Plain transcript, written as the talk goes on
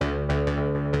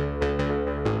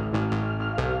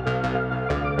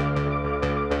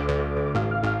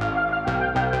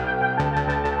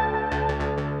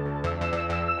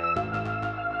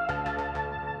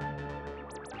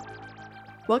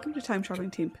Welcome to Time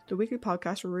Traveling Team, the weekly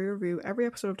podcast where we review every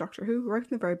episode of Doctor Who right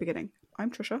from the very beginning.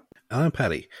 I'm Tricia. And I'm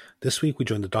Paddy. This week we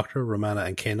join the Doctor, Romana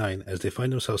and K9 as they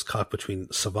find themselves caught between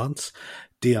savants,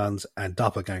 Deons and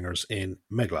doppelgangers in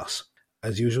Meglos.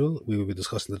 As usual, we will be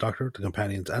discussing the Doctor, the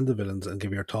companions and the villains and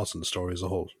giving our thoughts on the story as a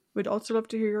whole. We'd also love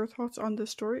to hear your thoughts on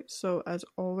this story, so as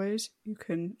always, you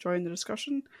can join the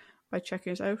discussion by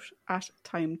checking us out at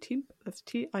Time Team, that's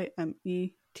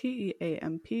TIMETEAMP,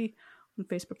 on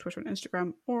Facebook, Twitter and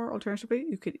Instagram, or alternatively,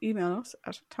 you could email us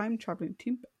at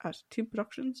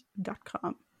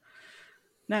timetravelingteam@teamproductions.com.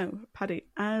 Now, Paddy,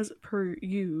 as per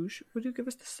usual, would you give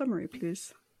us the summary,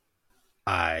 please?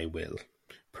 I will.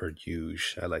 Per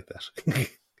usual. I like that.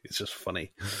 It's just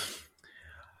funny.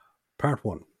 Part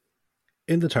 1.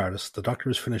 In the TARDIS, the Doctor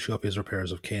is finishing up his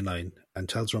repairs of K9 and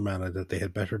tells Romana that they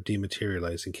had better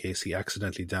dematerialize in case he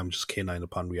accidentally damages K9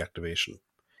 upon reactivation.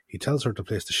 He tells her to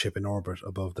place the ship in orbit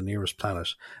above the nearest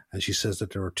planet, and she says that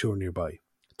there are two nearby,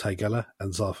 Tigella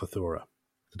and Zolfa-Thura.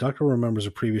 The Doctor remembers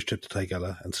a previous trip to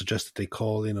Tigella and suggests that they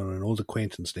call in on an old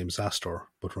acquaintance named Zastor,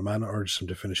 but Romana urges him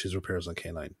to finish his repairs on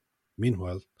K9.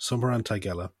 Meanwhile, somewhere on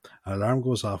Tigella, an alarm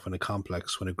goes off in a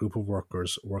complex when a group of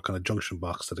workers work on a junction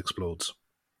box that explodes.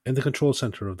 In the control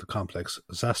center of the complex,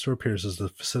 Zastor appears as the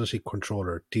facility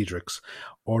controller, Diedrichs,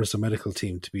 orders the medical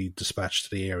team to be dispatched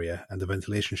to the area and the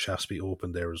ventilation shafts be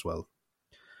opened there as well.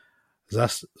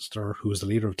 Zastor, who is the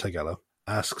leader of Tigella,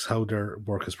 asks how their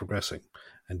work is progressing,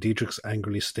 and Diedrichs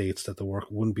angrily states that the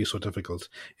work wouldn't be so difficult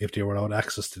if they were allowed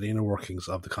access to the inner workings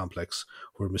of the complex,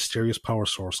 where a mysterious power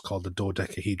source called the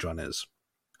dodecahedron is.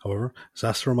 However,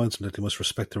 Zastor reminds them that they must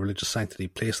respect the religious sanctity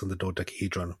placed on the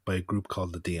dodecahedron by a group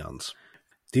called the Deons.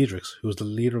 Diedrichs, who is the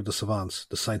leader of the savants,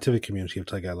 the scientific community of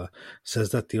Tigella,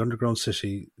 says that the underground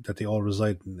city that they all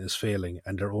reside in is failing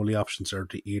and their only options are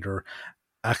to either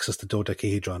access the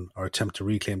dodecahedron or attempt to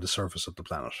reclaim the surface of the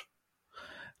planet.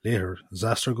 Later,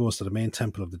 Zastor goes to the main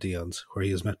temple of the Deons, where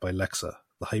he is met by Lexa,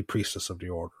 the high priestess of the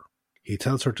order. He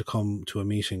tells her to come to a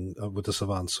meeting with the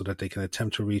savants so that they can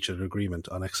attempt to reach an agreement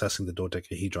on accessing the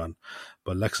dodecahedron,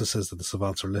 but Lexa says that the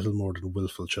savants are little more than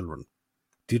willful children.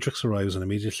 Diedrichs arrives and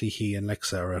immediately he and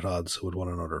Lexa are at odds with one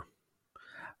another.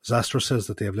 Zastor says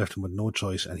that they have left him with no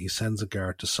choice and he sends a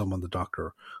guard to summon the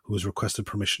Doctor, who has requested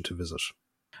permission to visit.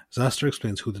 Zastor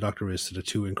explains who the Doctor is to the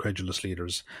two incredulous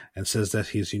leaders and says that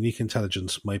his unique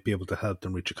intelligence might be able to help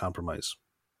them reach a compromise.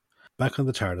 Back on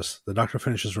the TARDIS, the Doctor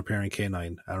finishes repairing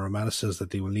K9 and Romana says that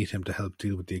they will need him to help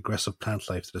deal with the aggressive plant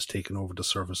life that has taken over the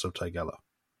surface of Tigella.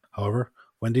 However,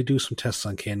 when they do some tests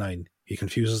on K9, he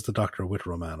confuses the Doctor with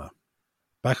Romana.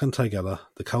 Back on Tigella,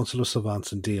 the Council of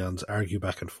Savants and Deons argue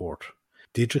back and forth.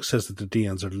 Diedrich says that the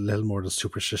Deons are little more than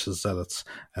superstitious zealots,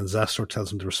 and Zastor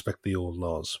tells him to respect the old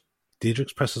laws.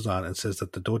 Diedrich presses on and says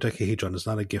that the dodecahedron is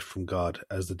not a gift from God,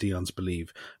 as the Deons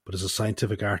believe, but is a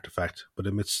scientific artifact, but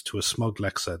admits to a smug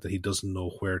Lexa that he doesn't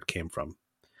know where it came from.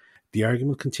 The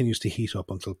argument continues to heat up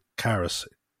until Karis,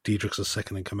 Diedrich's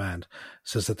second-in-command,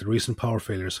 says that the recent power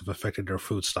failures have affected their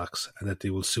food stocks, and that they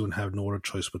will soon have no other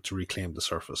choice but to reclaim the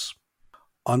surface.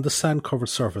 On the sand-covered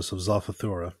surface of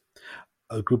Zolfa-Thura,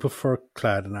 a group of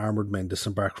fur-clad and armoured men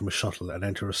disembark from a shuttle and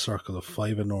enter a circle of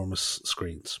 5 enormous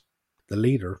screens. The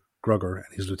leader, Grugger,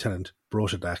 and his lieutenant,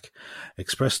 Brotadak,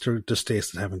 express their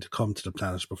distaste at having to come to the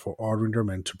planet before ordering their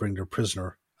men to bring their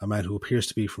prisoner, a man who appears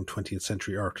to be from 20th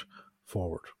century Earth,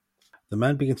 forward. The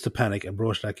man begins to panic and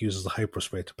Brotadak uses the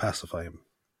hyperspray to pacify him.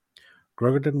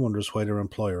 Grugger then wonders why their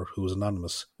employer, who is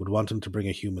anonymous, would want him to bring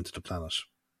a human to the planet.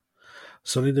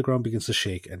 Suddenly the ground begins to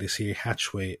shake and they see a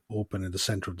hatchway open in the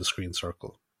centre of the screen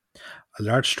circle. A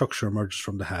large structure emerges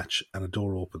from the hatch and a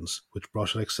door opens, which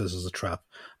Brotadak says is a trap,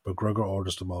 but Grugger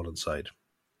orders them all inside.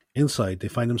 Inside, they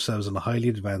find themselves in a highly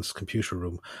advanced computer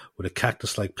room with a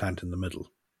cactus-like plant in the middle.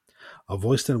 A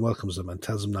voice then welcomes them and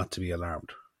tells them not to be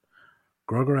alarmed.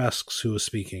 Grugger asks who is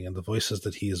speaking and the voice says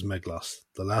that he is Meglos,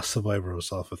 the last survivor of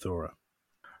Zolfa-Thura.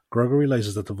 Grugger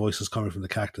realizes that the voice is coming from the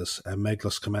cactus, and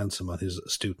Meglos commends him on his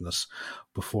astuteness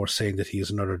before saying that he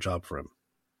has another job for him.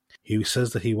 He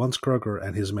says that he wants Grugger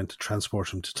and his men to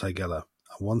transport him to Tigella,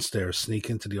 and once there, sneak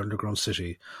into the underground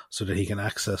city so that he can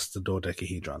access the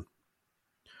dodecahedron.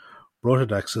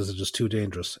 Brotadak says it is too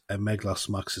dangerous, and Meglos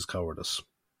mocks his cowardice.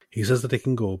 He says that they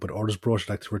can go, but orders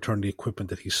Brotadak to return the equipment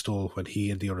that he stole when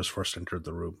he and the others first entered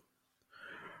the room.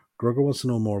 Grugger wants to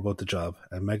know more about the job,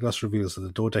 and Meglos reveals that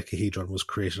the dodecahedron was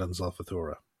created on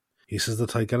Zolfa-Thura. He says the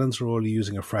Tigellans are only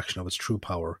using a fraction of its true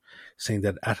power, saying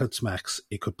that at its max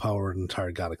it could power an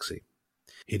entire galaxy.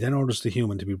 He then orders the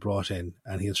human to be brought in,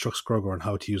 and he instructs Grugger on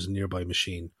how to use a nearby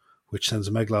machine, which sends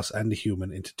Meglos and the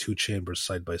human into 2 chambers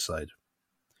side by side.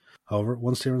 However,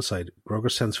 once they are inside,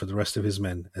 Grogger sends for the rest of his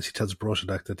men as he tells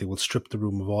Brochadak that they will strip the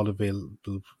room of all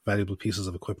available valuable pieces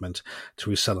of equipment to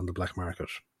resell on the black market.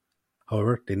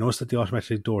 However, they notice that the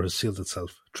automatic door has sealed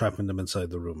itself, trapping them inside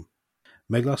the room.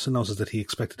 Meglos announces that he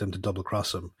expected them to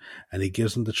double-cross him, and he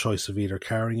gives them the choice of either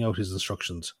carrying out his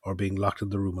instructions or being locked in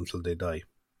the room until they die.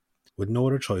 With no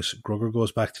other choice, Grogger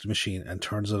goes back to the machine and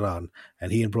turns it on,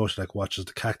 and he and Brochadak watch as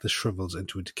the cactus shrivels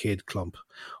into a decayed clump,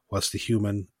 whilst the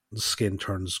human skin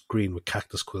turns green with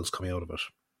cactus quills coming out of it.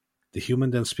 The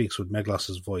human then speaks with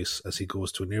Meglos' voice as he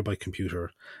goes to a nearby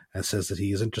computer and says that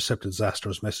he has intercepted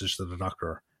Zastor's message to the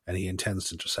Doctor, and he intends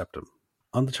to intercept him.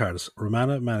 On the TARDIS,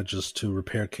 Romana manages to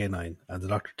repair K9, and the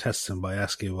Doctor tests him by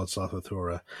asking about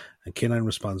Zolfa-Thura, and K9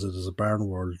 responds that it is a barren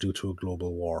world due to a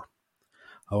global war.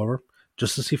 However,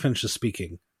 just as he finishes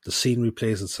speaking, the scene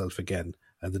replays itself again,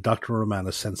 and the Doctor and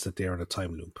Romana sense that they are in a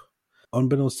time loop.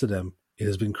 Unbeknownst to them, it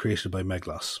has been created by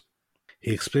Meglos.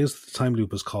 He explains that the time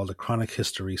loop is called a chronic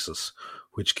hysteresis,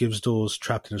 which gives those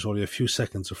trapped in it only a few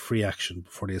seconds of free action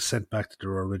before they are sent back to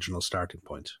their original starting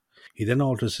point. He then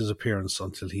alters his appearance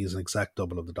until he is an exact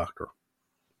double of the Doctor.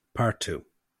 Part 2.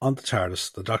 On the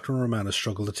TARDIS, the Doctor and Romana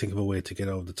struggle to think of a way to get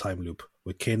out of the time loop,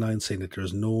 with K9 saying that there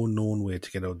is no known way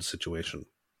to get out of the situation.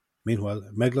 Meanwhile,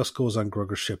 Meglos goes on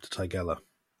Grogger's ship to Tigella.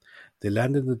 They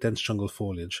land in the dense jungle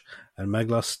foliage, and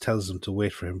Meglos tells them to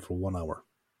wait for him for 1 hour.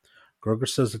 Grogger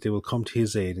says that they will come to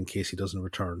his aid in case he doesn't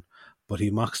return, but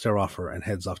he mocks their offer and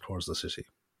heads off towards the city.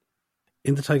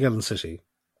 In the Tigellan city,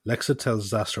 Lexa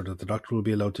tells Zastor that the Doctor will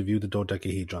be allowed to view the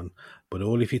dodecahedron, but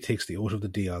only if he takes the Oath of the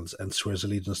Deons and swears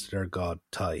allegiance to their god,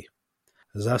 Tai.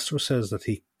 Zastor says that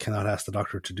he cannot ask the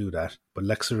Doctor to do that, but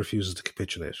Lexa refuses to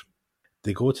capitulate.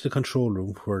 They go to the control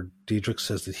room, where Diedrich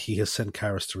says that he has sent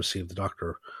Karis to receive the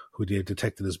Doctor, who they have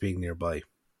detected as being nearby.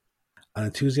 An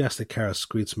enthusiastic Karis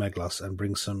greets Meglos and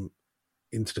brings him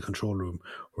into the control room,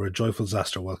 where a joyful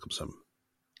Zastor welcomes him.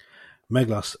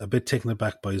 Meglos, a bit taken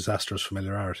aback by Zastor's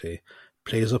familiarity,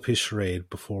 plays up his charade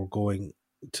before going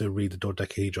to read the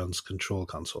dodecahedron's control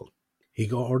console. He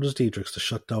orders Diedrich to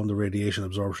shut down the radiation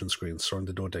absorption screens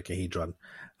surrounding the dodecahedron,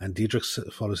 and Diedrich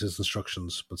follows his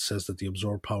instructions, but says that the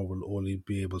absorbed power will only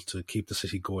be able to keep the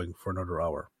city going for another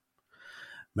hour.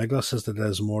 Meglos says that there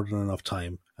is more than enough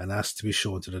time, and asks to be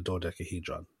shown to the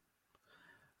dodecahedron.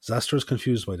 Zastor is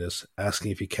confused by this,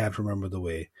 asking if he can't remember the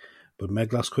way, but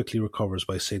Meglos quickly recovers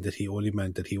by saying that he only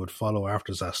meant that he would follow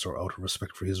after Zastor out of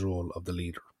respect for his role of the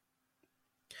leader.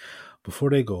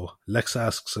 Before they go, Lexa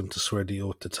asks him to swear the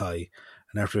oath to Tai,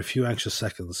 and after a few anxious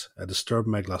seconds, a disturbed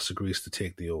Meglos agrees to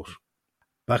take the oath.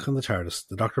 Back on the TARDIS,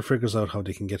 the Doctor figures out how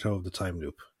they can get out of the time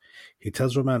loop. He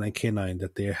tells Romana and K9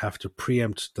 that they have to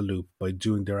preempt the loop by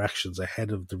doing their actions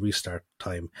ahead of the restart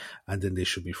time, and then they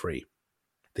should be free.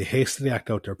 They hastily act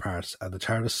out their parts, and the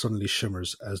TARDIS suddenly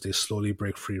shimmers as they slowly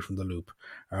break free from the loop,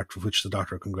 after which the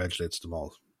Doctor congratulates them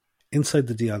all. Inside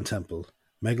the Deon Temple,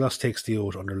 Meglos takes the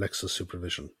oath under Lexa's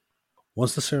supervision.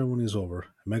 Once the ceremony is over,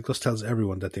 Meglos tells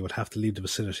everyone that they would have to leave the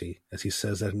vicinity, as he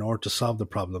says that in order to solve the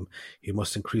problem, he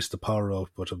must increase the power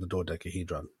output of the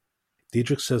dodecahedron.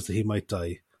 Diedrich says that he might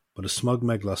die, but a smug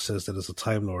Meglos says that as a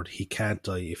Time Lord he can't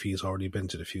die if he has already been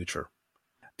to the future.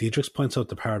 Diedrich points out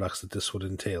the paradox that this would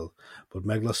entail, but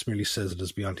Meglos merely says it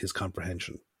is beyond his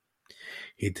comprehension.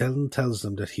 He then tells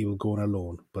them that he will go on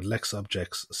alone, but Lexa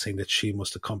objects, saying that she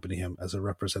must accompany him as a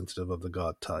representative of the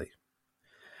god Tai.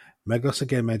 Meglos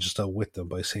again manages to outwit them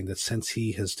by saying that since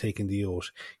he has taken the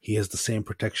oath, he has the same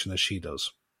protection as she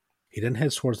does. He then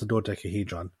heads towards the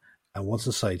dodecahedron, and once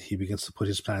inside he begins to put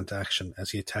his plan into action as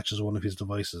he attaches one of his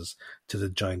devices to the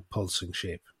giant pulsing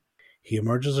shape. He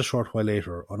emerges a short while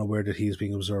later, unaware that he is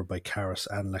being observed by Karis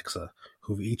and Lexa,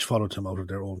 who have each followed him out of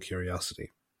their own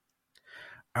curiosity.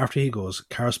 After he goes,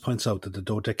 Karis points out that the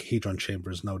dodecahedron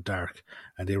chamber is now dark,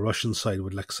 and they rush inside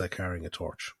with Lexa carrying a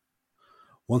torch.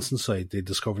 Once inside, they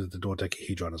discover that the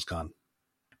dodecahedron is gone.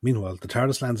 Meanwhile, the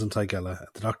TARDIS lands in Tigella, and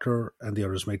the Doctor and the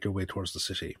others make their way towards the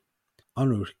city. En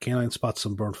route, K9 spots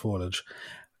some burnt foliage,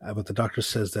 but the Doctor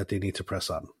says that they need to press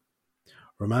on.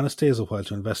 Romana stays a while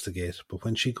to investigate, but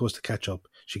when she goes to catch up,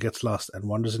 she gets lost and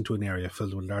wanders into an area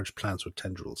filled with large plants with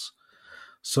tendrils.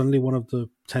 Suddenly one of the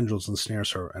tendrils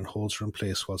ensnares her and holds her in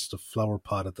place whilst the flower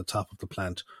pod at the top of the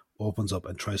plant opens up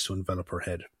and tries to envelop her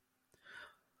head.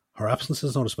 Her absence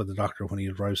is noticed by the Doctor when he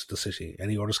arrives at the city, and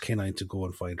he orders K9 to go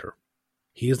and find her.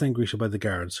 He is then greeted by the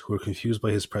guards, who are confused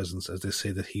by his presence as they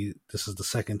say that this is the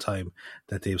second time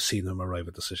that they have seen him arrive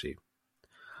at the city.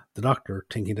 The Doctor,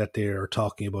 thinking that they are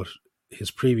talking about his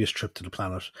previous trip to the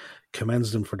planet,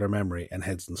 commends them for their memory and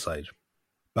heads inside.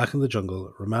 Back in the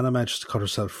jungle, Romana manages to cut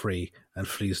herself free and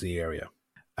flees the area.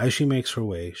 As she makes her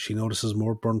way, she notices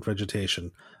more burnt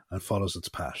vegetation and follows its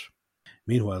path.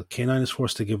 Meanwhile, K9 is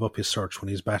forced to give up his search when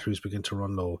his batteries begin to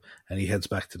run low and he heads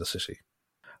back to the city.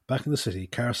 Back in the city,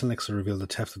 Karis and Lexa reveal the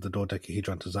theft of the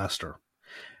dodecahedron to Zaster.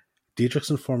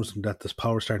 Dietrich informs them that the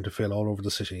power is starting to fail all over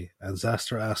the city, and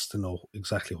Zaster asks to know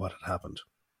exactly what had happened.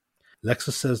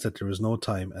 Lexa says that there is no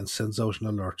time and sends out an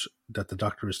alert that the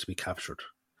Doctor is to be captured.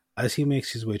 As he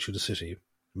makes his way through the city,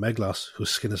 Meglos, whose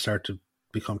skin has started to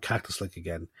become cactus-like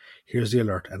again, hears the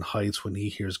alert and hides when he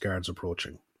hears guards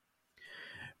approaching.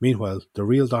 Meanwhile, the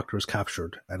real Doctor is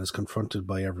captured and is confronted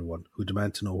by everyone, who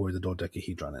demand to know where the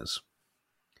dodecahedron is.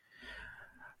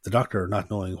 The Doctor, not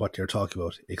knowing what they are talking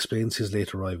about, explains his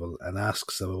late arrival and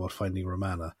asks them about finding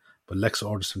Romana, but Lexa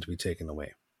orders him to be taken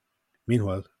away.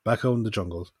 Meanwhile, back out in the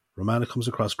jungle, Romana comes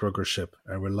across Grugger's ship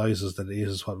and realizes that it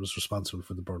is what was responsible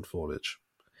for the burnt foliage.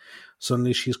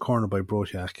 Suddenly, she is cornered by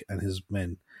Brotiak and his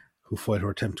men, who foil her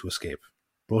attempt to escape.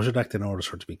 Brotiak then orders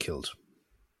her to be killed.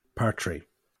 Part 3.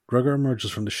 Grugger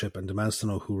emerges from the ship and demands to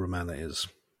know who Romana is.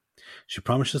 She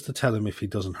promises to tell him if he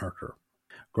doesn't hurt her.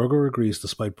 Grugger agrees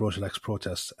despite Brotiak's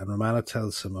protests, and Romana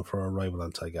tells him of her arrival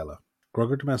on Tigella.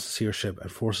 Grugger demands to see her ship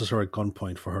and forces her at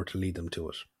gunpoint for her to lead them to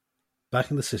it. Back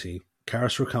in the city,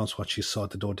 Karis recounts what she saw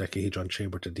at the dodecahedron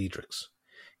chamber to Dietrich's.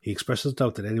 He expresses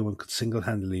doubt that anyone could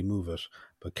single-handedly move it,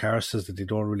 but Karis says that they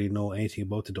don't really know anything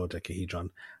about the dodecahedron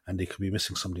and they could be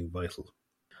missing something vital.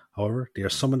 However, they are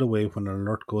summoned away when an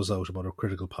alert goes out about a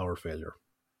critical power failure.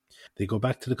 They go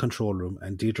back to the control room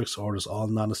and Dietrich orders all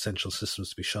non-essential systems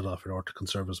to be shut off in order to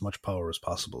conserve as much power as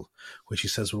possible, which he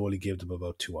says will only give them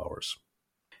about 2 hours.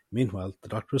 Meanwhile, the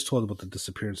Doctor is told about the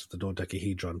disappearance of the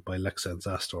dodecahedron by Lexa and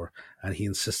Zastor, and he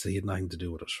insists that he had nothing to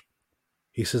do with it.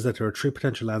 He says that there are 3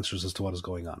 potential answers as to what is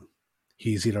going on.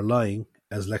 He is either lying,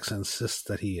 as Lexa insists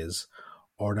that he is,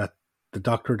 or that the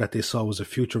Doctor that they saw was a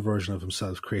future version of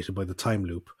himself created by the time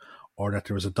loop, or that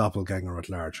there is a doppelganger at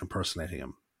large impersonating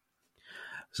him.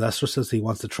 Zastor says that he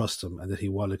wants to trust him and that he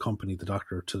will accompany the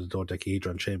Doctor to the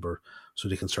dodecahedron chamber so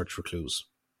they can search for clues.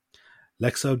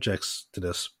 Lexa objects to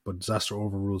this, but Zastor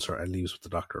overrules her and leaves with the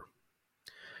Doctor.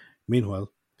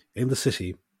 Meanwhile, in the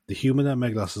city, the human that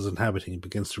Meglos is inhabiting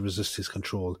begins to resist his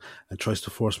control and tries to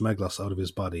force Meglos out of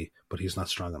his body, but he's not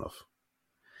strong enough.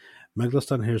 Meglos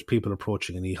then hears people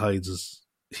approaching and he hides as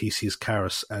he sees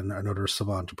Karis and another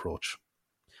savant approach.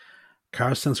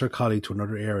 Karis sends her colleague to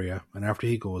another area, and after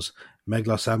he goes,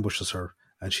 Meglos ambushes her,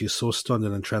 and she is so stunned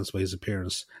and entranced by his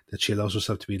appearance that she allows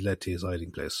herself to be led to his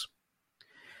hiding place.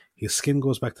 His skin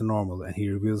goes back to normal, and he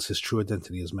reveals his true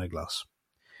identity as Meglos.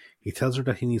 He tells her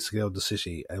that he needs to get out of the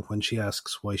city, and when she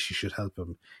asks why she should help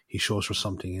him, he shows her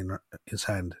something in his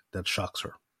hand that shocks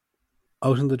her.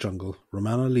 Out in the jungle,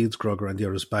 Romana leads Grugger and the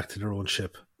others back to their own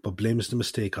ship, but blames the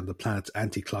mistake on the planet's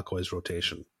anti-clockwise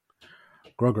rotation.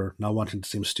 Grugger, not wanting to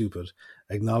seem stupid,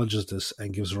 acknowledges this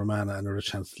and gives Romana another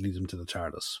chance to lead him to the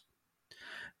TARDIS.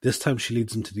 This time she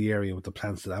leads him to the area with the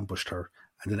plants that ambushed her,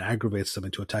 and then aggravates them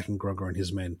into attacking Grugger and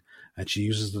his men, and she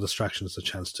uses the distraction as a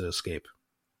chance to escape.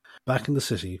 Back in the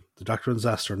city, the Doctor and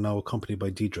Zastor, now accompanied by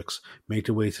Dietrich, make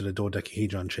their way to the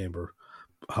dodecahedron chamber.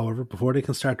 However, before they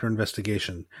can start their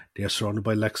investigation, they are surrounded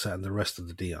by Lexa and the rest of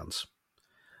the Deons.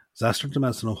 Zastor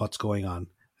demands to know what's going on,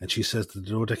 and she says that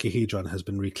the dodecahedron has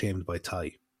been reclaimed by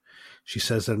Tai. She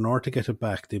says that in order to get it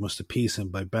back, they must appease him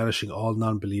by banishing all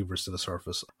non-believers to the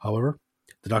surface. However,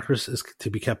 the Doctor is to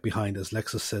be kept behind, as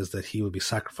Lexa says that he will be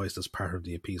sacrificed as part of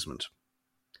the appeasement.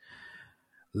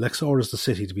 Lexa orders the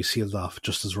city to be sealed off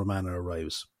just as Romana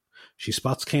arrives. She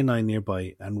spots K9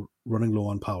 nearby and running low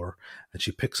on power, and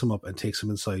she picks him up and takes him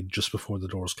inside just before the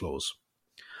doors close.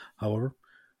 However,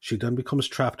 she then becomes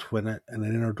trapped when an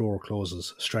inner door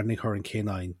closes, stranding her and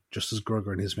K9 just as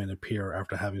Grugger and his men appear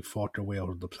after having fought their way out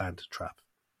of the plant trap.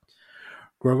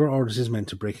 Grugger orders his men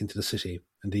to break into the city,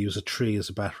 and they use a tree as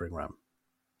a battering ram.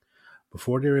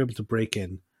 Before they are able to break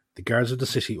in, the guards of the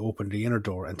city open the inner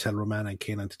door and tell Romana and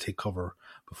K9 to take cover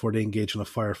before they engage in a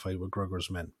firefight with Grugger's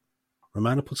men.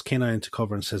 Romana puts K9 into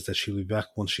cover and says that she will be back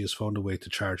once she has found a way to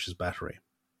charge his battery.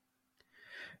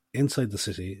 Inside the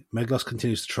city, Meglos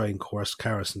continues to try and coerce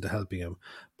Karis into helping him,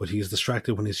 but he is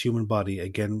distracted when his human body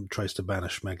again tries to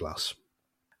banish Meglos.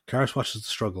 Karis watches the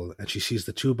struggle, and she sees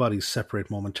the 2 bodies separate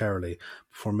momentarily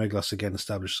before Meglos again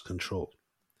establishes control.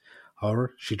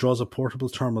 However, she draws a portable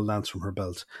thermal lance from her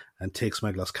belt and takes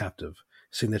Meglos captive,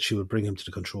 saying that she will bring him to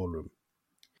the control room.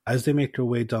 As they make their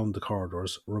way down the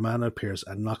corridors, Romana appears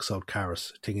and knocks out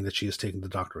Karis, thinking that she has taken the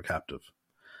Doctor captive.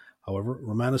 However,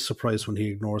 Romana is surprised when he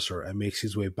ignores her and makes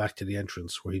his way back to the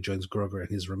entrance, where he joins Grugger and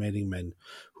his remaining men,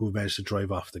 who have managed to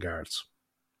drive off the guards.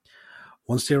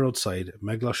 Once they are outside,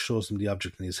 Meglos shows them the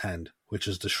object in his hand, which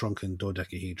is the shrunken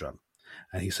dodecahedron.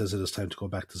 and he says it is time to go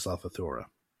back to Zolfa-Thura.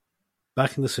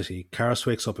 Back in the city, Karis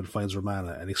wakes up and finds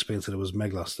Romana and explains that it was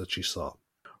Meglos that she saw.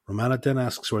 Romana then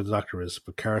asks where the doctor is,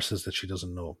 but Karis says that she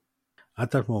doesn't know.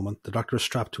 At that moment, the doctor is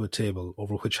strapped to a table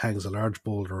over which hangs a large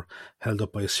boulder held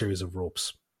up by a series of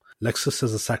ropes. Lexa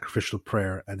says a sacrificial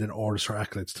prayer and then orders her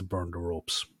acolytes to burn the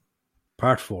ropes.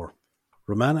 Part 4.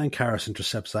 Romana and Karis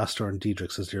intercept Zastor and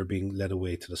Diedrix as they are being led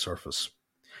away to the surface.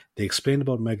 They explain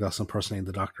about Meglos impersonating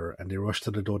the doctor, and they rush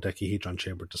to the dodecahedron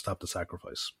chamber to stop the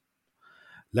sacrifice.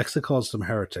 Lexa calls them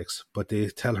heretics, but they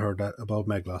tell her that about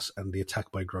Meglos and the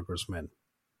attack by Grugger's men.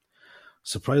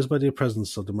 Surprised by the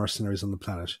presence of the mercenaries on the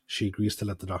planet, she agrees to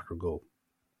let the doctor go.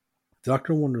 The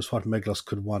doctor wonders what Meglos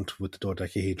could want with the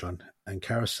dodecahedron, and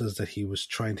Karis says that he was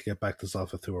trying to get back to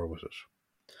Zolfa-Thura with it.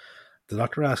 The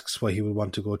doctor asks why he would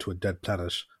want to go to a dead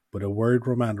planet, but a worried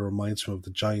Romana reminds him of the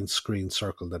giant screen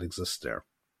circle that exists there.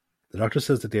 The doctor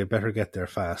says that they had better get there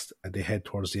fast, and they head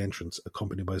towards the entrance,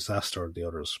 accompanied by Zastor and the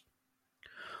others.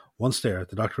 Once there,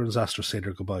 the doctor and Zastor say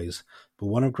their goodbyes, but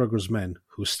one of Grugger's men,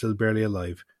 who is still barely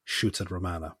alive, shoots at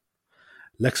Romana.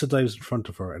 Lexa dives in front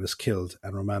of her and is killed,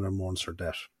 and Romana mourns her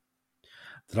death.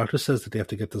 The doctor says that they have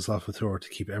to get to Zolfa-Thura to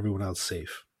keep everyone else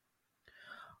safe.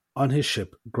 On his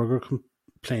ship, Grugger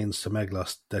complains to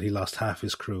Meglos that he lost half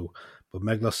his crew, but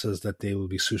Meglos says that they will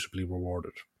be suitably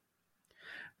rewarded.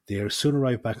 They soon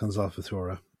arrive back on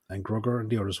Zolfa-Thura, and Grugger and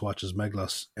the others watch as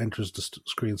Meglos enters the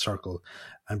screen circle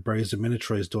and buries the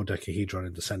miniaturized dodecahedron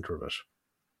in the center of it.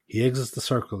 He exits the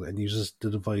circle and uses the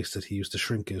device that he used to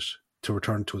shrink it to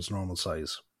return to its normal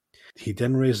size. He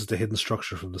then raises the hidden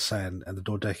structure from the sand, and the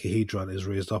dodecahedron is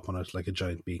raised up on it like a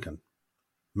giant beacon.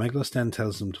 Meglos then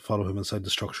tells them to follow him inside the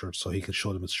structure so he can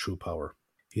show them its true power.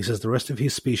 He says the rest of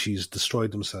his species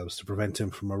destroyed themselves to prevent him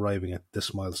from arriving at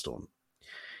this milestone.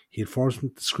 He informs them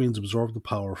that the screens absorb the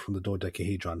power from the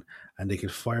dodecahedron, and they can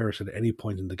fire it at any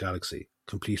point in the galaxy,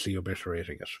 completely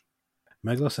obliterating it.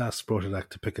 Meglos asks Brotadak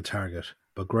to pick a target,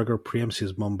 but Grugger preempts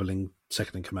his mumbling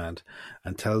second-in-command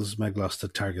and tells Meglos to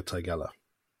target Tigella.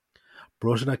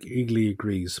 Brotadak eagerly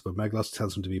agrees, but Meglos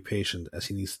tells him to be patient as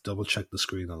he needs to double-check the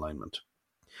screen alignment.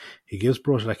 He gives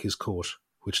Brotadak his coat,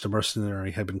 which the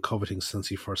mercenary had been coveting since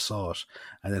he first saw it,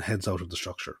 and then heads out of the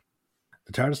structure.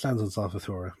 The TARDIS lands on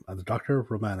Zolfa-Thura, and the Doctor,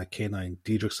 Romana, K9,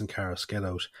 Diedrix and Karis get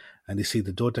out, and they see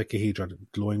the dodecahedron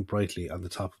glowing brightly on the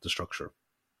top of the structure.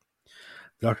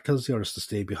 The Doctor tells the others to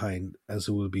stay behind, as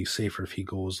it will be safer if he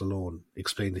goes alone,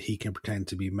 explaining that he can pretend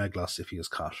to be Meglos if he is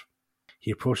caught. He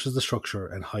approaches the structure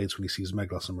and hides when he sees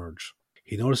Meglos emerge.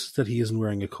 He notices that he isn't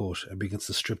wearing a coat and begins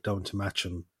to strip down to match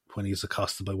him when he is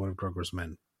accosted by one of Grugger's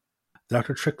men. The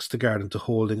Doctor tricks the guard into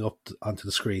holding up onto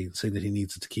the screen, saying that he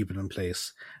needs it to keep it in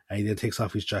place, and he then takes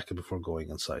off his jacket before going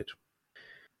inside.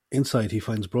 Inside, he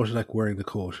finds Brotadak wearing the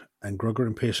coat, and Grugger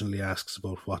impatiently asks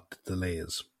about what the delay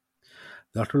is.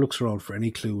 The Doctor looks around for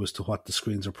any clue as to what the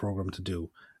screens are programmed to do,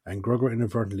 and Grugger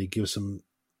inadvertently gives him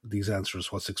these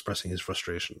answers whilst expressing his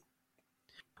frustration.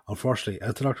 Unfortunately,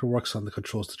 as the Doctor works on the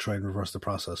controls to try and reverse the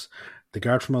process, the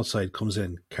guard from outside comes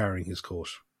in, carrying his coat.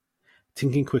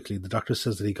 Thinking quickly, the Doctor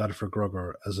says that he got it for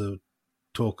Grugger as a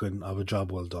token of a job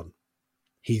well done.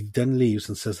 He then leaves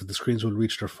and says that the screens will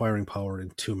reach their firing power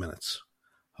in 2 minutes.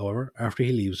 However, after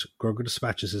he leaves, Grugger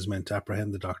dispatches his men to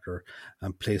apprehend the Doctor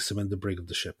and place him in the brig of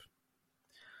the ship.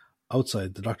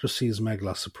 Outside, the Doctor sees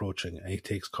Meglos approaching, and he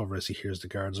takes cover as he hears the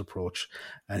guards approach,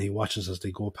 and he watches as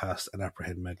they go past and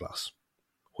apprehend Meglos.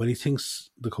 When he thinks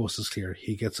the coast is clear,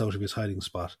 he gets out of his hiding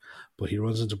spot, but he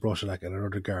runs into Brotadak and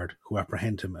another guard, who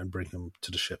apprehend him and bring him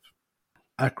to the ship.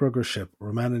 At Grugger's ship,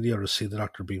 Romana and the others see the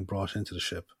Doctor being brought into the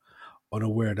ship,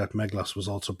 unaware that Meglos was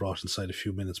also brought inside a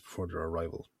few minutes before their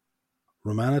arrival.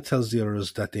 Romana tells the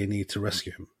others that they need to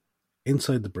rescue him.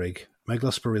 Inside the brig,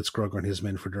 Meglos berates Grugger and his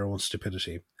men for their own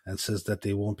stupidity, and says that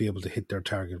they won't be able to hit their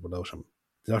target without him.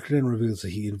 The Doctor then reveals that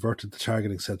he inverted the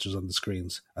targeting sensors on the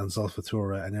screens, and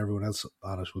Zolfa-Thura and everyone else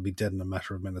on it will be dead in a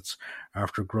matter of minutes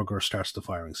after Grugger starts the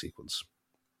firing sequence.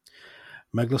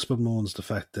 Meglos bemoans the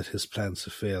fact that his plans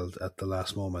have failed at the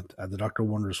last moment, and the Doctor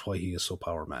wonders why he is so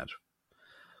power-mad.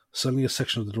 Suddenly a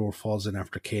section of the door falls in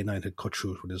after K9 had cut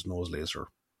through it with his nose laser.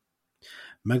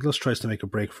 Meglos tries to make a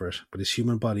break for it, but his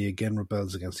human body again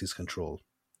rebels against his control.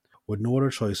 With no other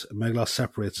choice, Meglos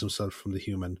separates himself from the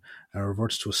human and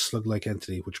reverts to a slug-like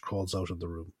entity which crawls out of the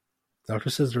room. The Doctor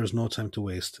says there is no time to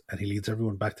waste, and he leads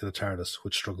everyone back to the TARDIS,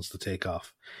 which struggles to take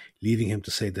off, leaving him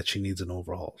to say that she needs an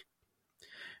overhaul.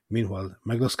 Meanwhile,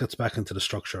 Meglos gets back into the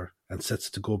structure and sets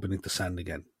it to go beneath the sand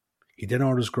again. He then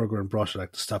orders Grugger and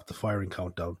Brotadak to stop the firing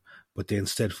countdown, but they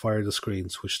instead fire the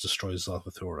screens, which destroys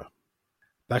Zolfa-Thura.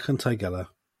 Back on Tigella,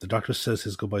 the Doctor says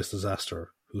his goodbyes to Zastor,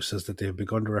 who says that they have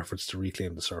begun their efforts to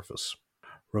reclaim the surface.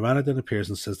 Romana then appears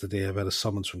and says that they have had a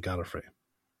summons from Gallifrey.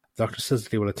 The Doctor says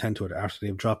that they will attend to it after they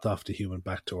have dropped off the human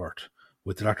back to Earth,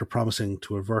 with the Doctor promising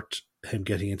to avert him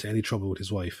getting into any trouble with his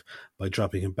wife by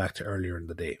dropping him back to earlier in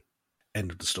the day.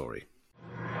 End of the story.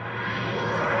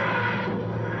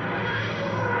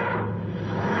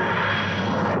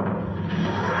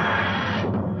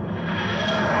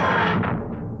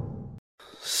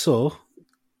 So,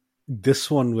 this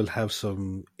one will have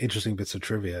some interesting bits of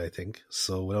trivia, I think.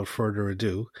 So, without further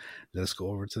ado, let's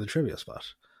go over to the trivia spot.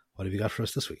 What have you got for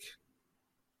us this week?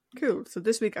 Cool. So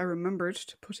this week I remembered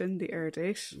to put in the air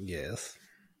date. Yes.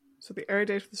 So the air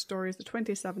date for the story is the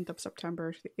 27th of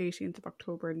September to the 18th of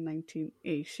October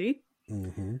 1980.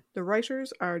 Mm-hmm. The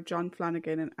writers are John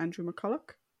Flanagan and Andrew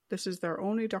McCulloch. This is their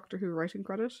only Doctor Who writing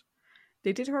credit.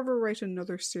 They did, however, write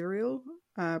another serial,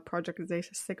 Project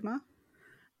Zeta Sigma,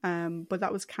 but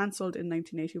that was cancelled in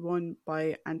 1981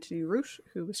 by Anthony Root,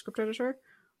 who was script editor,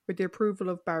 with the approval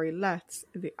of Barry Letts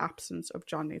in the absence of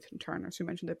John Nathan Turner. So you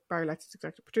mentioned that Barry Letts is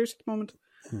executive producer at the moment.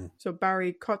 So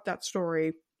Barry cut that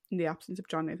story in the absence of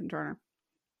John Nathan Turner.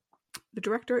 The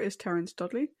director is Terence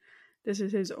Dudley. This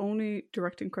is his only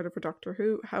directing credit for Doctor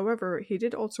Who. However, he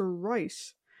did also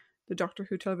write the Doctor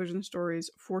Who television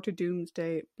stories Four to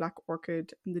Doomsday, Black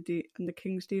Orchid, and the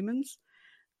King's Demons,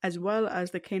 as well as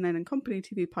the K9 and Company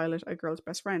TV pilot A Girl's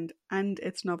Best Friend and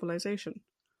its novelisation,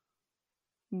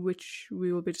 which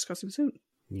we will be discussing soon.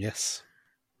 Yes.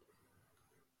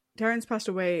 Terence passed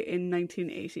away in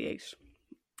 1988.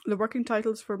 The working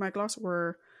titles for Meglos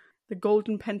were The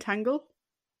Golden Pentangle,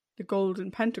 The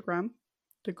Golden Pentagram,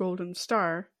 The Golden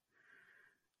Star,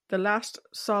 The Last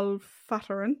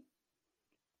Zolfa-Thura,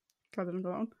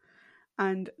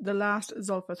 and The Last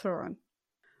Zolfa-Thura.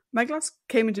 Meglos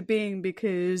came into being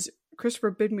because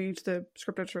Christopher Bidmead, the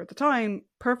script editor at the time,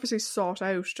 purposely sought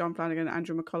out John Flanagan and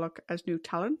Andrew McCulloch as new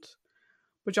talent.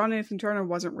 But John Nathan Turner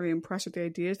wasn't really impressed with the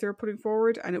ideas they were putting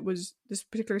forward, and this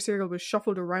particular serial was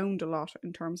shuffled around a lot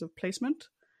in terms of placement.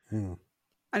 And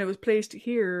it was placed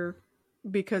here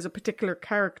because a particular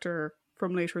character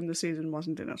from later in the season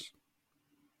wasn't in it.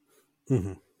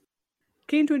 Mm-hmm.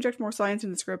 Keen to inject more science in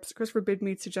the scripts, Christopher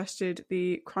Bidmead suggested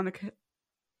the chronic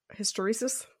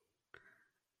hysteresis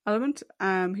element.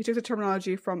 He took the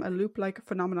terminology from a loop-like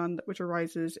phenomenon which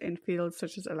arises in fields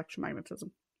such as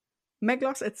electromagnetism.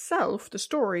 Meglos itself, the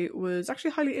story, was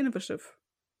actually highly innovative,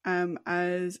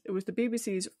 as it was the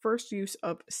BBC's first use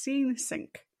of scene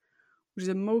sync, which is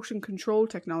a motion control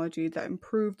technology that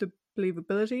improved the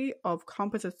believability of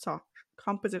composite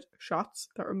shots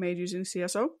that were made using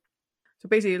CSO. So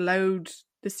basically allowed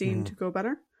the scene to go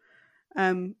better.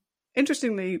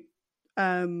 Interestingly,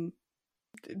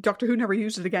 Doctor Who never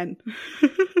used it again.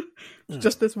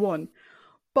 Just this one.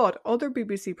 But other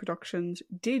BBC productions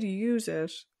did use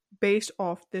it based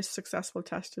off this successful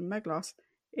test in Meglos,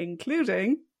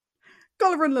 including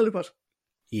Gulliver and Lilliput.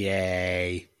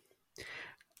 Yay.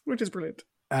 Which is brilliant.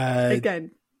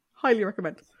 Again, highly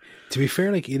recommend. To be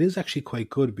fair, it is actually quite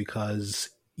good because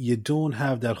you don't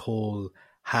have that whole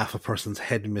half a person's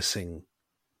head missing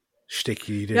shtick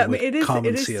you did with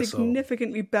common CSO. It is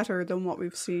significantly better than what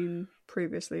we've seen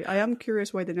previously. I am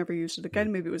curious why they never used it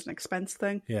again. Maybe it was an expense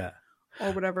thing. Yeah.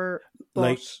 Or whatever.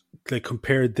 But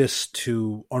compare this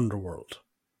to Underworld.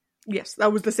 Yes,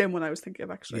 that was the same one I was thinking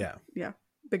of, actually. Yeah,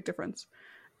 big difference.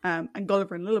 And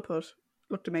Gulliver and Lilliput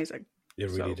looked amazing. It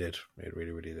really did. It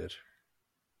really, really did.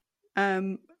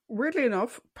 Weirdly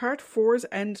enough, Part 4's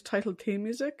end title theme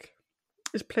music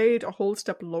is played a whole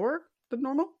step lower than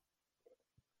normal,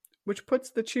 which puts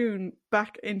the tune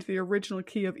back into the original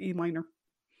key of E minor,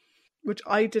 which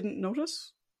I didn't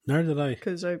notice. Nor did I.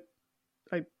 Because I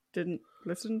didn't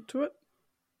listen to it.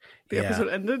 The episode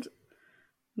ended,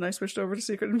 and I switched over to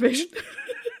Secret Invasion.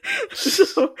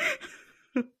 So,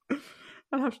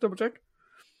 I'll have to double check.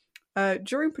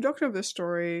 During production of this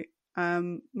story,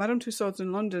 Madame Tussauds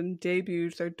in London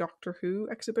debuted their Doctor Who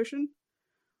exhibition,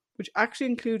 which actually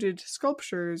included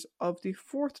sculptures of the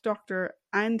fourth Doctor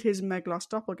and his Meglos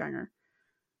doppelganger,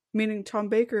 meaning Tom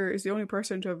Baker is the only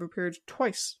person to have appeared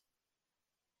twice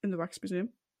in the Wax Museum.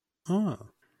 Oh.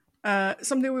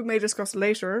 Something we may discuss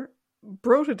later,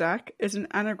 Brotadak is an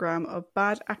anagram of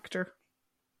bad actor,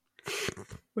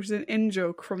 which is an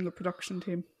in-joke from the production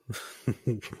team.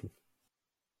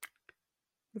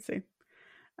 Let's see.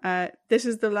 This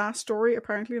is the last story,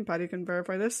 apparently, and Paddy can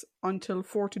verify this, until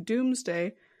Four to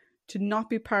Doomsday, to not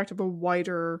be part of a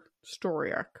wider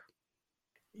story arc.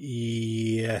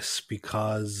 Yes,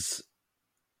 because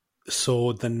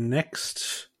so the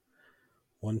next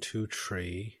 1, 2,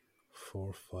 3,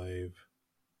 4, 5.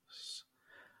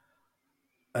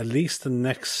 at least the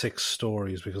next 6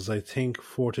 stories, because I think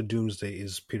Four to Doomsday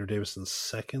is Peter Davison's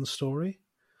second story.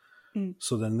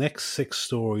 So the next 6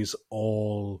 stories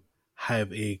all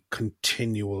have a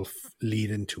continual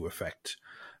lead into effect,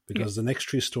 because the next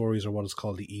 3 stories are what is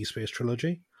called the E-Space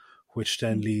trilogy, which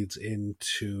then leads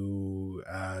into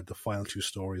the final 2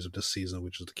 stories of this season,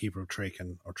 which is the Keeper of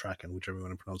Traken, or Traken, whichever you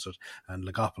want to pronounce it, and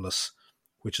Legopolis,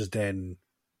 which is then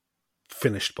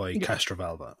finished by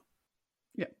Castrovalva.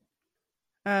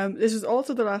 Yeah. This is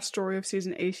also the last story of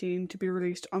season 18 to be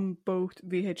released on both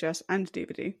VHS and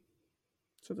DVD.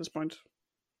 So at this point,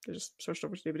 they just switched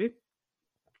over to DVD.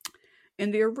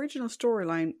 In the original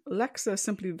storyline, Lexa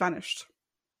simply vanished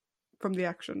from the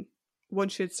action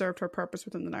once she had served her purpose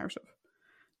within the narrative.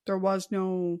 There was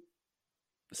no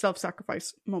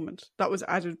self-sacrifice moment. That was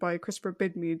added by Christopher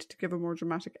Bidmead to give a more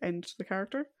dramatic end to the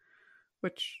character,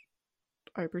 which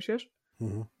I appreciate.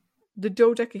 Mm-hmm. The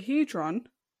dodecahedron,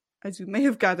 as you may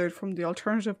have gathered from the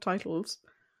alternative titles,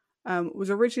 was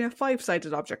originally a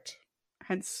 5-sided object,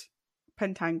 hence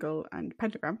pentangle and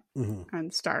pentagram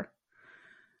and star.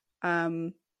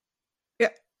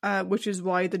 Which is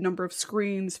why the number of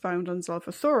screens found on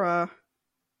Zolfa-Thura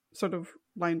sort of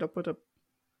lined up with a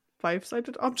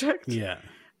 5-sided object. Yeah.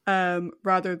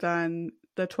 Rather than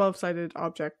the 12-sided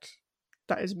object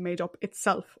that is made up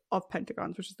itself of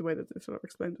pentagons, which is the way that they sort of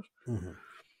explained it. Mm-hmm.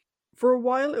 For a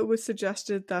while, it was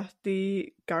suggested that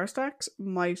the Garstaks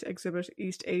might exhibit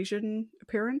East Asian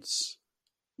appearance,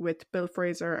 with Bill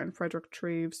Fraser and Frederick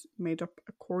Treves made up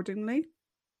accordingly.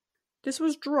 This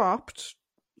was dropped,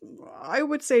 I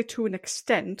would say, to an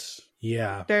extent.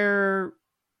 Yeah. Their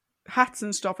hats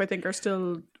and stuff, I think, are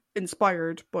still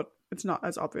inspired, but it's not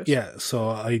as obvious. Yeah, so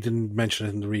I didn't mention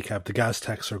it in the recap. The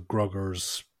Gaztecs are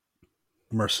Grugger's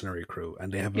mercenary crew,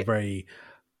 and they have a very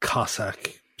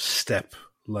Cossack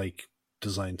step-like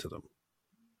design to them.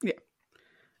 Yeah.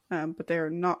 But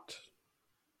they're not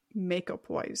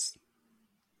makeup-wise.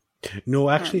 No,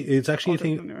 actually, it's actually a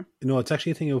thing. Anyway. No, it's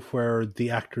actually a thing of where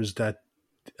the actors that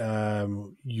there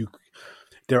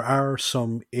are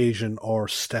some Asian or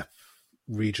steppe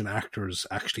region actors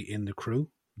actually in the crew,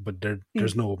 but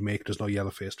there's no there's no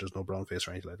yellow face, there's no brown face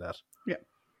or anything like that. Yeah.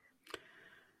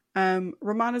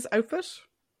 Romana's outfit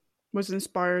was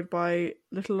inspired by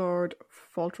Little Lord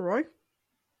Fauntleroy.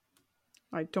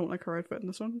 I don't like her outfit in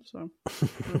this one, so.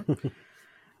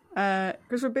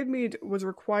 Christopher Bidmead was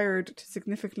required to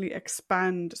significantly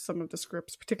expand some of the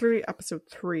scripts, particularly episode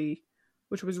 3,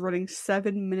 which was running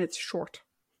 7 minutes short.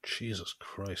 Jesus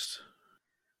Christ.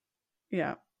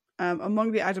 Yeah.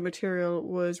 Among the added material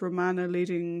was Romana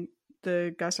leading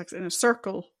the Gaztecs in a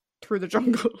circle through the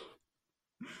jungle,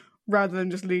 rather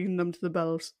than just leading them to the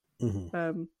bells.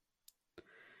 Mm-hmm.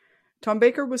 Tom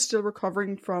Baker was still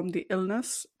recovering from the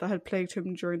illness that had plagued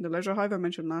him during the leisure hive. I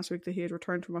mentioned last week that he had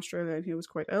returned from Australia and he was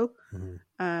quite ill.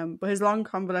 Mm-hmm. But his long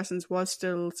convalescence was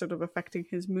still sort of affecting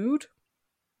his mood.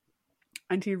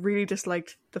 And he really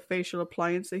disliked the facial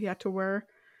appliance that he had to wear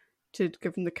to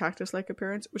give him the cactus-like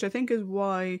appearance, which I think is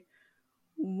why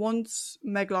once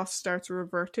Meglos starts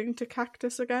reverting to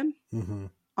cactus again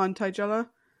on Tigella,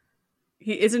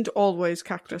 he isn't always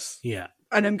cactus. Yeah.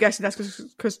 And I'm guessing that's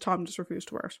because Tom just refused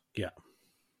to wear it. Yeah.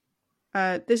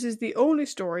 This is the only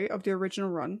story of the original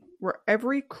run where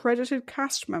every credited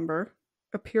cast member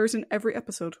appears in every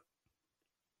episode.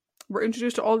 We're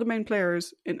introduced to all the main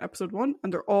players in episode 1,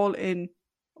 and they're all in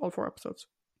all 4 episodes.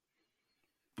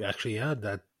 Actually, yeah,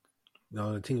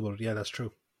 now that I think about it, yeah, that's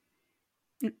true.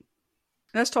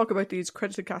 Let's talk about these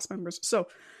credited cast members. So,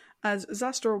 as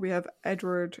Zastor, we have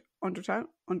Edward Underdown.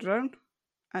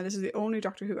 And this is the only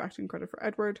Doctor Who acting credit for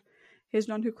Edward. His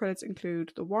non-Who credits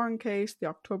include The Warren Case, The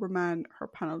October Man, Her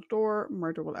Panelled Door,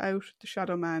 Murder Will Out, The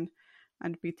Shadow Man,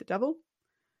 and Beat the Devil.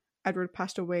 Edward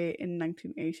passed away in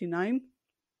 1989.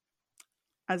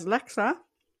 As Lexa,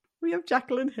 we have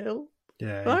Jacqueline Hill.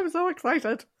 Yeah. I'm so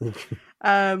excited.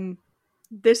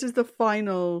 This is the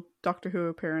final Doctor Who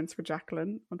appearance for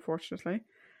Jacqueline, unfortunately.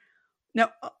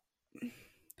 Now,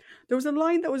 there was a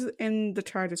line that was in the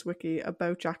TARDIS wiki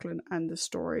about Jacqueline and the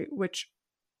story,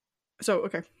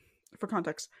 okay, for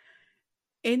context.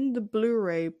 In the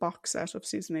Blu-ray box set of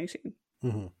season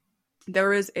 18,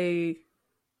 there is a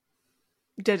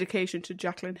dedication to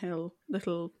Jacqueline Hill,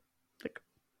 little,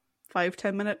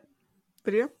 5-10 minute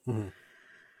video.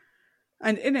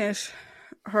 And in it,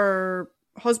 her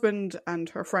husband and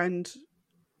her friend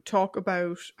talk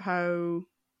about how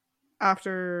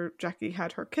after Jackie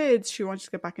had her kids, she wanted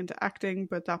to get back into acting,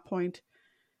 but at that point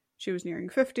she was nearing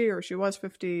 50, or she was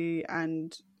 50,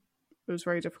 and it was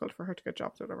very difficult for her to get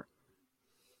jobs or whatever.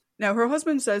 Now, her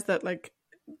husband says that,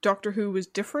 Doctor Who was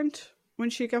different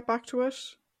when she got back to it,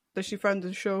 that she found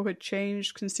the show had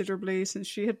changed considerably since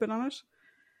she had been on it.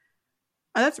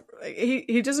 And that's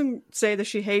he doesn't say that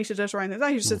she hated it or anything like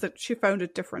that. He just says that she found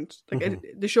it different. Like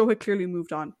the show had clearly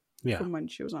moved on from when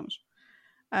she was on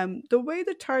it. The way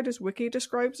the TARDIS wiki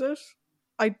describes it,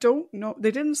 I don't know.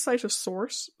 They didn't cite a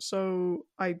source, so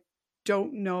I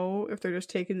don't know if they're just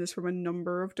taking this from a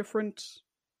number of different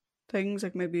things,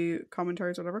 like maybe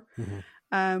commentaries or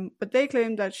whatever. But they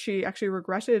claimed that she actually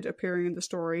regretted appearing in the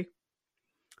story,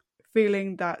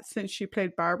 feeling that since she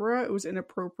played Barbara, it was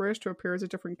inappropriate to appear as a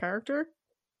different character.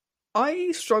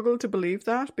 I struggle to believe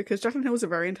that, because Jacqueline Hill was a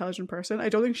very intelligent person. I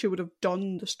don't think she would have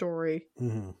done the story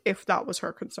if that was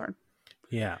her concern.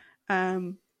 Yeah.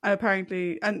 And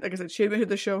apparently, and like I said, she admitted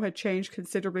the show had changed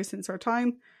considerably since her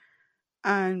time.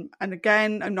 And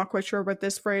again, I'm not quite sure about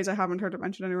this phrase, I haven't heard it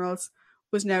mentioned anywhere else,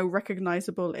 was now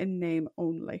recognizable in name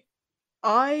only.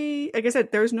 Like I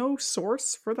said, there's no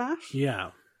source for that.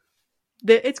 Yeah.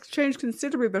 It's changed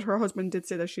considerably, but her husband did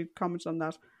say that she'd commented on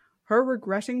that. Her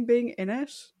regretting being in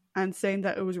it and saying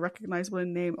that it was recognizable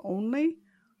in name only,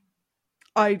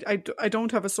 I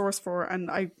don't have a source for,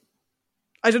 and I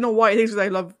don't know why. I think because I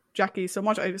love Jackie so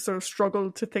much, I sort of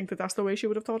struggle to think that that's the way she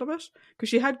would have thought of it, because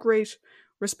she had great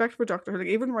respect for Doctor Who. Like,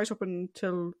 even right up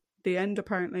until the end,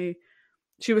 apparently,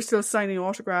 she was still signing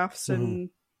autographs and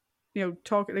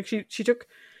talking. Like she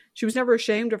was never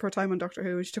ashamed of her time on Doctor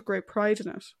Who, and she took great pride in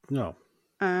it. No.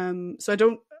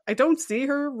 So I don't see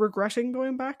her regretting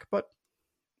going back, but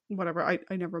whatever. I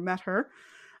never met her,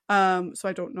 so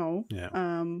I don't know.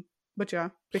 Yeah. But yeah,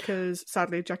 because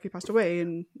sadly Jackie passed away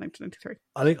in 1993.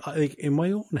 I think in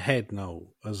my own head now,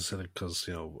 as I said, because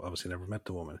obviously never met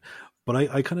the woman, but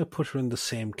I kind of put her in the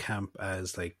same camp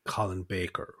as like Colin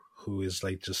Baker, who is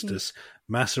like just this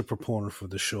massive proponent for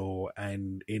the show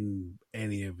and in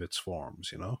any of its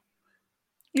forms,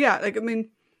 Yeah, like, I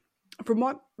mean, from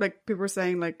what like people were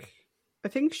saying, like, I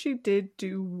think she did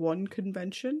do one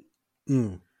convention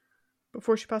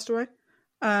before she passed away.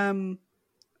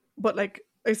 But like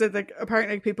I said, like,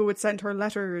 apparently people would send her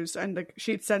letters and like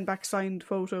she'd send back signed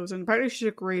photos, and apparently she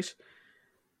took great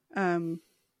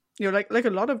like a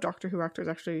lot of Doctor Who actors,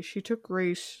 actually, she took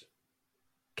great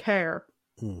care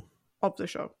of the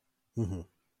show.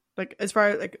 Like, as far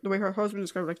as like the way her husband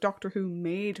described, like, Doctor Who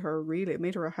made her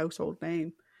a household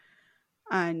name,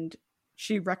 and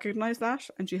she recognized that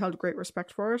and she held great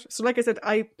respect for it. So like I said,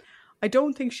 I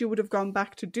don't think she would have gone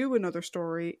back to do another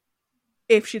story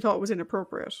if she thought it was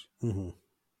inappropriate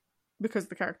because of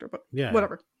the character, but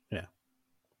whatever. Yeah.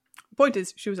 Point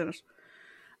is, she was in it.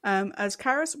 As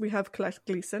Karis, we have Colette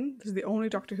Gleason. This is the only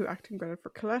Doctor Who acting credit for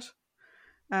Colette.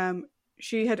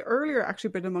 She had earlier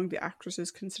actually been among the actresses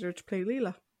considered to play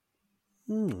Leela.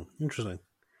 Interesting.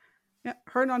 Yeah,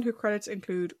 her non-Who credits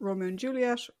include Romeo and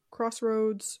Juliet,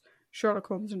 Crossroads, Sherlock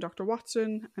Holmes and Dr.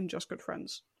 Watson, and Just Good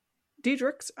Friends.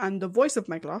 Diedrichs and the voice of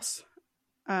Meglos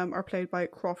are played by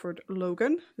Crawford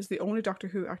Logan. This is the only Doctor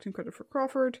Who acting credit for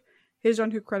Crawford. His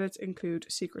non-Who credits include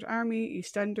Secret Army,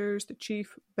 EastEnders, The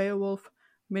Chief, Beowulf,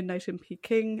 Midnight in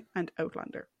Peking, and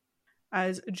Outlander.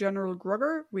 As General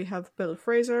Grugger, we have Bill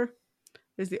Fraser.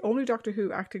 This is the only Doctor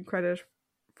Who acting credit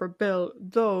for Bill,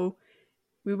 though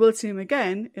we will see him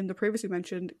again in the previously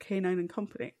mentioned K9 and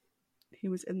Company. He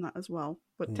was in that as well,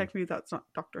 but technically that's not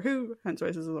Doctor Who, hence why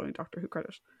this is the only Doctor Who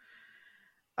credit.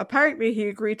 Apparently he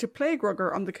agreed to play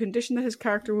Grugger on the condition that his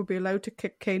character would be allowed to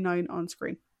kick K9 on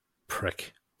screen.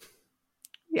 Prick.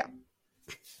 Yeah.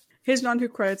 His non-Who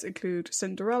credits include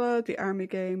Cinderella, The Army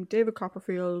Game, David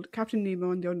Copperfield, Captain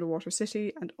Nemo and the Underwater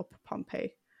City, and Up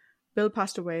Pompeii. Bill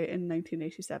passed away in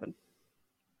 1987.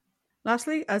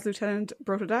 Lastly, as Lieutenant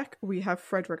Brotodak, we have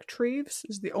Frederick Treves.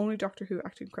 This is the only Doctor Who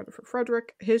acting credit for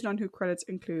Frederick. His non-Who credits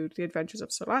include The Adventures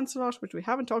of Sir Lancelot, which we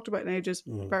haven't talked about in ages.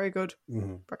 Very good.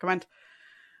 Recommend.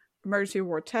 Emergency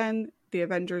Ward 10, The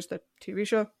Avengers, the TV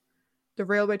show, The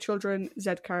Railway Children,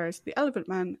 Zed Cars, The Elephant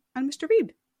Man, and Mr.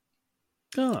 Bean.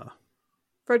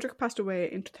 Frederick passed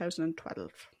away in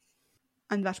 2012.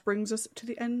 And that brings us to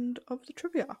the end of the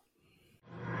trivia.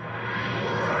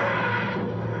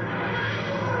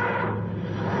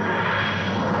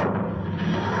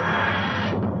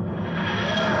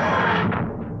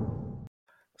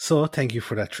 So, thank you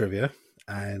for that trivia,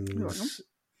 and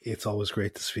it's always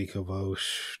great to speak about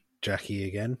Jackie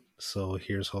again, so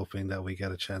here's hoping that we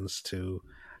get a chance to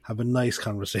have a nice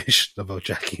conversation about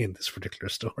Jackie in this particular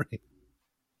story.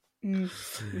 We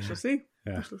shall see.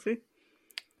 Yeah. We shall see.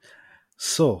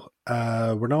 So,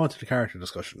 we're now on to the character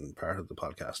discussion part of the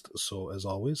podcast. So, as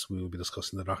always, we will be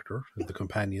discussing the Doctor, the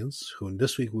companions, who in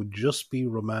this week would just be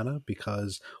Romana,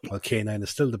 because while K9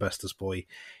 is still the bestest boy,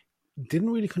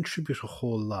 didn't really contribute a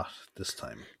whole lot this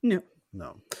time. No.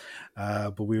 No.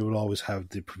 But we will always have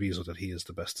the proviso that he is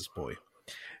the bestest boy.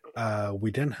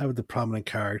 We then have the prominent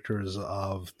characters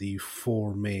of the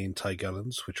four main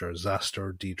Tigellans, which are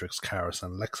Zaster, Diedrix, Karis,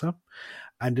 and Lexa.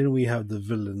 And then we have the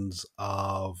villains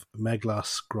of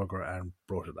Meglos, Grugger, and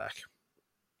Brotadak.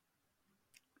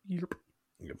 Yep.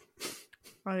 Yep.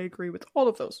 I agree with all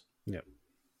of those. Yep.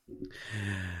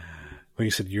 When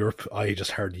you said Europe, I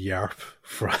just heard Yarp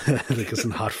for like it's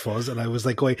in Hot Fuzz, and I was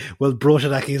like, "Wait, well,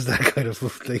 Brotadak is that kind of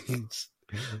thing."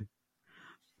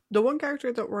 The one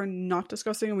character that we're not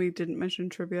discussing and we didn't mention in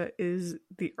trivia is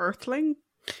the Earthling.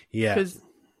 Yeah. Because,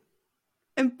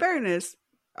 in fairness,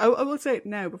 I will say it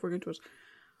now before we get into it.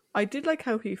 I did like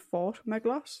how he fought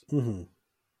Meglos. Mm-hmm.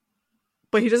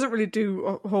 But he doesn't really do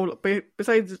a whole lot.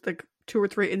 Besides like 2 or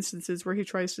 3 instances where he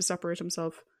tries to separate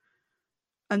himself.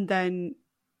 And then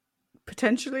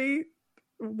potentially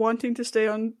wanting to stay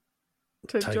on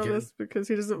Tigella because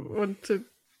he doesn't want to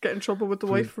get in trouble with the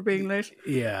wife for being late.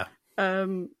 Yeah.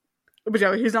 But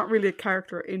yeah, he's not really a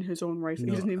character in his own right. No.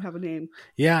 He doesn't even have a name.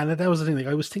 Yeah, and that was the thing. Like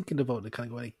I was thinking about it,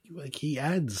 kind of like he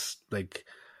adds like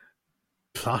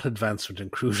plot advancement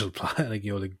and crucial plot, like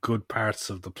like good parts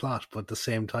of the plot, but at the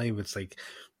same time, it's like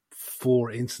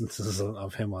 4 instances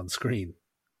of him on screen.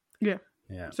 Yeah.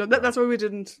 Yeah. So that's why we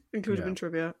didn't include him in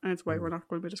trivia, and it's why we're not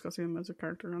going to be discussing him as a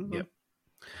character on the film.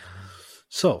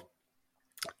 So,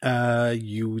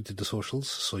 you did the socials,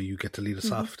 so you get to lead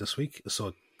us off this week.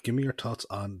 So, give me your thoughts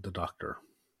on the Doctor.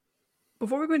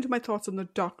 Before we go into my thoughts on the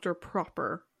Doctor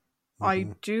proper, I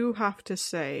do have to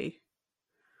say,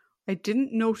 I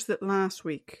didn't notice it last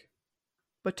week,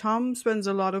 but Tom spends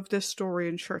a lot of this story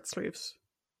in shirt sleeves.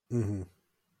 Mm-hmm.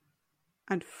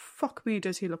 And fuck me,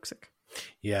 does he look sick.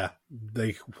 Yeah,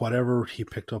 like whatever he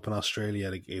picked up in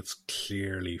Australia, like it's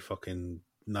clearly fucking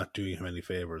not doing him any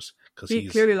favors because he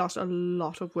clearly lost a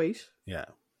lot of weight. Yeah,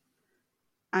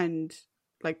 and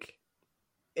like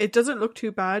it doesn't look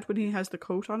too bad when he has the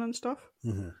coat on and stuff.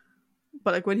 Mm-hmm.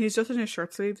 But like when he's just in his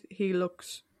shirt sleeves, he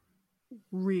looks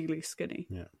really skinny.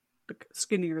 Yeah, like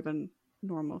skinnier than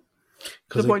normal.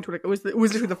 To the point where like, it was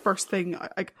literally the first thing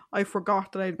I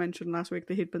forgot that I had mentioned last week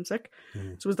that he'd been sick. So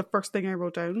it was the first thing I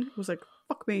wrote down. It was like,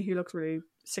 fuck me, he looks really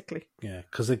sickly. Yeah,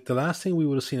 because like the last thing we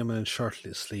would have seen him in shirt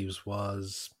sleeves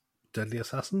was Deadly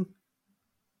Assassin.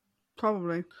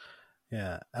 Probably.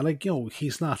 Yeah, and like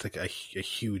he's not like a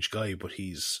huge guy, but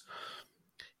he's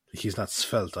not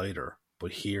svelte either.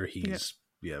 But here he's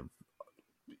yeah,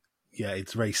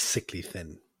 it's very sickly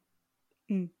thin.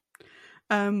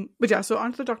 But yeah, so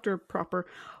onto the Doctor proper.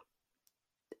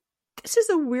 This is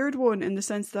a weird one in the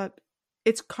sense that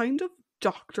it's kind of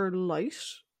Doctor light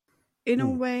in a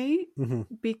way,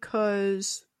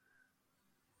 because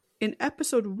in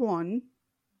episode 1,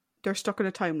 they're stuck in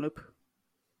a time loop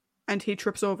and he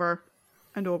trips over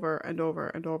and over and over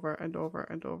and over and over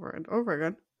and over and over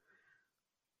again.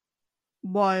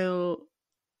 While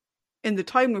in the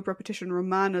time loop repetition,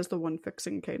 Romana's the one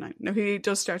fixing K9. Now he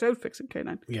does start out fixing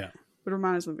K9. Yeah. But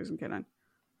Romana's the fixing K9.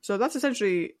 So that's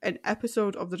essentially an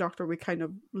episode of the Doctor we kind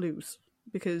of lose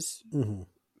because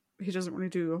he doesn't really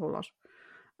do a whole lot.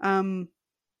 And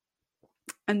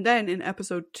then in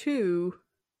episode 2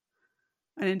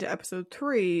 and into episode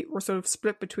 3, we're sort of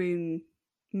split between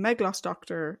Meglos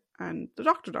Doctor and the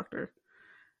Doctor.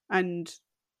 And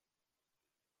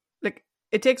like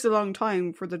it takes a long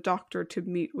time for the Doctor to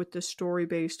meet with the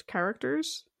story-based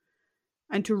characters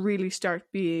and to really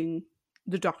start being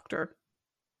the Doctor,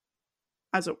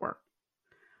 as it were.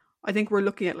 I think we're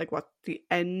looking at like what, the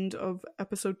end of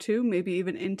episode 2, maybe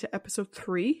even into episode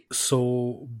 3.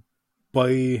 So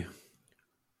by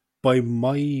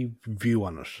my view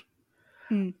on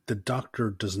it, the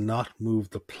Doctor does not move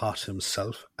the plot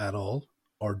himself at all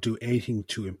or do anything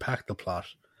to impact the plot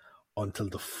until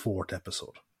the 4th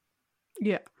episode.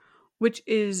 Yeah. Which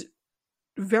is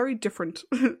very different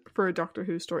for a Doctor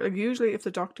Who story. Like usually if it's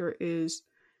a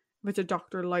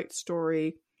Doctor Light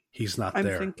story, he's not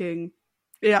there.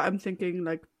 I'm thinking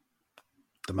like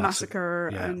the massacre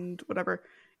and whatever.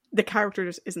 The character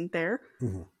just isn't there.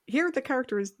 Here the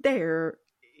character is there.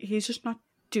 He's just not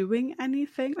doing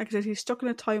anything. Like I said, he's stuck in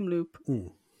a time loop,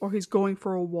 or he's going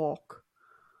for a walk,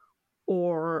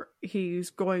 or he's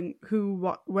going who,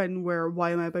 what, when, where,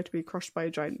 why am I about to be crushed by a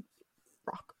giant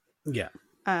rock? Yeah.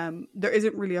 There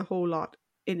isn't really a whole lot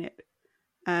in it.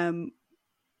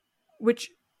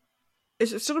 Which it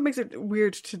sort of makes it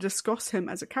weird to discuss him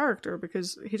as a character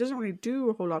because he doesn't really do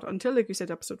a whole lot until, like you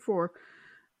said, episode 4.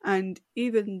 And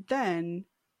even then,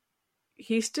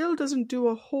 he still doesn't do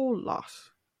a whole lot.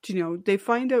 They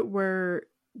find out where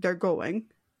they're going,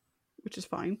 which is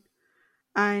fine.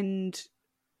 And,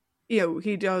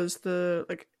 he does the,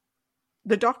 like,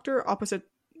 the Doctor opposite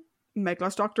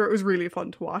Meglos Doctor, it was really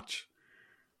fun to watch.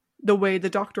 The way the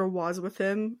Doctor was with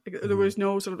him, like, there was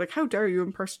no sort of like, how dare you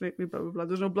impersonate me, blah blah blah.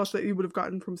 There's no bluster that you would have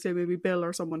gotten from, say, maybe Bill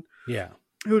or someone. Yeah,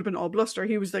 who had been all bluster.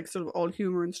 He was like sort of all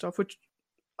humor and stuff, which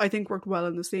I think worked well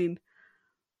in the scene.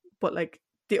 But like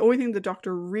the only thing the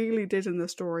Doctor really did in the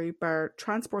story, bar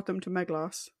transport them to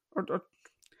Meglos or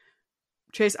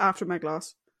chase after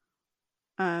Meglos,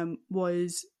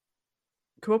 was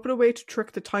come up with a way to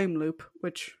trick the time loop,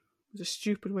 which was a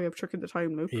stupid way of tricking the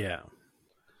time loop. Yeah.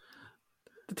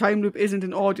 The time loop isn't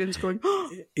an audience going, oh,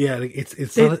 yeah, like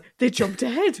it's they, not. They jumped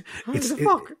ahead. How the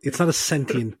fuck? It's not a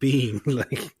sentient being.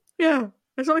 Like, yeah,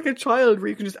 it's not like a child where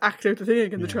you can just act out the thing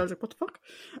again. The child's like, what the fuck?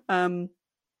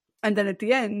 And then at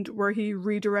the end, where he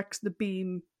redirects the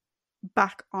beam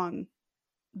back on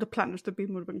the planet the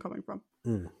beam would have been coming from,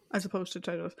 as opposed to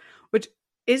Tigella, which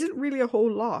isn't really a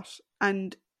whole lot.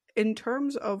 And in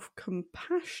terms of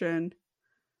compassion,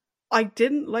 I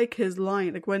didn't like his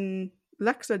line. Like when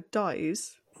Lexa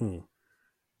dies,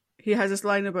 he has this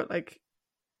line about like,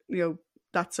 you know,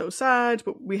 that's so sad,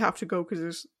 but we have to go because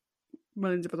there's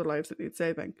millions of other lives that need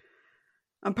saving.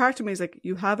 And part of me is like,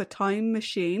 you have a time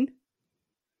machine.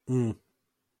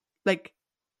 Like,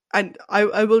 and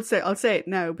I will say, I'll say it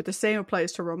now, but the same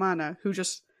applies to Romana, who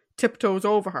just tiptoes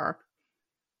over her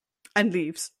and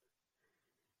leaves.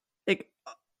 Like,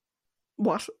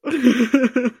 what?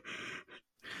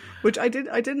 Which I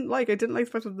didn't like. I didn't like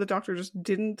the fact that the Doctor just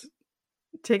didn't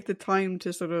take the time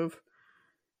to sort of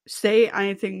say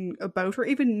anything about her,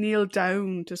 even kneel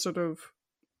down to sort of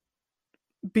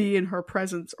be in her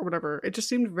presence or whatever. It just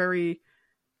seemed very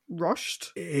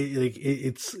rushed.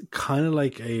 It's kind of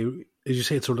like as you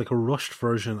say, it's sort of like a rushed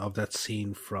version of that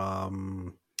scene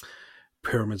from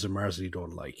Pyramids of Mars that you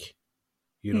don't like.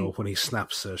 You know, when he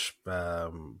snaps at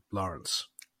Lawrence.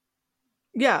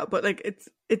 Yeah, but like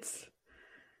it's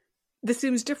this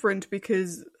seems different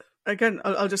because, again,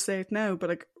 I'll just say it now, but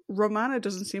like Romana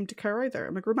doesn't seem to care either.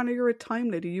 I'm like, Romana, you're a time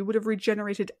lady. You would have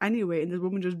regenerated anyway, and the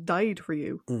woman just died for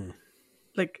you.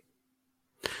 Like,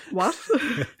 what?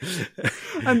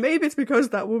 And maybe it's because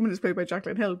that woman is played by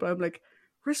Jacqueline Hill, but I'm like,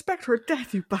 respect her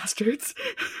death, you bastards.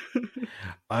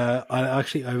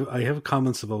 I have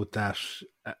comments about that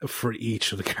for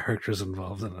each of the characters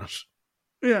involved in it.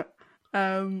 Yeah.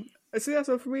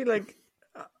 So for me, like,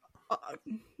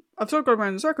 I've sort of gone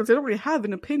around in circles. I don't really have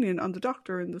an opinion on the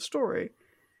Doctor in the story,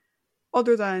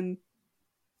 other than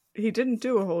he didn't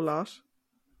do a whole lot,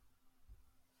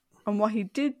 and what he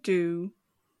did do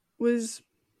was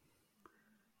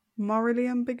morally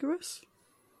ambiguous.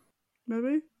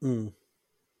 Maybe. How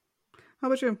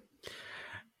about you?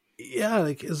 Yeah,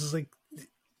 like it's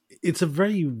a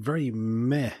very, very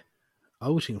meh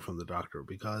outing from the Doctor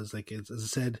because, like, as I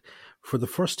said, for the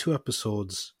first 2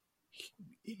 episodes,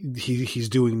 he's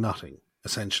doing nothing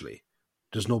essentially.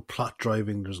 There's no plot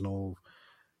driving. There's no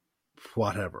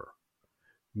whatever.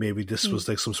 Maybe this was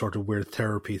like some sort of weird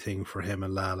therapy thing for him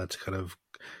and Lala to kind of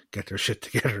get their shit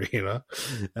together, you know.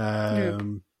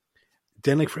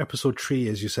 Then, like, for episode 3,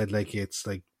 as you said, like, it's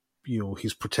like, you know,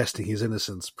 he's protesting his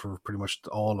innocence for pretty much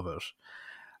all of it.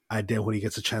 And then when he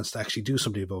gets a chance to actually do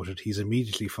something about it, he's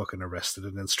immediately fucking arrested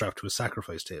and then strapped to a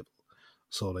sacrifice table.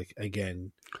 So, like,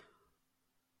 again.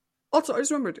 Also, I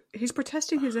just remembered, he's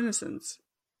protesting his innocence.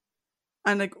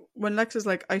 And, like, when Lex is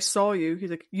like, I saw you, he's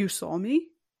like, you saw me?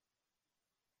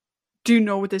 Do you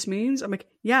know what this means? I'm like,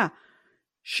 yeah.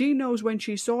 She knows when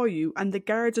she saw you, and the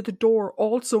guards at the door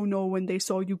also know when they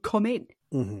saw you come in.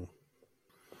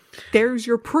 There's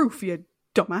your proof, you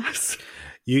dumbass.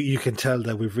 You can tell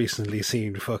that we've recently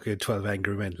seen fucking 12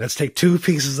 Angry Men. Let's take 2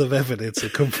 pieces of evidence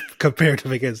and compare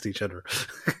them against each other.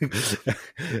 Did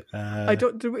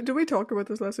we talk about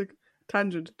this last week?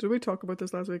 Tangent. Did we talk about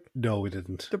this last week? No, we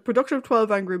didn't. The production of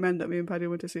 12 Angry Men that me and Paddy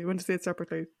went to see it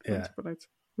separately. Yeah. It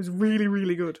was really,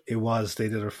 really good. It was. They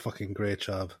did a fucking great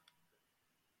job.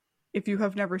 If you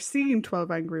have never seen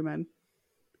 12 Angry Men,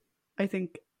 I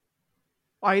think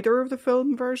either of the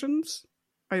film versions,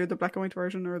 either the black and white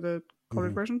version or the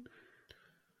coloured version,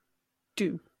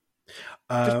 do.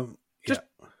 Just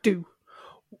do.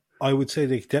 I would say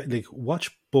like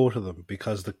watch both of them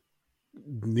because the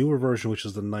newer version, which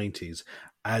is the 90s,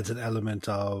 adds an element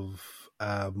of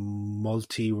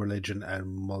multi-religion and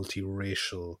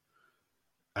multi-racial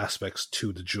aspects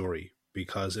to the jury,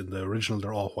 because in the original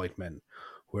they're all white men,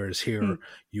 whereas here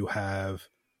you have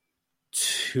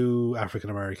 2 African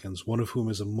Americans, one of whom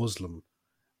is a Muslim,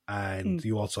 and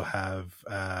you also have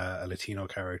a Latino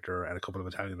character and a couple of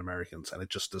Italian Americans, and it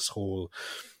just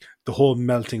the whole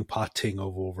melting pot thing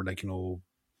of over, like, you know,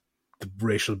 the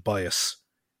racial bias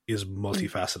is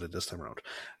multifaceted this time around.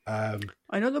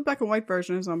 I know the black and white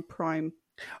version is on Prime.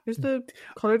 Is the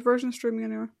coloured version streaming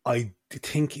anywhere? I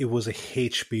think it was a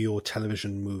HBO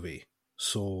television movie.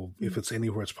 So if it's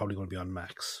anywhere, it's probably going to be on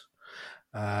Max.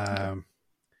 And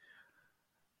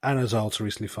as I also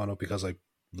recently found out, because I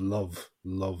love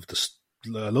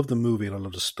the movie and I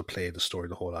love the play, the story,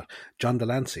 the whole lot. John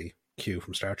Delancey, Q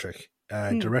from Star Trek,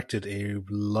 directed a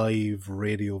live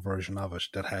radio version of it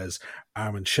that has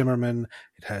Armin Shimmerman,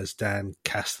 it has Dan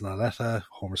Castellaneta,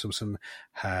 Homer Simpson,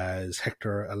 has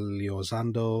Hector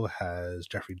Elizondo, has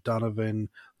Jeffrey Donovan,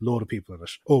 load of people in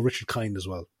it. Oh, Richard Kind as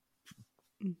well.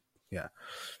 Yeah.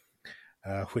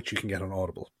 Which you can get on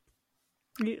Audible.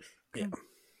 Yes. Yeah.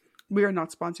 We are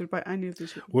not sponsored by any of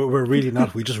these. We're really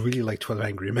not. We just really like 12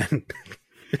 Angry Men.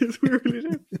 Yes, we really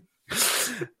do.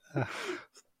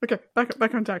 Okay,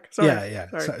 back on track. Sorry. Yeah.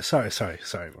 Sorry,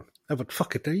 everyone. But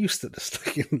fuck it, they're used to this,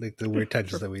 like the weird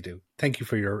tangents that we do. Thank you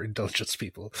for your indulgence,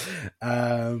 people.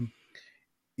 Yeah,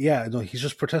 no, he's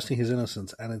just protesting his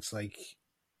innocence, and it's like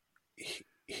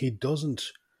he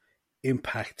doesn't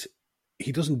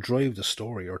drive the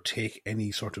story or take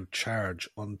any sort of charge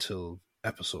until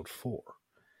episode 4.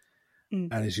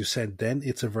 And as you said, then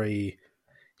he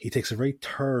takes a very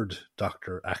third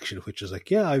Doctor action, which is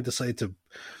like, yeah, I've decided to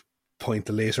point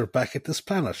the laser back at this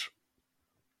planet.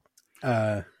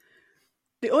 The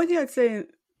only thing I'd say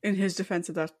in his defense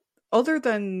of that, other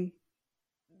than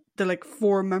the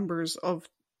 4 members of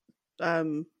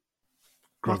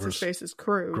what's his face's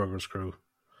crew, Groger's crew,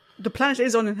 the planet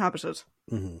is uninhabited.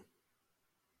 Mm-hmm.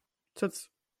 So it's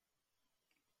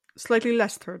slightly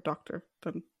less third Doctor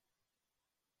than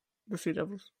the Sea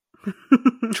Devils.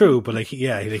 True, but he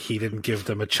didn't give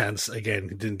them a chance. Again,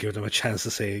 he didn't give them a chance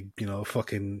to say,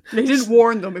 fucking. He didn't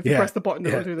warn them if you press the button,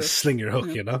 they'll do this. Sling your hook,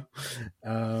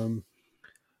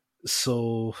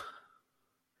 So,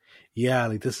 yeah,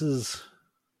 this is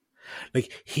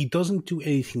he doesn't do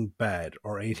anything bad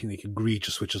or anything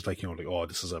egregious, which is oh,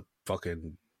 this is a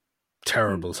fucking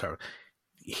terrible.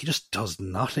 He just does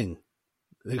nothing,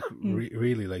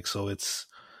 really. So it's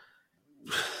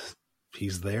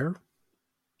he's there.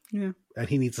 Yeah. And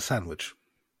he needs a sandwich.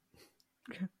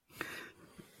 Okay.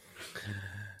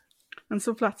 And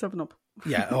some flat 7-Up.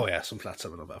 Yeah, some flat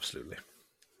 7-Up, absolutely.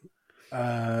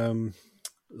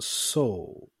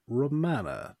 So,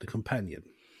 Romana, the companion.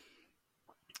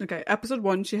 Okay, episode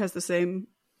 1, she has the same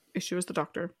issue as the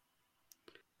Doctor.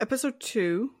 Episode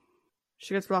 2,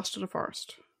 she gets lost in a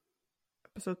forest.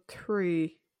 Episode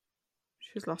 3,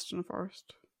 she's lost in a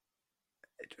forest.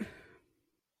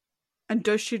 And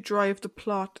does she drive the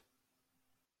plot?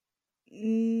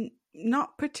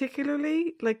 Not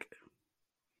particularly.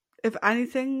 If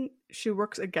anything, she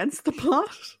works against the plot.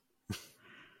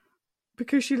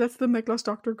 Because she lets the Meglos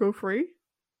Doctor go free.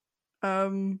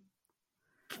 That's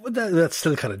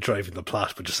still kind of driving the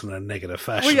plot, but just in a negative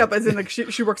fashion. Well, yeah, but as in,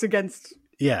 she works against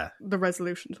the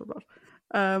resolution to the plot.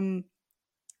 And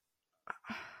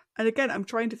again, I'm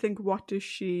trying to think, what does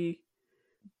she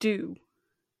do?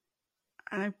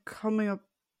 And I'm coming up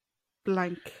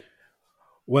blank.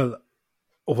 Well,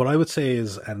 what I would say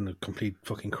is, and a complete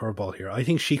fucking curveball here, I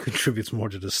think she contributes more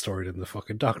to this story than the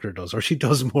fucking Doctor does, or she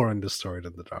does more in this story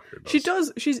than the Doctor does. She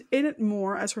does. She's in it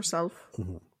more as herself.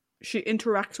 Mm-hmm. She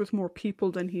interacts with more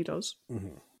people than he does.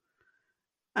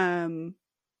 Mm-hmm.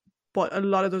 But a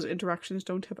lot of those interactions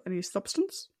don't have any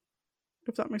substance,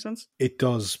 if that makes sense. It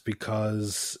does,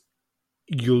 because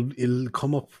it'll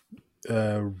come up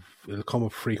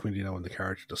frequently now in the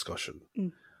character discussion.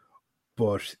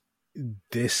 But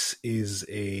this is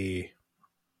a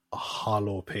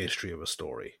hollow pastry of a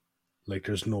story.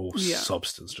 There's no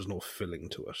substance, there's no filling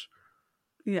to it.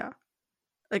 Yeah.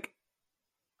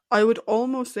 I would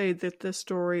almost say that this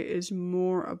story is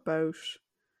more about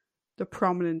the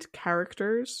prominent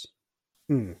characters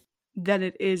than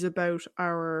it is about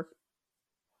our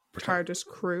TARDIS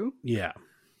crew. Yeah.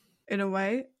 In a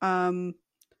way. But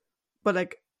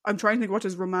I'm trying to think, what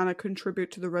does Romana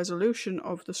contribute to the resolution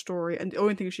of the story? And the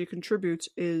only thing she contributes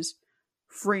is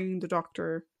freeing the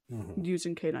Doctor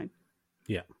using K9.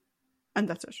 Yeah. And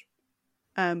that's it.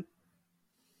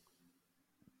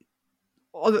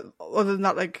 Other than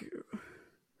that,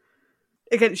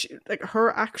 again,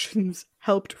 her actions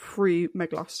helped free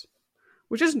Meglos,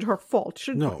 which isn't her fault. She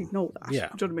shouldn't fucking know that. Yeah.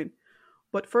 Do you know what I mean?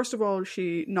 But first of all,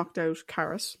 she knocked out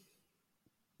Karis.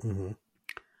 Mm-hmm.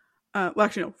 Well,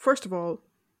 actually, no. First of all,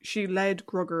 she led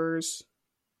Grugger's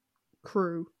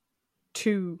crew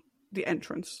to the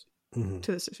entrance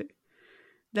to the city.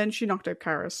 Then she knocked out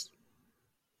Karis,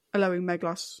 allowing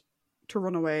Meglos to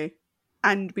run away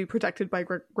and be protected by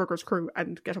Grugger's crew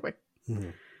and get away.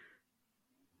 Mm-hmm.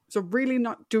 So really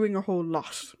not doing a whole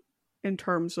lot in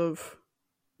terms of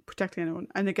protecting anyone.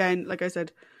 And again, like I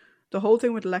said, the whole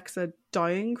thing with Lexa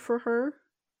dying for her,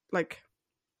 like,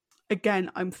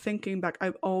 again, I'm thinking back,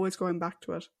 I'm always going back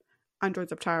to it.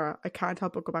 Androids of Tara. I can't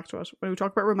help but go back to it. When we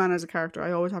talk about Romana as a character,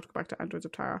 I always have to go back to Androids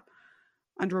of Tara.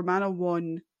 And Romana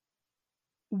 1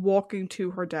 walking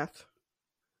to her death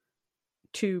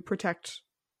to protect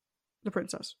the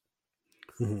princess.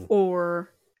 Mm-hmm.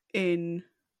 Or in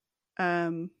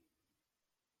I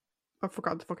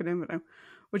forgot the fucking name of it now.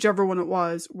 Whichever one it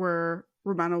was, where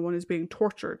Romana 1 is being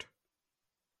tortured.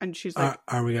 And she's like,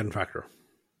 Armageddon Factor.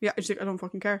 Yeah, she's like, I don't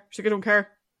fucking care. She's like, I don't care.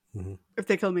 Mm-hmm. If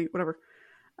they kill me, whatever.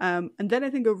 And then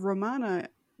I think of Romana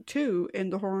 2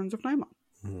 in The Horns of Naimon.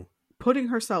 Mm-hmm. Putting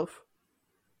herself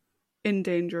in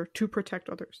danger to protect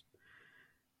others.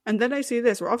 And then I see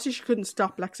this, where obviously she couldn't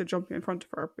stop Lexa jumping in front of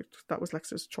her, because that was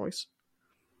Lexa's choice.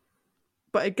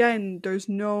 But again, there's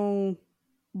no,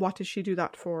 what did she do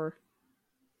that for?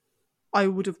 I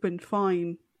would have been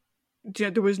fine.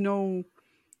 There was no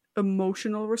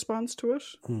emotional response to it,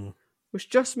 which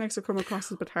just makes her come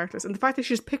across as a bit heartless. And the fact that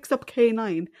she just picks up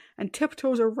K9 and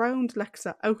tiptoes around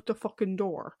Lexa out the fucking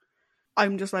door,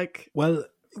 I'm just like, well,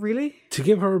 really? To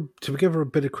give her a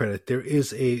bit of credit, there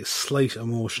is a slight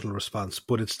emotional response,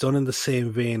 but it's done in the same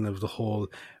vein of the whole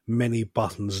many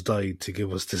Bottons died to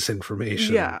give us this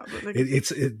information. Yeah, but like,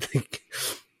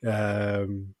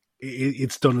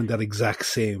 it's done in that exact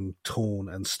same tone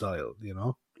and style, you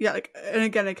know? Yeah, like, and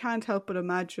again, I can't help but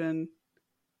imagine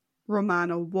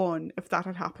Romana 1 if that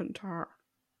had happened to her.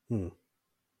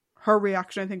 Her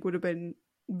reaction, I think, would have been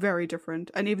very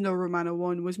different. And even though Romana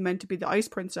 1 was meant to be the Ice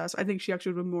Princess, I think she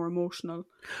actually would have been more emotional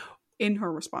in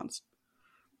her response.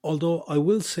 Although I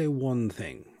will say one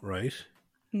thing, right?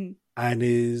 And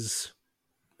is,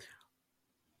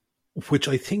 which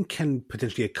I think can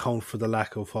potentially account for the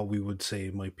lack of what we would say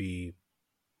might be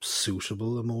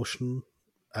suitable emotion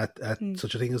at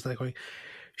such a thing as that going.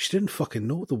 She didn't fucking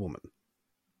know the woman.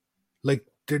 Like,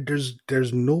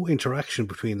 there's no interaction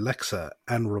between Lexa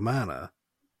and Romana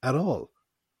at all.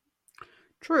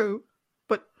 True,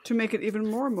 but to make it even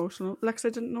more emotional,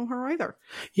 Lexa didn't know her either.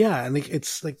 Yeah, and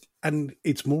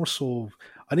it's more so.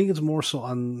 I think it's more so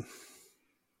on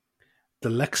the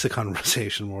Lexa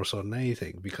conversation more so than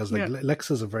anything, because like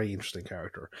Lexa's a very interesting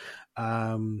character,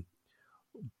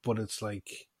 but it's like,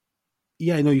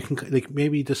 yeah, I know you can like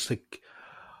maybe just like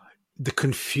the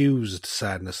confused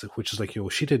sadness, which is like,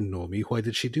 she didn't know me. Why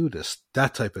did she do this?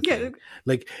 That type of thing.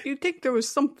 Like, you'd think there was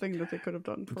something that they could have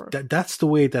done for her. That's the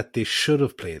way that they should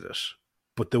have played it.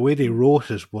 But the way they wrote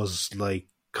it was like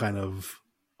kind of,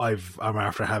 I'm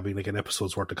after having like an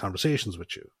episode's worth of conversations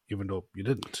with you, even though you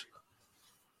didn't.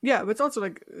 Yeah, but it's also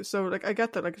like, so like I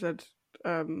get that, like I said,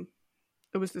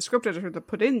 it was the script editor that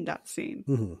put in that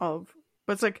scene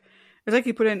but it's like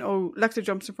he put in, Lexa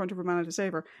jumps in front of Romana to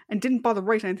save her, and didn't bother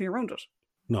writing anything around it.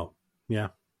 No, yeah.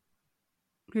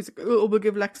 He's like, we'll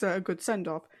give Lexa a good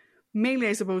send-off. Mainly,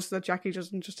 I suppose, so that Jackie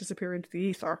doesn't just disappear into the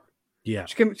ether. Yeah.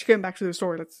 She came back to the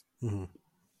story, let's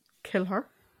kill her.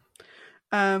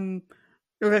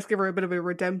 Let's give her a bit of a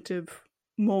redemptive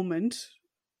moment.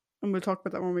 And we'll talk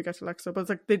about that when we get to Lexa. But it's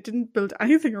like, they didn't build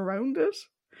anything around it.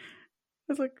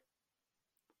 It's like,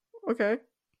 okay.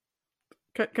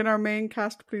 Can our main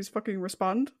cast please fucking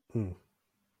respond?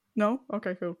 No?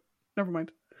 Okay, cool. Never mind.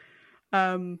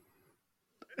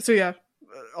 So yeah,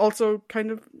 also kind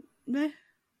of meh.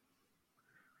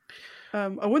 I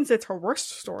wouldn't say it's her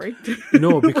worst story.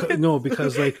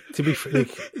 because like, to be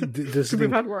like, this we've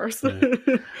had worse.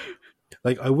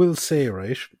 Like, I will say,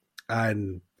 right,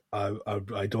 and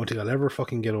I don't think I'll ever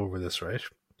fucking get over this, right?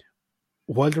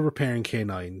 While they're repairing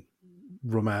K9,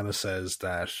 Romana says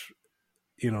that,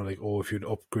 like, if you'd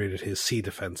upgraded his sea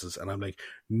defenses. And I'm like,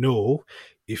 no,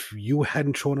 if you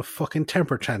hadn't thrown a fucking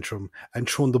temper tantrum and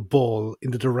thrown the ball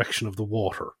in the direction of the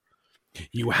water,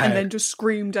 and then just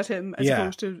screamed at him as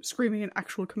opposed to screaming an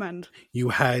actual command. You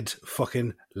had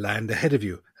fucking land ahead of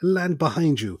you, land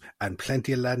behind you, and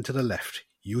plenty of land to the left.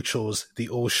 You chose the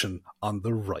ocean on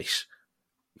the right.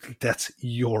 That's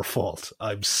your fault.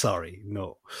 I'm sorry.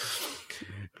 No.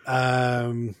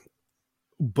 But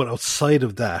outside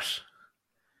of that,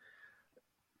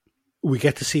 we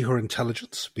get to see her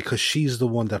intelligence, because she's the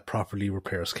one that properly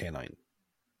repairs K9.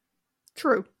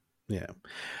 True. Yeah.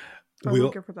 I'll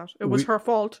give her that. It was her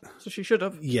fault, so she should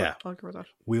have. Yeah. I'll give her that.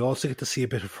 We also get to see a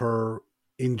bit of her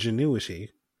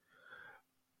ingenuity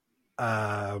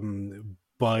by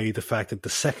the fact that the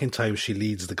second time she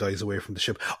leads the guys away from the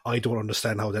ship, I don't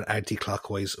understand how that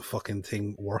anti-clockwise fucking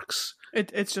thing works.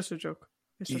 It's just a joke.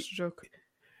 It's just a joke.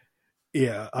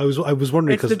 Yeah, I was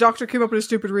wondering It's the Doctor came up with a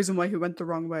stupid reason why he went the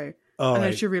wrong way. Oh, and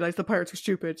then right. she realised the pirates were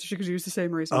stupid, so she could use the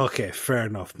same reason. Okay, fair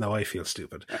enough. Now I feel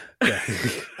stupid. Yeah,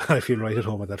 I feel right at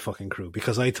home with that fucking crew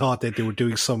because I thought that they were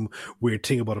doing some weird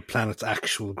thing about a planet's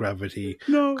actual gravity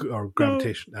or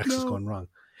gravitation axis going wrong.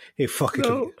 Hey, fuck it.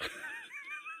 No.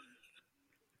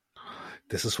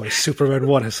 This is why Superman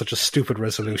 1 has such a stupid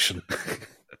resolution.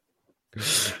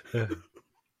 But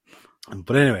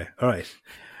anyway, all right.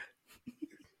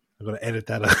 I'm going to edit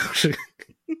that out.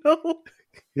 No.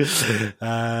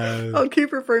 I'll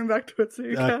keep referring back to it so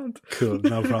you can't. Cool,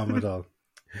 no problem at all.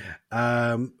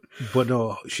 But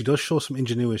no, she does show some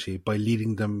ingenuity by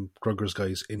leading them Grugger's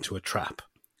guys into a trap.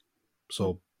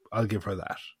 So I'll give her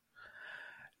that.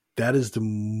 That is the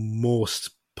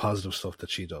most positive stuff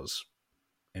that she does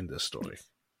in this story.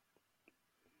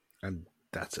 And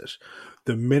that's it.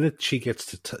 The minute she gets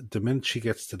to the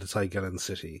Tigella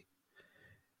city,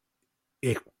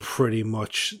 it pretty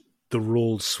much the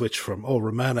roles switch from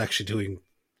Romana actually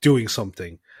doing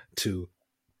something to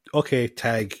okay,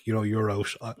 Tag, you're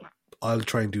out. I'll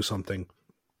try and do something,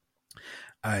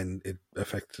 and it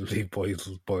effectively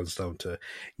boils down to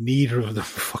neither of them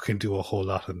fucking do a whole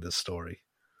lot in this story.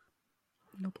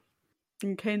 Nope.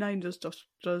 And K9 does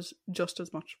just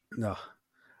as much. No,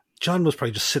 John was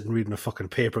probably just sitting reading a fucking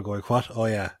paper, going, "What? Oh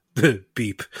yeah,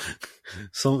 beep,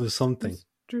 something."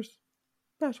 Just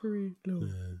battery low.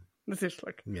 That's it,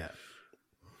 like. Yeah.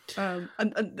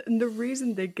 And the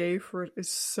reason they gave for it is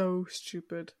so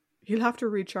stupid. He'll have to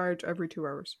recharge every 2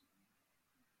 hours.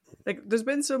 Like, there's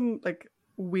been some like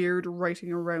weird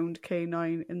writing around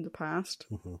K9 in the past.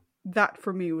 Mm-hmm. That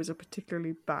for me was a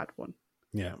particularly bad one.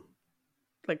 Yeah.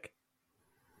 Like,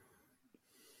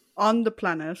 on the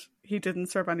planet, he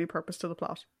didn't serve any purpose to the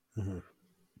plot. Mm-hmm.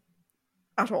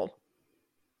 At all.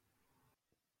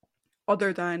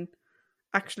 Other than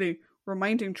actually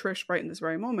reminding Trish right in this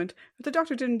very moment that the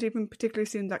Doctor didn't even particularly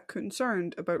seem that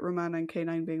concerned about Romana and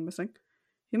K9 being missing.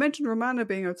 He mentioned Romana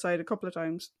being outside a couple of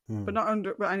times, but not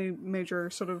under any major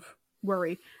sort of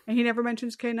worry. And he never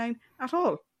mentions K9 at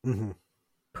all. Mm-hmm.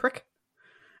 Prick.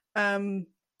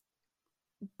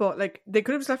 But like, they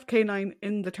could have just left K9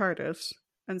 in the TARDIS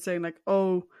and saying like,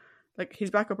 oh, like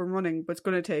he's back up and running, but it's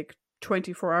going to take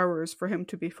 24 hours for him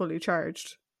to be fully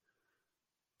charged.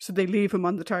 So they leave him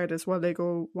on the TARDIS while they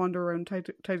go wander around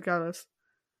Tigella.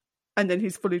 And then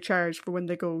he's fully charged for when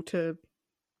they go to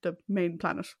the main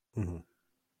planet. Mm-hmm.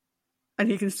 And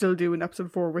he can still do in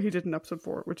episode 4 where he did in episode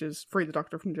 4, which is free the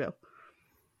Doctor from jail.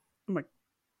 I'm like,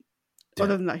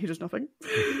 other than that, he does nothing.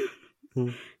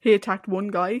 Mm-hmm. He attacked one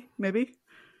guy, maybe.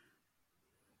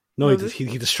 No,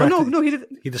 he distracted. Oh, no, he did.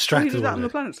 He distracted. He did that on the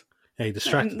planet. Yeah, he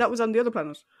distracted. Yeah, and that was on the other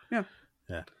planet. Yeah.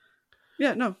 Yeah.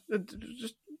 Yeah. No,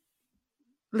 just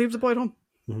leave the boy at home.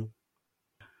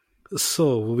 Mm-hmm.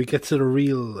 So when we get to the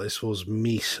real, I suppose,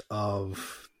 meat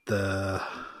of the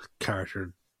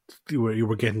character, you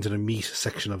were getting to the meat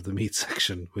section of the meat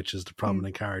section, which is the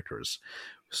prominent characters.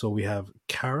 So we have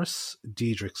Karis,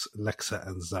 Diedrix, Lexa,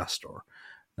 and Zastor.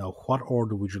 Now, what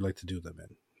order would you like to do them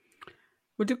in?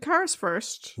 We'll do Karis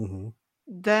first,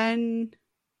 then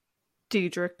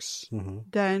Diedrix,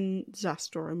 then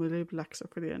Zastor, and we'll leave Lexa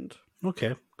for the end.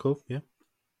 Okay, cool, yeah.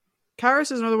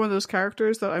 Karis is another one of those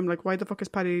characters that I'm like, why the fuck is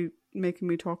Paddy making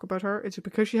me talk about her? It's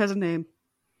because she has a name.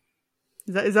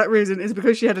 Is that reason? Is it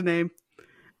because she had a name?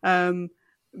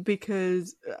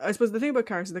 Because I suppose the thing about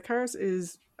Karis is that Karis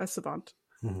is a savant.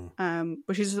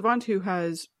 But she's a savant who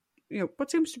has,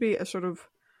 what seems to be a sort of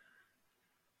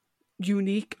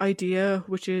unique idea,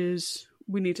 which is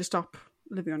we need to stop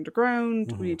living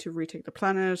underground, we need to retake the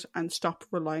planet and stop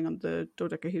relying on the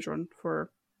dodecahedron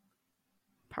for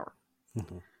power.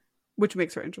 Which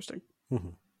makes her interesting.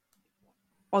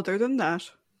 Other than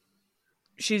that,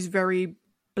 she's very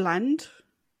bland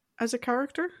as a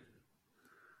character.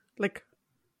 Like,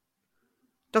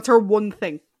 that's her one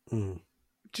thing. Do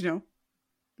you know?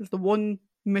 There's the one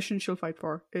mission she'll fight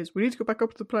for is we need to go back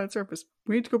up to the planet's surface.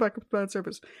 We need to go back up to the planet's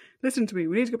surface. Listen to me.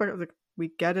 We need to go back up. Like,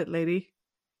 we get it, lady.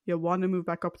 You want to move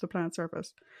back up to the planet's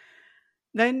surface.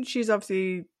 Then she's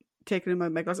obviously taken him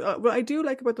out Meglos. What I do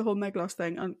like about the whole Meglos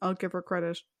thing, and I'll give her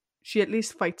credit, she at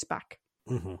least fights back.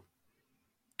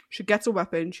 She gets a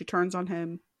weapon. She turns on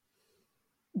him.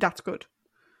 That's good.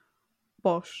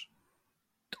 But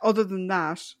other than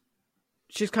that,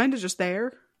 she's kind of just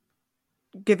there,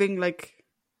 giving like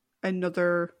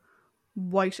another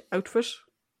white outfit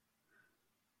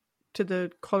to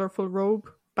the colourful robe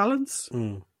balance.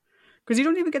 Because you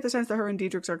don't even get the sense that her and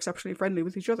Diedrix are exceptionally friendly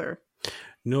with each other.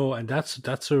 No, and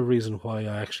that's a reason why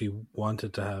I actually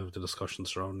wanted to have the discussion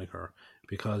surrounding her.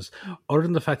 Because other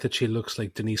than the fact that she looks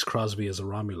like Denise Crosby as a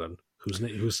Romulan,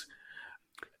 who's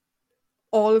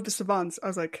all of the savants. I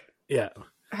was like, Yeah.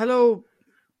 hello,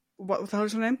 what the hell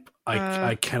is her name?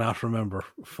 I cannot remember.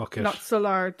 Fuck it. Not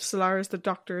Solar. Solar is the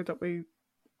doctor that we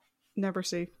never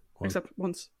see, except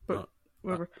once, but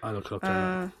whatever. I'll look it up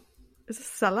there. Is it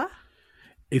Sella?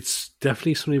 It's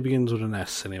definitely something that begins with an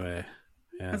S anyway.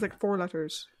 Yeah. It's like 4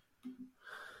 letters.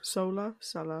 Sella.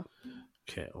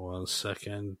 Okay, 1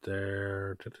 second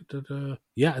there.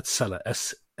 Yeah, it's Sella.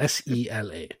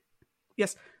 Sela.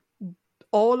 Yes.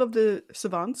 All of the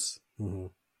savants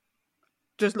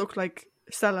just look like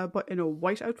Sella, but in a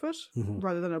white outfit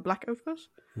rather than a black outfit.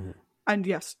 And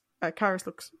yes, Karis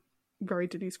looks very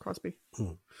Denise Crosby.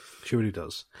 She really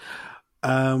does.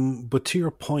 But to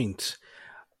your point,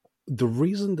 the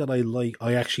reason that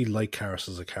I actually like Karis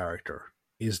as a character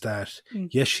is that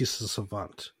yes, she's a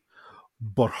savant,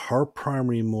 but her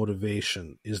primary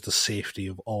motivation is the safety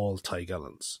of all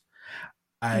Tigellans.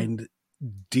 And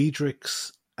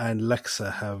Diedrichs and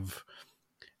Lexa have,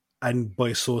 and by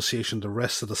association the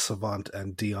rest of the savant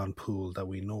and Dion pool that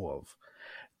we know of,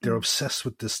 they're obsessed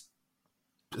with this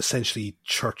essentially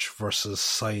church versus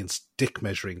science dick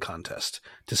measuring contest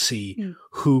to see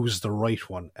who's the right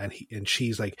one. And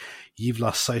she's like, you've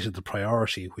lost sight of the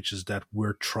priority, which is that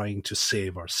we're trying to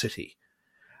save our city.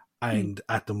 And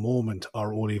at the moment,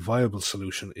 our only viable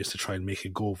solution is to try and make a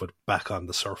go of it back on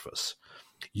the surface.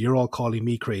 You're all calling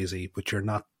me crazy, but you're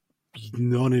not,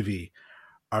 none of you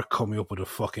are coming up with a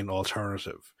fucking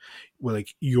alternative. Well,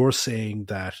 like, you're saying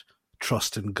that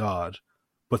trust in God,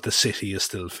 but the city is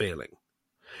still failing.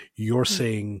 You're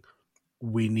saying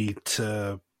we need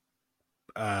to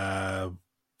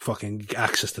fucking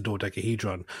access the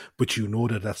dodecahedron, but you know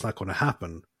that that's not going to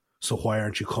happen, so why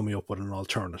aren't you coming up with an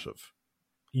alternative?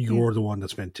 You're the one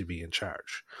that's meant to be in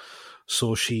charge.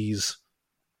 So she's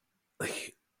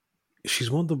like,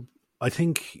 I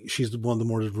think she's one of the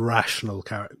more rational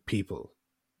people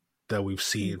that we've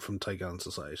seen from Tigran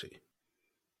society.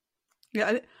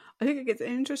 Yeah, I think it gets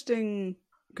interesting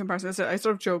comparison. I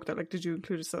sort of joke that, like, did you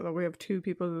include us that we have 2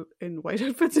 people in white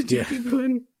outfits and 2 people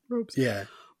in robes? Yeah.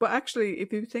 But actually,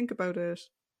 if you think about it,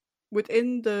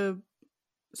 within the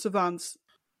savants,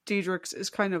 Diedrichs is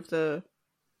kind of the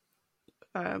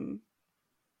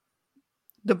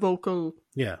vocal,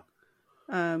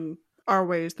 our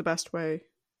way is the best way,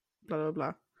 blah blah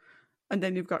blah, and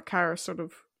then you've got Karis sort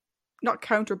of not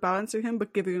counterbalancing him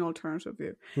but giving an alternative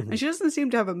view. And she doesn't seem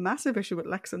to have a massive issue with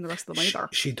Lexa and the rest of them either.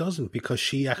 She doesn't, because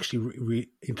she actually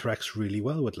interacts really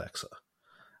well with Lexa.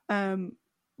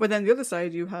 But then the other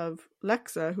side you have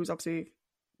Lexa, who's obviously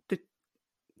the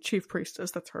chief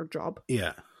priestess, that's her job,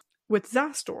 with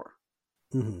Zastor,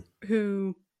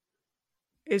 who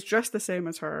is dressed the same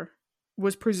as her,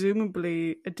 was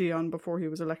presumably a Dion before he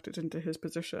was elected into his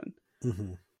position,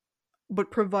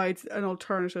 but provides an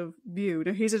alternative view.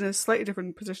 Now, he's in a slightly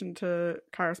different position to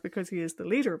Karis because he is the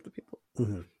leader of the people,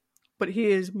 but he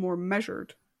is more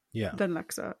measured than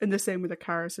Lexa, in the same way that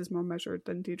Karis is more measured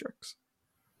than Diedrichs.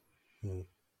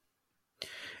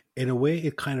 In a way,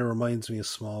 it kind of reminds me a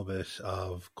small bit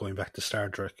of going back to Star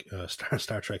Trek,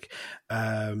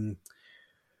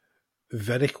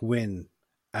 Vedic Wynn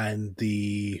and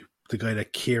the guy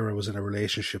that Kira was in a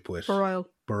relationship with.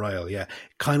 Bareil, yeah.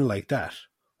 Kind of like that,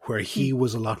 where he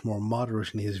was a lot more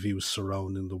moderate in his views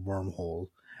surrounding the wormhole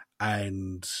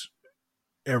and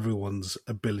everyone's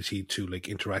ability to, like,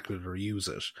 interact with it or use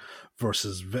it,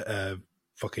 versus Wynn,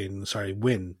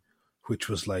 which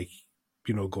was like,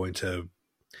 you know, going to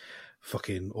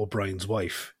fucking O'Brien's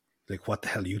wife, like, what the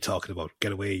hell are you talking about?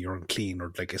 Get away, you're unclean,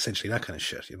 or like essentially that kind of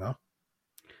shit, you know?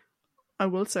 I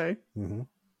will say,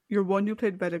 your one who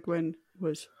played Vedic Wynn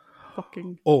was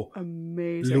fucking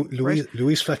amazing.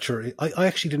 Louise Fletcher. I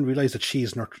actually didn't realise that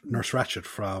she's Nurse Ratched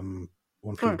from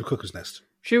One Flew Over the Cuckoo's Nest.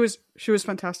 She was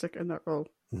fantastic in that role.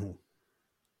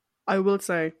 I will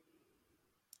say,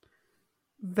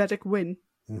 Vedic Wynn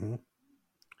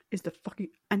is the fucking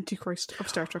Antichrist of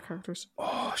Star Trek characters.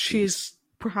 Oh, she is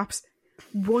perhaps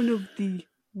one of the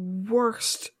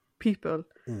worst people,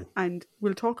 and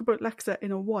we'll talk about Lexa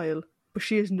in a while, but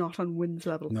she is not on Wynn's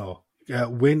level. No.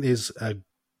 Wynn is a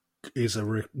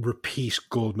repeat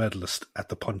gold medalist at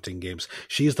the punting games.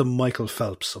 She is the Michael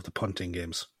Phelps of the punting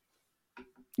games.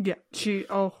 Yeah,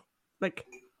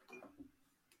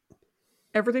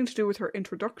 everything to do with her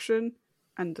introduction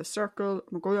and the circle.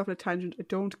 I'm going off on a tangent. I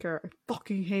don't care. I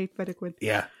fucking hate Vedic Wynn.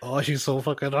 Yeah. Oh, she's so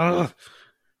fucking... Or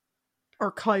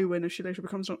Kai Wynn, as she later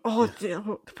becomes known.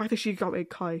 The fact that she got made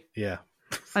Kai. Yeah.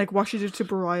 Like, what she did to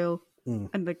Bareil.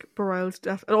 And, like, Bareil's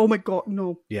death. Oh my god,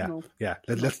 no. Yeah. No. Yeah.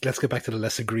 Let's get back to the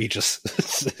less egregious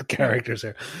characters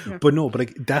here. Yeah. But no,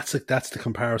 like, that's the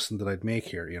comparison that I'd make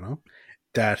here, you know?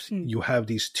 That you have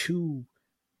these 2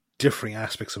 differing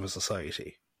aspects of a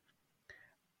society.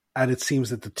 And it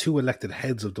seems that the two elected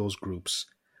heads of those groups,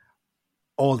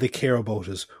 all they care about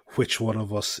is which one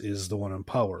of us is the one in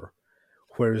power.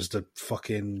 Whereas the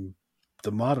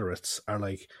moderates are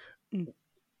like,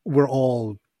 we're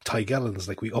all Tigellans,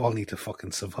 like we all need to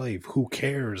fucking survive. Who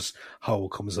cares how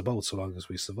it comes about so long as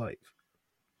we survive?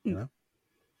 You know?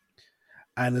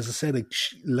 And as I said, like,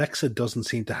 Lexa doesn't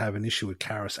seem to have an issue with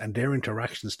Karis, and their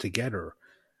interactions together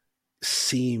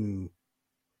seem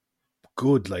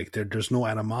good. Like there's no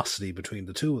animosity between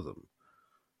the two of them.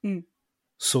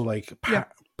 So like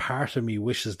part of me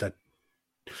wishes that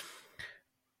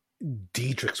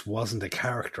Diedrich's wasn't a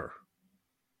character.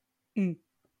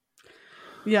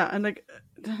 Yeah, and like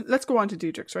let's go on to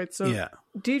Diedrich's, right? So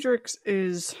Diedrich's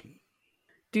is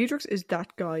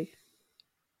that guy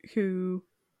who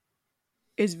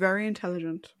is very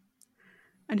intelligent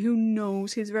and who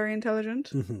knows he's very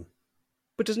intelligent,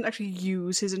 but doesn't actually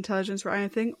use his intelligence for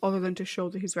anything other than to show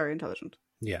that he's very intelligent.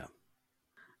 Yeah.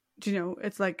 Do you know,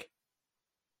 it's like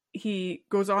he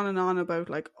goes on and on about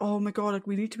like, oh my god, like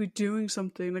we need to be doing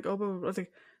something, like, oh, blah, blah, blah.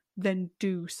 Like, then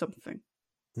do something.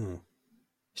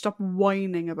 Stop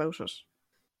whining about it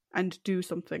and do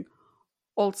something.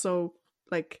 Also,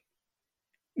 like,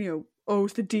 you know, oh,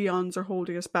 the Dions are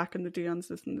holding us back and the Dions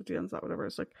this and the Dions that, whatever.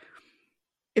 It's like,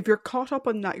 if you're caught up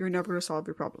on that, you're never going to solve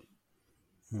your problem.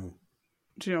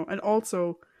 Do you know? And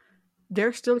also,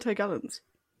 they're still Tigellans.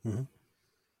 Do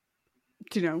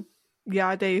you know?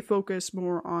 Yeah, they focus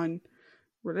more on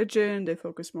religion, they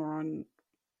focus more on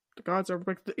the gods, or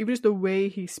like even just the way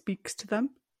he speaks to them.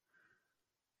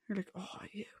 You're like, oh,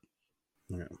 yeah.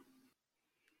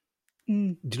 Do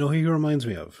you know who he reminds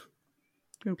me of?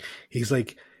 Who? He's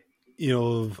like, you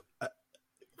know,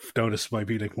 now this might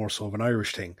be like more so of an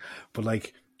Irish thing, but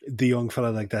like the young fella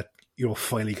like that, you know,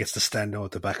 finally gets to stand out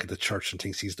at the back of the church and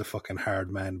thinks he's the fucking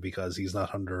hard man because he's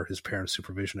not under his parents'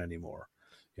 supervision anymore.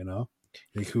 You know?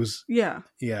 Like who's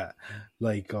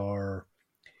like, or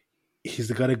he's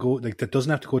the guy to go like that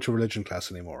doesn't have to go to religion class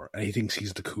anymore, and he thinks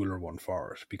he's the cooler one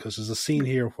for it. Because there's a scene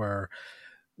here where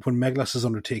when Meglos is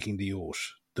undertaking the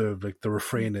oath, the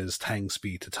refrain is "Thanks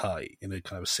be to Tai" in a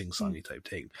kind of a sing-songy type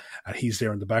thing, and he's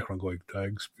there in the background going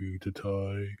 "Thanks be to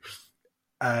Tai,"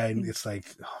 and it's like,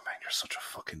 oh man, you're such a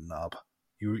fucking knob.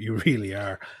 You really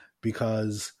are.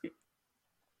 Because,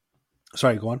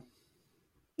 sorry, go on.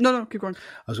 No, keep going.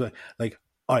 I was going, like,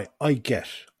 I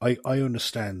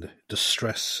understand the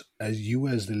stress as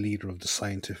the leader of the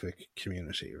scientific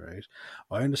community, right?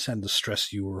 I understand the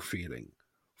stress you were feeling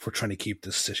for trying to keep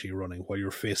this city running while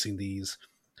you're facing these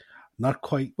not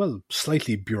quite, well,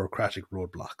 slightly bureaucratic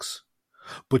roadblocks.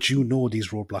 But you know these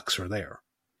roadblocks are there.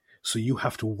 So you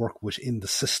have to work within the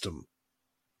system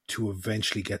to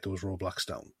eventually get those roadblocks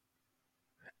down.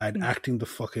 And acting the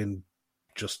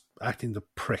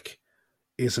prick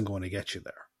isn't going to get you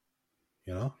there,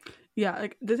 you know? Yeah,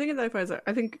 like the thing that I find is that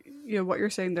I think, you know, what you're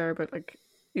saying there about, like,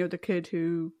 you know, the kid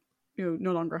who, you know,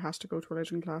 no longer has to go to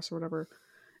religion class or whatever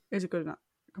is a good enough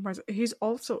comparison. He's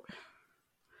also,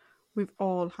 we've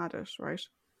all had it, right?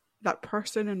 That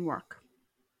person in work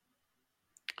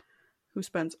who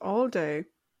spends all day,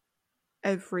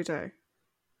 every day,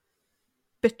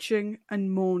 bitching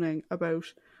and moaning about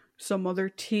some other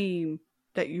team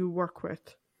that you work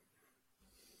with,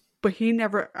 but he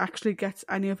never actually gets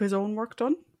any of his own work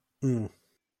done. Do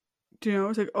you know?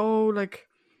 It's like, oh, like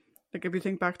if you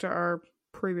think back to our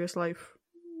previous life,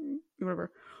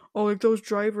 whatever. Oh, like those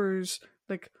drivers,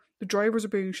 like the drivers are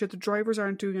being shit. The drivers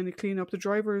aren't doing any cleanup. The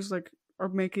drivers like are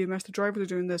making a mess. The drivers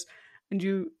are doing this, and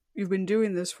you've been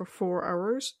doing this for 4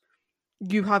 hours.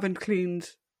 You haven't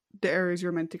cleaned the areas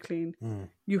you're meant to clean.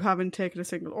 You haven't taken a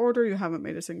single order. You haven't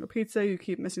made a single pizza. You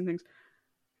keep missing things.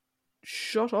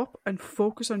 Shut up and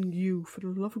focus on you, for the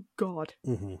love of God.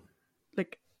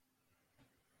 Like,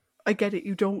 I get it,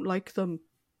 you don't like them.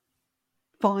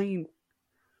 Fine.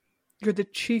 You're the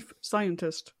chief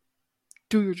scientist.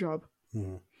 Do your job.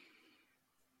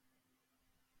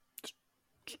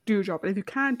 Just do your job. And if you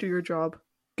can't do your job,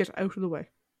 get out of the way.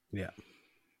 Yeah.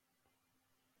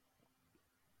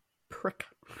 Prick.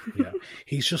 Yeah.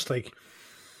 He's just like,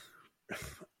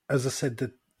 as I said,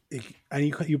 that,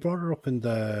 and you brought her up in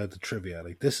the trivia.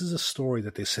 Like, this is a story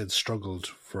that they said struggled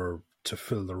to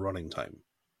fill the running time,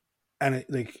 and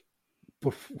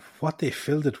but what they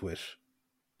filled it with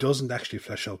doesn't actually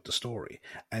flesh out the story.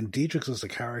 And Diedrich as a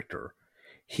character,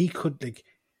 he could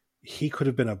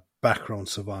have been a background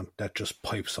savant that just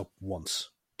pipes up once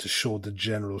to show the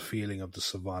general feeling of the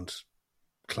savant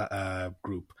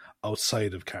group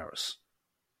outside of Karis.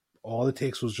 All it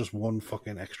takes was just one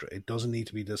fucking extra. It doesn't need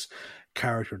to be this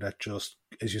character that just,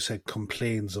 as you said,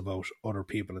 complains about other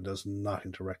people and does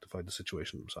nothing to rectify the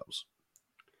situation themselves.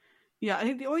 Yeah, I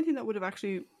think the only thing that would have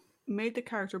actually made the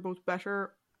character both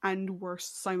better and worse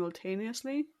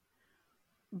simultaneously,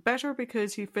 better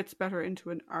because he fits better into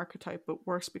an archetype, but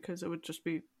worse because it would just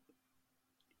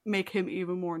make him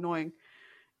even more annoying,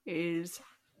 is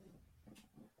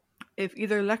if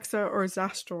either Lexa or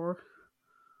Zastor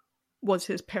was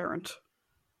his parent.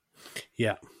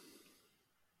 Yeah.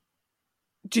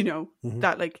 Do you know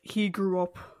that, like, he grew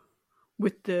up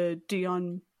with the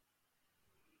Dion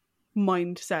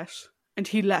mindset and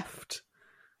he left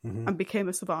and became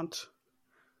a savant,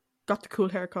 got the cool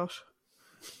haircut,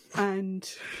 and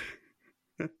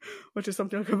which is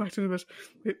something I'll come back to in a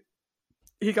bit.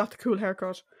 He got the cool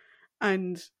haircut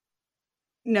and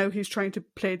now he's trying to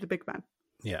play the big man.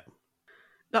 Yeah.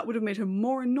 That would have made him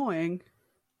more annoying,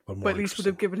 but at least would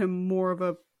have given him more of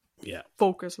a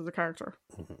focus as a character.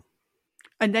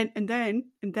 And then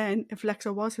if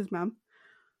Lexa was his mum,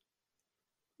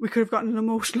 we could have gotten an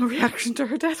emotional reaction to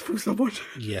her death from someone.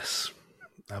 Yes,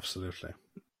 absolutely.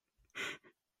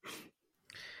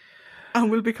 And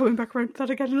we'll be coming back around to that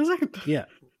again in a second. Yeah.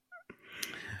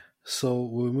 So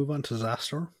we'll move on to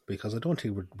Zastor, because I don't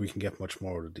think we can get much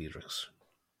more of the Daedrics.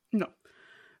 No.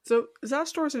 So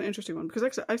Zastor is an interesting one, because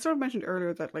like I sort of mentioned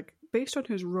earlier that, like, based on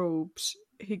his robes,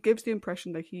 he gives the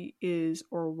impression that he is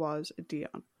or was a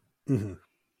Dion. Mm-hmm.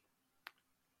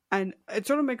 And it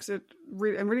sort of makes it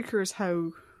really... I'm really curious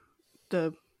how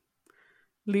the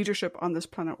leadership on this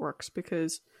planet works,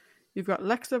 because you've got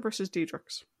Lexa versus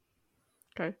Daedrix.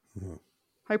 Okay? Mm-hmm.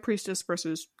 High Priestess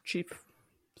versus Chief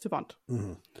Savant.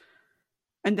 Mm-hmm.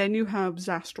 And then you have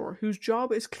Zastor, whose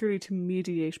job is clearly to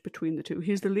mediate between the two.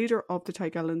 He's the leader of the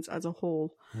Tigellans as a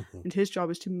whole, and his job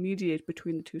is to mediate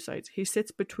between the two sides. He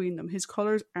sits between them. His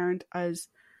colours aren't as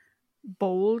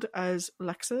bold as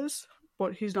Lexa's,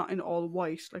 but he's not in all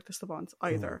white like the Savants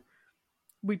either.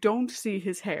 We don't see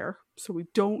his hair, so we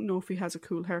don't know if he has a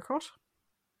cool haircut.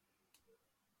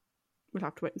 We'll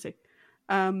have to wait and see.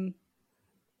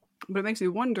 But it makes me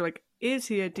wonder, like, is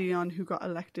he a Dion who got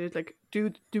elected? Like,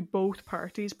 do both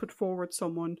parties put forward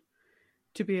someone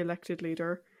to be elected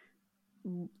leader?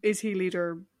 Is he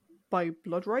leader by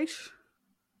blood right?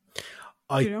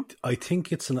 I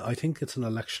think it's an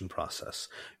election process,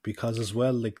 because as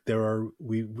well, like,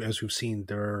 as we've seen,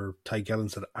 there are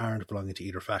Tigellans that aren't belonging to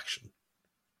either faction.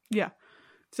 Yeah.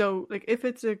 So, like, if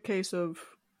it's a case of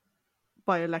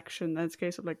by election, then it's a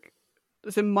case of, like,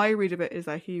 so my read of it is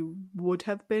that he would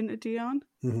have been a Dion.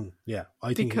 Mm-hmm. Yeah.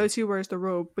 Because he wears the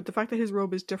robe. But the fact that his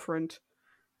robe is different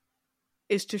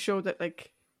is to show that,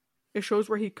 like, it shows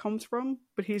where he comes from,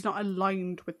 but he's not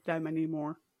aligned with them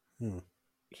anymore.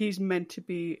 He's meant to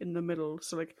be in the middle.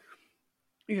 So, like,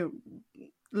 you know,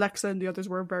 Lexa and the others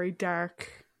wear very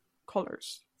dark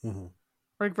colours. Or,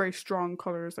 like, very strong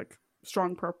colours, like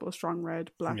strong purple, strong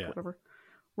red, black, whatever.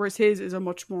 Whereas his is a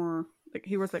much more... Like,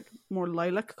 he was, like, more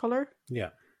lilac colour.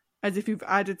 Yeah. As if you've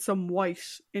added some white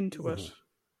into it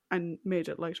and made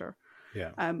it lighter.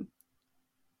 Yeah.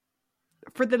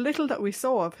 For the little that we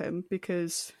saw of him,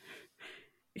 because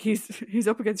he's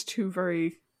up against two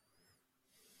very...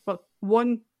 Well,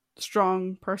 one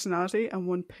strong personality and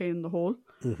one pain in the hole.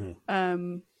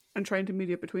 And trying to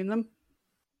mediate between them.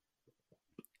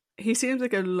 He seems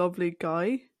like a lovely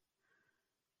guy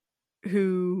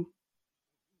who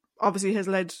obviously has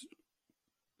led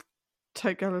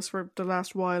Tigellus for the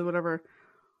last while, whatever.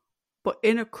 But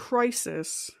in a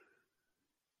crisis,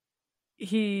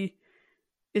 he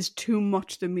is too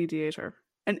much the mediator.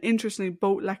 And interestingly,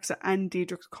 both Lexa and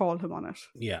Daedrix call him on it.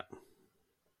 Yeah.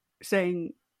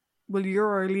 Saying, well,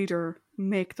 you're our leader,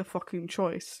 make the fucking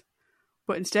choice.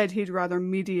 But instead, he'd rather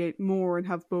mediate more and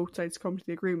have both sides come to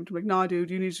the agreement. I'm like, nah,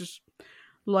 dude, you need to just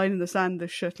line in the sand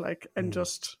this shit, like, and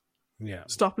just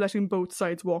stop letting both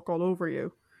sides walk all over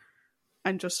you.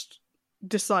 And just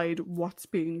decide what's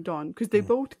being done, because they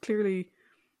both clearly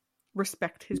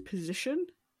respect his position.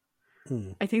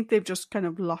 I think they've just kind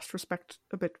of lost respect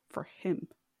a bit for him.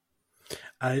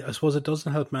 I suppose it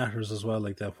doesn't help matters as well,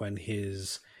 like that when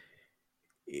his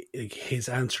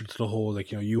answer to the whole,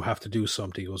 like, you know, you have to do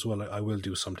something, he goes, well, I will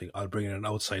do something, I'll bring in an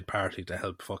outside party to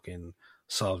help fucking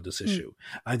solve this issue.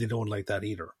 And they don't like that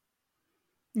either.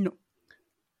 No.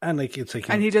 And like, it's like,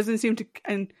 and he doesn't seem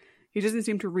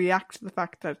to react to the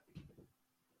fact that,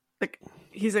 like,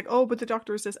 he's like, oh, but the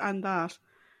doctor is this and that.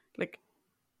 Like,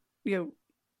 you know,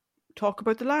 talk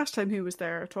about the last time he was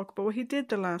there. Talk about what he did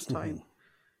the last time.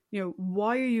 You know,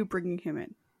 why are you bringing him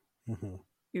in?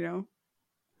 You know,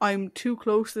 I'm too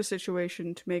close to the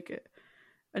situation to make it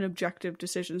an objective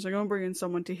decision. So I'm going to bring in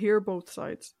someone to hear both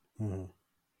sides Mm-hmm.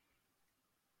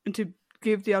 and to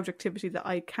give the objectivity that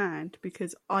I can't,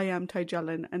 because I am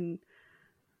Tigella and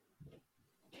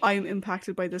I am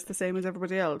impacted by this the same as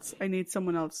everybody else. I need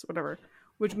someone else, whatever.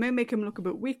 Which may make him look a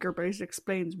bit weaker, but it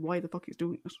explains why the fuck he's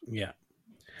doing it. Yeah.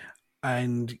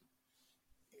 And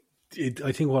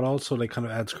I think what also like kind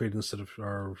of adds credence to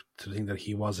the thing that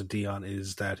he was a Dion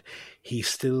is that he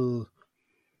still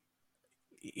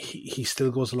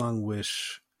goes along with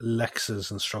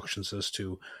Lex's instructions as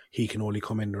to he can only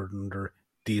come in under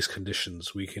these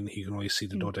conditions. He can only see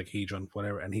the dodecahedron,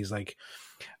 whatever. And he's like,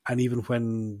 and even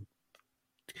when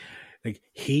like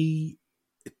he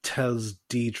tells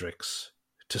Diedrichs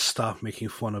to stop making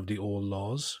fun of the old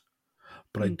laws,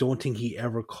 but I don't think he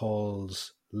ever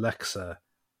calls Lexa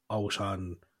out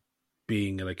on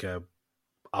being like a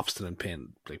obstinate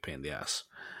pain in the ass.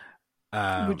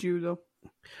 Would you though?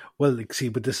 Well, like, see,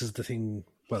 but this is the thing.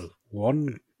 Well,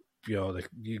 one, like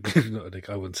like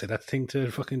I wouldn't say that thing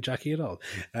to fucking Jackie at all.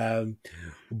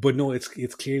 But no, it's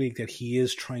clearly that he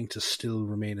is trying to still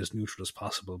remain as neutral as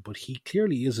possible. But he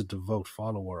clearly is a devout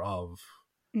follower of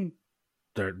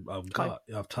God,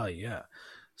 of Tai. Yeah,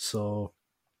 so.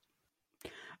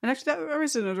 And actually, there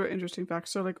is another interesting fact.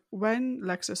 So, like, when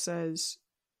Lexa says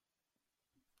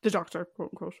the Doctor, quote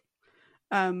unquote,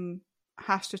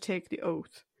 has to take the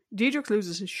oath, Diedrich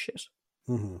loses his shit.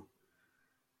 Mm-hmm.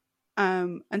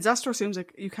 And Zastor seems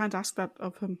like you can't ask that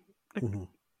of him. Like,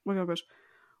 what about it?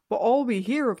 But all we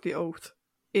hear of the oath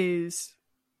is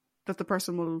that the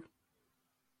person will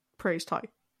praise Tai.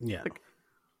 Yeah.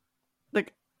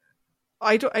 Like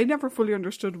I never fully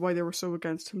understood why they were so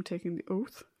against him taking the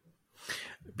oath.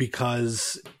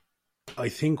 Because I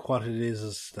think what it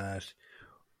is that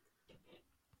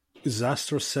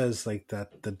Zastor says like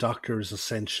that the Doctor is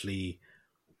essentially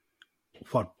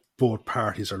what both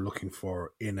parties are looking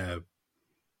for in a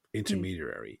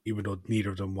intermediary, even though neither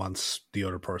of them wants the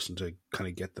other person to kind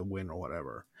of get the win or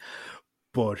whatever.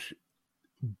 But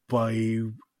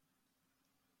I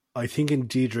think in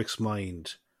Diedrich's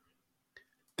mind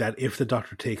that if the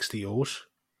Doctor takes the oath,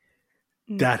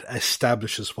 that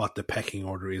establishes what the pecking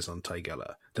order is on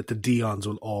Tigella. That the Dions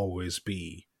will always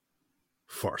be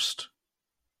first.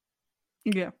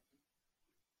 Yeah.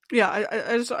 Yeah,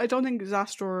 I don't think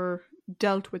Zastor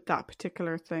dealt with that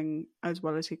particular thing as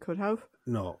well as he could have.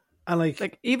 No. And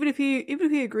like even if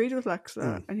he agreed with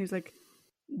Lexa and he's like,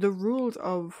 the rules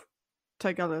of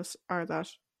Tigellas are that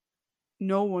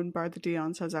no one bar the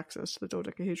Dions has access to the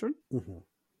dodecahedron. Mm-hmm.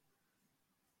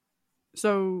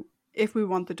 So if we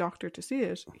want the Doctor to see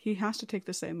it, he has to take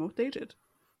the same oath they did.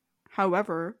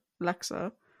 However,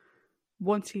 Lexa,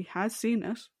 once he has seen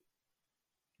it,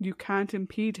 you can't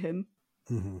impede him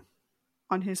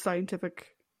on his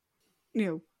scientific,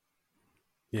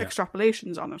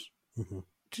 extrapolations on it. Mm-hmm.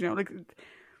 You know, like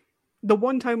the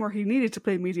one time where he needed to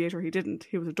play mediator, he didn't.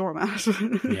 He was a doormat.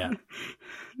 Yeah.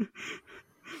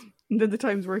 And then the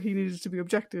times where he needed to be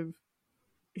objective,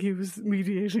 he was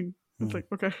mediating. It's like,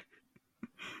 okay.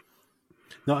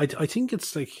 No, I think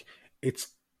it's like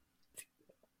it's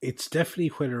definitely,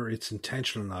 whether it's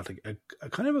intentional or not, a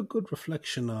kind of a good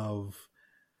reflection of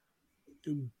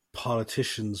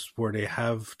politicians where they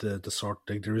have the sort,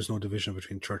 like, there is no division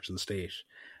between church and state,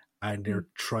 and they're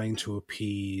trying to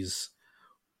appease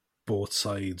both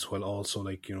sides while also,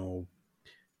 like,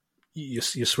 you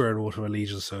swear an oath of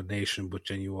allegiance to a nation, but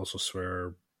then you also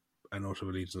swear an oath of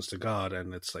allegiance to God,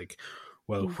 and it's like,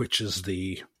 well, which is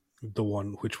which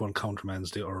one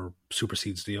countermands or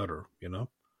supersedes the other,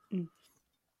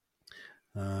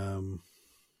 I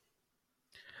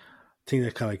think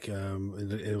that kind of like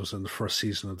it was in the first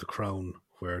season of The Crown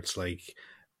where it's like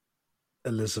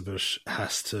Elizabeth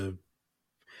has to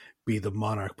be the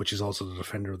monarch, but she's also the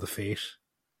defender of the faith,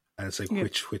 and it's like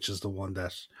which is the one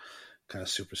that kind of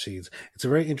supersedes. It's a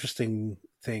very interesting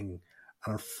thing,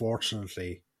 and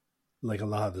unfortunately, like a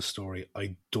lot of the story,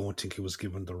 I don't think it was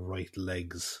given the right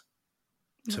legs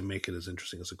to make it as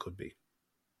interesting as it could be.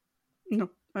 No,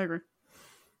 I agree.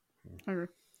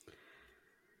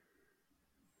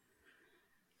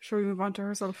 Shall we move on to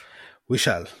herself? We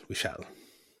shall.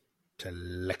 To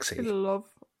Lexi.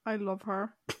 I love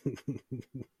her.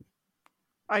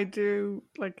 I do.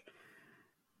 Like,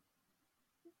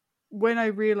 when I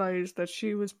realised that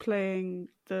she was playing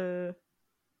the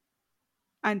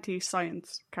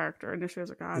anti-science character, initially I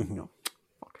was like, no,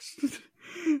 fuck it.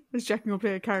 Is Jack going to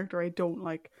play a character I don't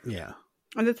like? Yeah.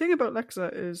 And the thing about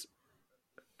Lexa is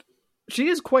she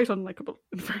is quite unlikable,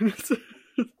 in fairness.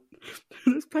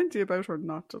 There's plenty about her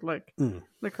not to like.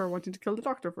 Like her wanting to kill the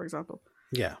Doctor, for example.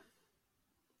 Yeah.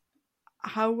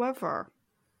 However,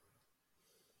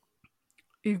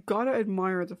 you've got to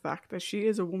admire the fact that she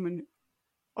is a woman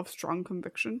of strong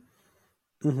conviction.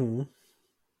 Mm-hmm.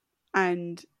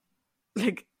 And,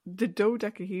 like, the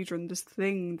dodecahedron, this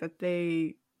thing that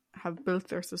they have built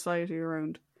their society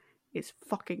around, is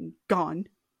fucking gone.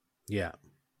 Yeah.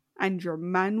 And your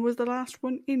man was the last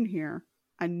one in here,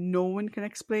 and no one can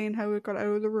explain how it got out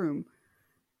of the room.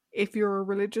 If you're a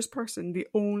religious person, the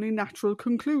only natural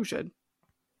conclusion,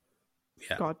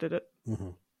 God did it. Mm-hmm.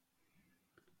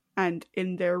 And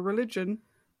in their religion,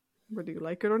 whether you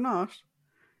like it or not,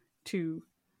 to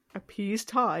appease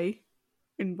Ty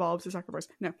involves a sacrifice.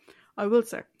 Now, I will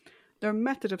say, their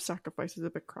method of sacrifice is a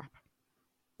bit crap.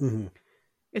 Mm-hmm.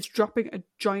 It's dropping a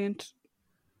giant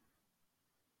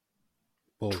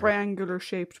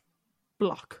triangular-shaped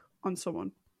block on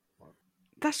someone.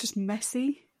 That's just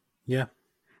messy. Yeah.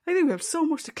 I think we have so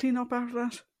much to clean up after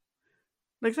that.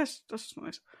 Like, that's just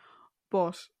nice.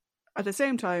 But at the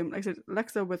same time, like I said,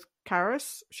 Lexa with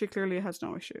Karis, she clearly has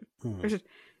no issue. Mm-hmm.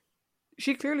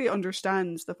 She clearly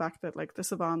understands the fact that, like, the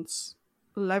savants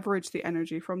leverage the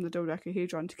energy from the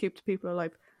dodecahedron to keep the people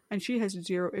alive, and she has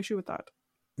zero issue with that.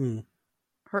 Mm.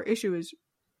 Her issue is,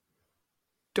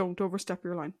 don't overstep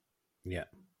your line. Yeah.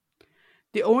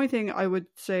 The only thing I would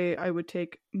say I would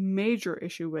take major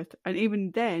issue with, and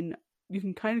even then you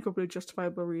can kind of come up with a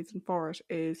justifiable reason for it,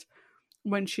 is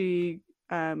when she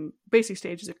basically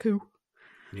stages a coup.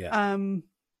 Yeah. And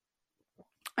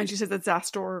she says that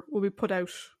Zastor will be put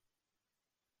out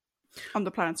on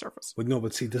the planet's surface. But no,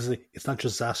 but see, it's not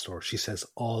just Zastor. She says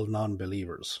all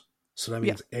non-believers. So that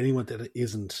means anyone that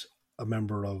isn't a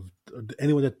member of,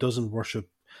 anyone that doesn't worship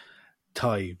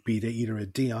Ty, be they either a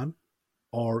Dion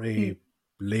or a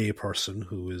lay person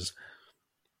who is,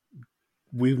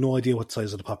 we've no idea what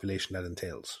size of the population that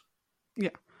entails. Yeah.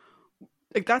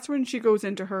 Like, that's when she goes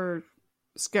into her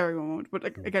scary moment. But,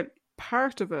 like, again,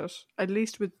 part of it, at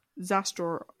least with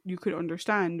Zastor, you could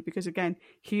understand, because, again,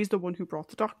 he's the one who brought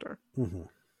the doctor. Mm-hmm.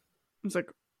 It's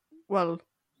like, well,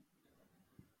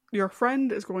 your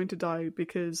friend is going to die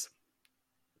because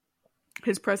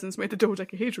his presence made the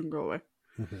dodecahedron go away.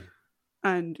 Mm-hmm.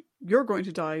 And you're going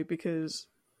to die because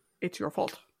it's your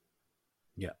fault.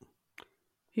 Yeah.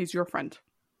 He's your friend.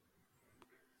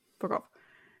 Fuck off.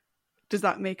 Does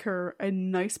that make her a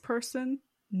nice person?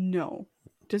 No.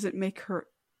 Does it make her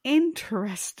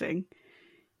interesting?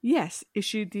 Yes. Is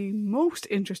she the most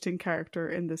interesting character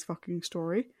in this fucking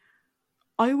story?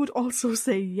 I would also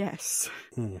say yes.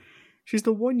 Mm. She's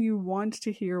the one you want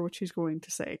to hear what she's going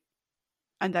to say.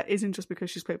 And that isn't just because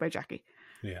she's played by Jackie.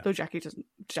 Yeah. Though Jackie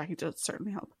does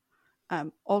certainly help.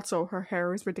 Also, her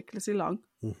hair is ridiculously long.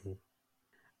 Mm-hmm.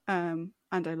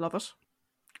 And I love it.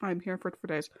 I'm here for it for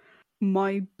days.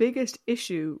 My biggest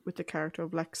issue with the character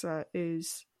of Lexa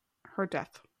is her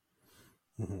death.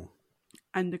 Mm-hmm.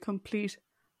 And the complete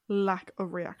lack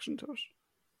of reaction to it.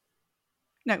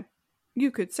 Now, you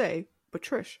could say, but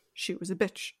Trish, she was a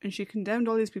bitch, and she condemned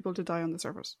all these people to die on the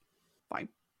surface. Fine.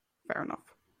 Fair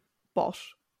enough. But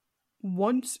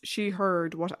once she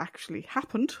heard what actually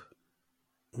happened,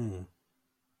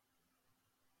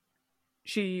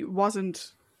 she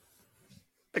wasn't,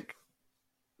 like,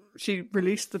 she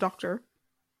released the doctor.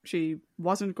 She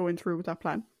wasn't going through with that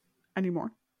plan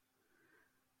anymore.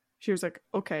 She was like,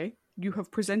 okay, you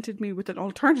have presented me with an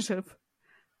alternative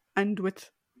and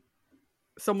with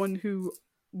someone who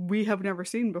we have never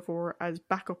seen before as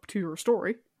backup to your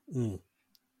story.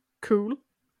 Cool.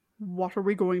 What are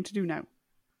we going to do now?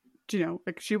 Do you know,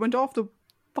 like, she went off the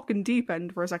fucking deep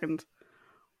end for a second,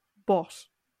 but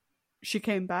she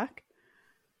came back,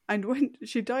 and when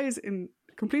she dies in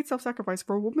complete self-sacrifice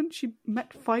for a woman she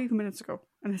met 5 minutes ago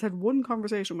and has had one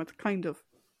conversation with, kind of.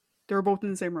 They were both in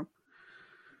the same room.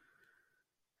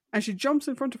 And she jumps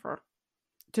in front of her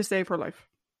to save her life.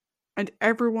 And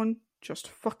everyone just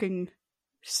fucking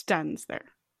stands there.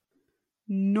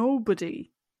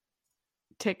 Nobody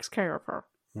takes care of her.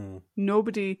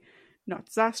 Nobody, not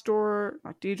Zastor,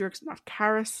 not Diedrichs, not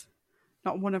Karis,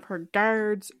 not one of her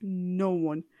guards, no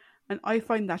one. And I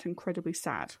find that incredibly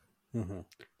sad.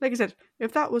 Like I said,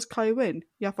 if that was Kai Wynn,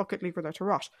 yeah, fuck it, leave her there to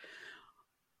rot.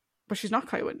 But she's not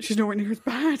Kai Wynn. She's nowhere near as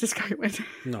bad as Kai Wynn.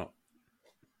 No.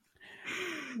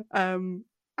 And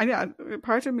yeah,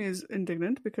 part of me is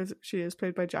indignant because she is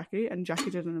played by Jackie, and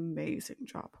Jackie did an amazing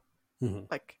job.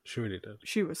 Like, she really did.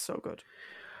 She was so good.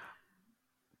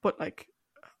 But, like,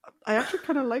 I actually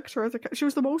kind of liked her as she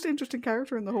was the most interesting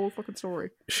character in the whole fucking story.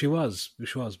 She was,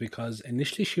 because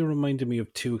initially she reminded me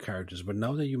of two characters, but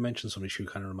now that you mentioned somebody, she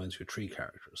kind of reminds me of three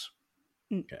characters.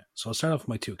 Okay, so I'll start off with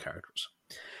my two characters.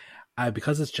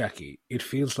 Because it's Jackie, it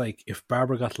feels like if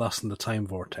Barbara got lost in the time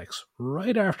vortex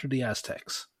right after the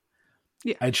Aztecs,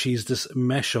 Yeah. And she's this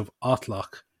mesh of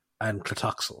Otlock and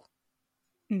Clatoxel.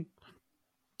 Mm.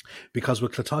 Because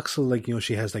with Clatoxel, like, you know,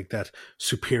 she has like that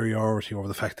superiority over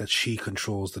the fact that she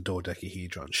controls the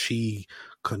dodecahedron. She's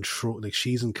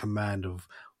in command of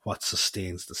what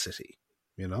sustains the city,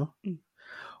 you know? Mm.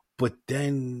 But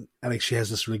then, and like, she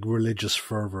has this like religious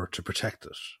fervor to protect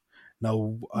it.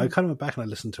 Now, I kind of went back and I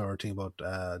listened to our thing about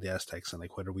the Aztecs and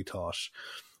like whether we kind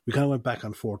of went back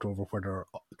and forth over whether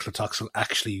Clatoxel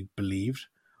actually believed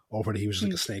or whether he was just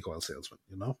like a snake oil salesman,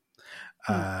 you know?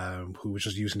 Who was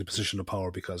just using the position of power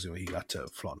because, you know, he got to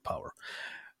flaunt power.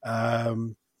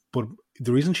 But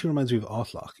the reason she reminds me of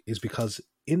Otlock is because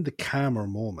in the calmer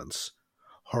moments,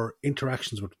 her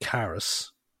interactions with Karis,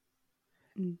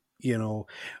 you know,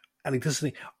 and like this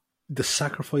is the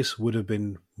sacrifice would have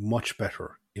been much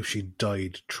better if she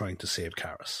died trying to save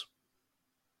Karis.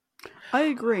 I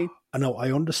agree. I know,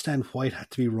 I understand why it had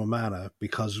to be Romana,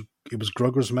 because it was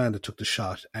Grugger's man that took the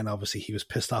shot, and obviously he was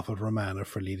pissed off at Romana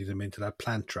for leading him into that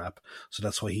plant trap, so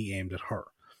that's why he aimed at her.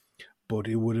 But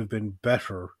it would have been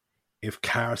better if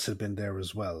Karis had been there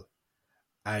as well,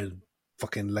 and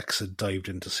fucking Lexa dived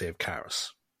in to save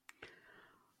Karis.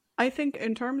 I think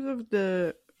in terms of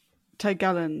the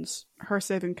Tigellans, her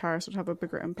saving Karis would have a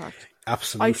bigger impact.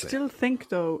 Absolutely. I still think,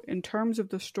 though, in terms of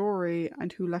the story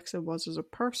and who Lexa was as a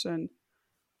person,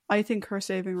 I think her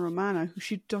saving Romana, who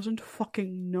she doesn't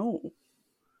fucking know,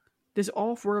 this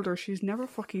off-worlder she's never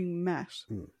fucking met,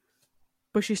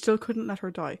 but she still couldn't let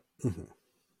her die. Mm-hmm.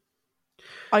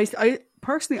 I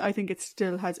personally, I think it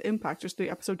still has impact, just the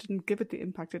episode didn't give it the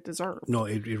impact it deserved. No,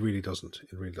 it really doesn't.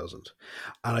 It really doesn't.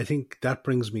 And I think that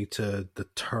brings me to the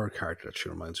third character that she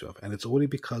reminds me of, and it's only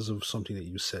because of something that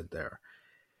you said there.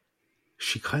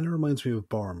 She kind of reminds me of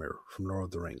Boromir from Lord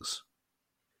of the Rings.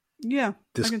 Yeah,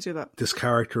 I can see that. This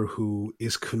character who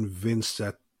is convinced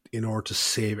that in order to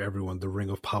save everyone, the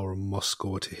Ring of Power must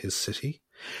go to his city.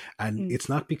 And it's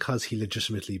not because he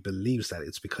legitimately believes that,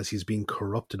 it's because he's being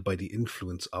corrupted by the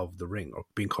influence of the ring, or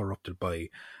being corrupted by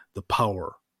the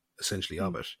power, essentially,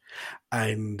 of it.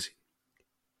 And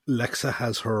Lexa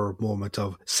has her moment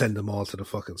of send them all to the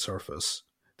fucking surface,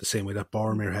 the same way that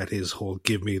Boromir had his whole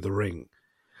give me the ring.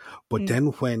 But then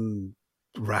when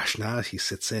rationality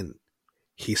sits in,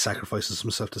 he sacrifices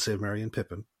himself to save Merry and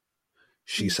Pippin.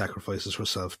 She sacrifices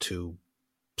herself to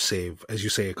save, as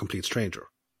you say, a complete stranger.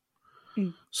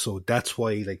 So that's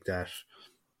why, like that,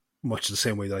 much the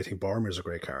same way that I think Boromir is a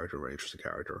great character, a very interesting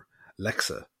character,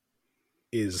 Lexa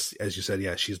is, as you said,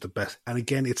 yeah, she's the best. And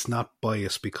again, it's not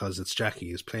biased because it's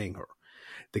Jackie is playing her.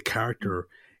 The character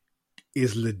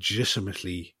is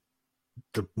legitimately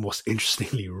the most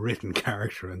interestingly written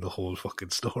character in the whole fucking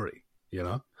story, you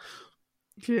know?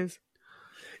 She is.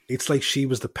 It's like she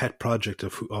was the pet project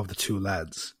of the two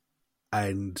lads,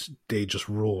 and they just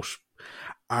wrote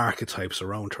archetypes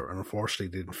around her, and unfortunately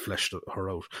they didn't flesh her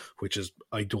out, which is,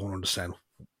 I don't understand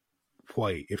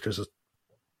why. If there's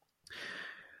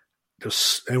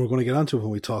and we're going to get onto it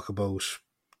when we talk about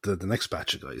the next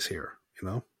batch of guys here, you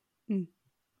know?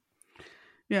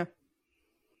 Yeah.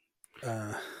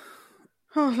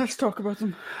 Let's talk about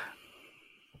them.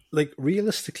 Like,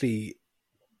 realistically,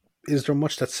 is there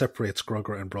much that separates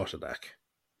Grugger and Brotadak?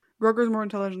 Grugger's more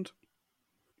intelligent.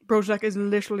 Brotadak is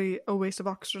literally a waste of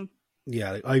oxygen.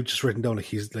 Yeah, like, I've just written down like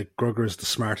he's like Grugger is the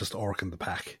smartest orc in the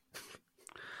pack.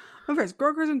 And first,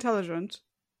 Grugger's intelligent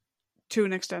to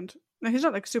an extent. Now, he's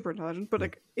not like super intelligent, but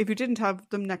like if you didn't have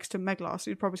them next to Meglos,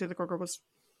 you'd probably say that Grugger was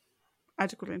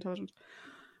adequately intelligent.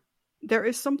 There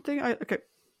is something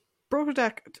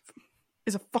Brotadak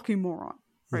is a fucking moron,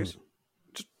 right?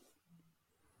 Just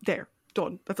there,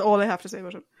 done. That's all I have to say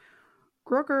about him.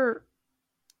 Grugger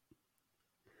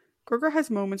has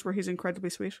moments where he's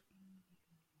incredibly sweet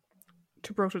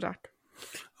to Brotadak,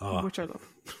 which I love.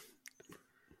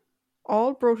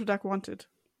 All Brotadak wanted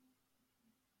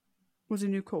was a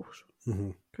new coat,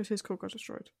 because his coat got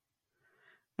destroyed.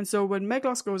 And so when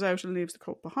Meglos goes out and leaves the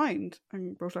coat behind,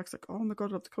 and Brotadak's like, oh my god,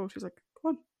 I love the coat, he's like, go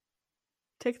on,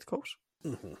 take the coat.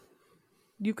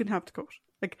 You can have the coat.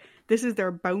 Like, this is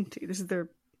their bounty, this is their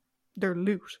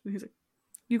loot. And he's like,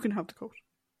 you can have the coat.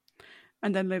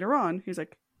 And then later on, he's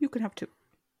like, you can have two.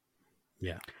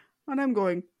 Yeah. And I'm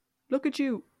going, look at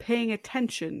you paying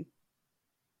attention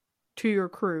to your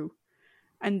crew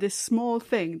and this small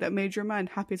thing that made your man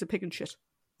happy as a pig in shit.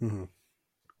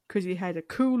 Because he had a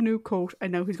cool new coat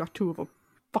and now he's got two of them.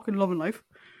 Fucking loving life.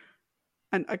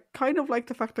 And I kind of like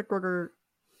the fact that Grugger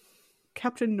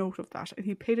kept a note of that and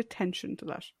he paid attention to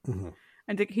that.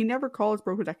 And he never calls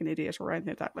Brotadak an idiot or anything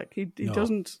like that. Like, he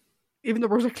doesn't, even though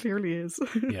Brotadak clearly is.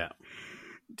 Yeah.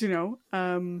 Do you know?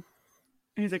 And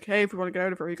he's like, hey, if we want to get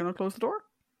out of here, are you going to close the door?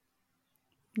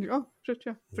 Oh shit,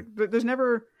 yeah. It's like,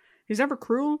 he's never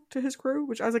cruel to his crew,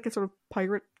 which as like a sort of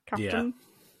pirate captain,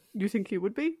 you think he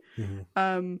would be.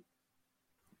 Mm-hmm.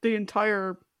 The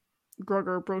entire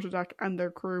Grugger, Brotadak, and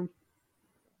their crew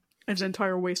is an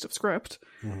entire waste of script.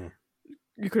 Mm-hmm.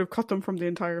 You could have cut them from the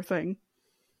entire thing.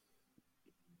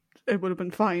 It would have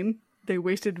been fine. They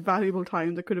wasted valuable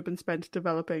time that could have been spent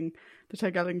developing the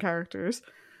Tigellan characters.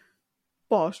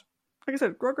 But, like I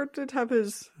said, Grugger did have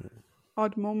his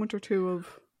odd moment or two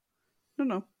of,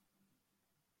 no.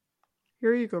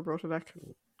 Here you go, Brotadak.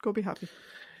 Go be happy.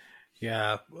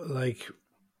 Yeah, like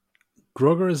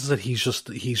Grugger is that he's just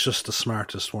the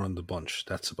smartest one in the bunch.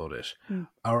 That's about it.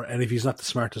 And if he's not the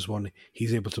smartest one,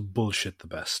 he's able to bullshit the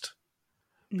best.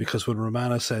 Because when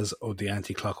Romana says, "Oh, the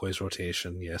anti-clockwise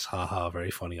rotation," yes, haha,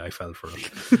 very funny. I fell for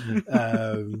it.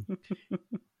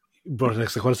 But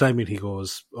next, like, what does that mean? He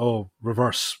goes, "Oh,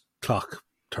 reverse clock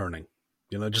turning,"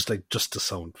 just to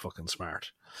sound fucking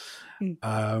smart.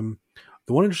 The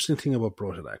one interesting thing about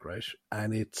Brotadak, right,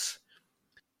 and it's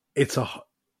a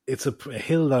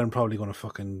hill that I'm probably going to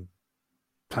fucking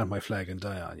plant my flag and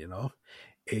die on.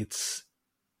 It's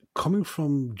coming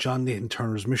from John Nathan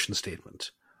Turner's mission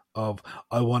statement of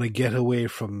I want to get away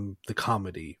from the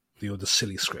comedy, the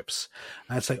silly scripts.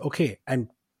 And it's like, okay, and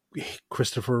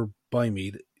Christopher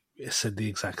Bymead said the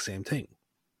exact same thing.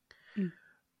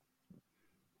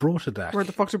 Brotadak. Where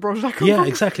the fuck did Brotadak come from? Yeah,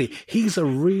 exactly. He's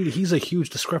a huge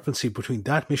discrepancy between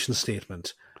that mission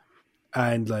statement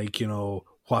and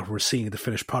what we're seeing in the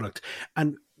finished product.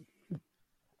 And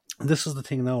this is the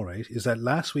thing now, right? Is that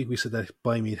last week we said that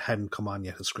Bymead hadn't come on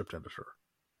yet as script editor.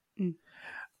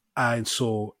 And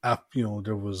so,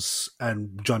 there was,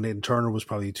 and John Nathan Turner was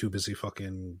probably too busy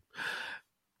fucking.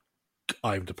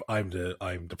 I'm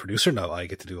the producer now. I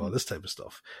get to do all this type of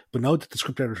stuff. But now that the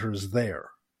script editor is there,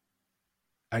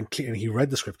 and he read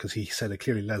the script because he said it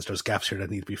clearly, Lance, there's gaps here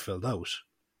that need to be filled out.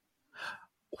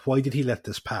 Why did he let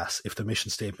this pass if the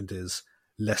mission statement is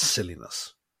less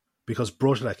silliness? Because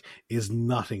Brotadak is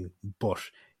nothing but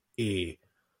a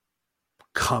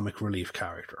comic relief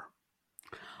character.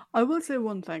 I will say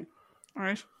one thing, all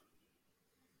right?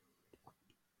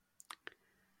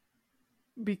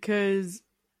 Because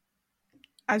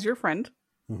as your friend,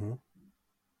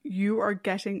 you are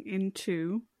getting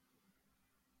into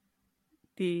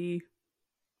the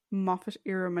Moffat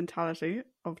era mentality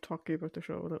of talking about the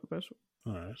show a little bit.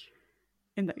 All right.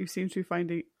 In that you seem to be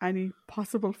finding any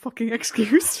possible fucking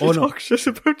excuse to talk shit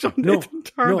about John Nathan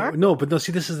Turner. No, but no,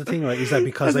 see, this is the thing, right? Is that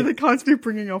because they're constantly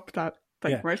bringing up that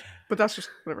thing, right? But that's just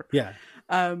whatever. Yeah.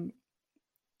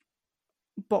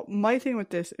 But my thing with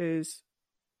this is,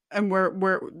 and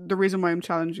where the reason why I'm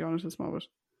challenging you on it this moment,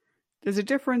 there's a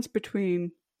difference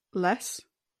between less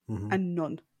and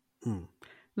none.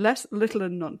 Less, little,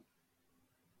 and none.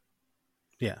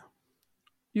 Yeah.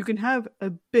 You can have a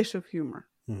bit of humor.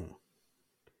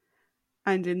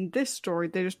 And in this story,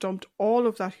 they just dumped all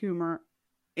of that humor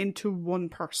into one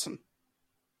person.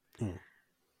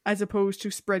 As opposed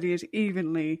to spreading it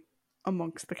evenly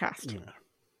amongst the cast.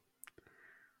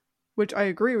 Which I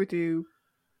agree with you,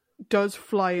 does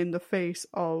fly in the face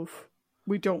of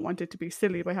we don't want it to be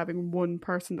silly by having one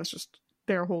person that's just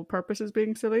their whole purpose is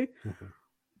being silly.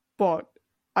 But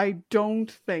I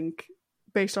don't think,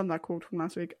 based on that quote from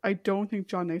last week, I don't think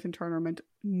John Nathan Turner meant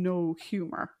no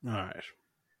humour. All right.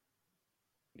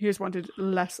 He just wanted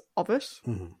less of it.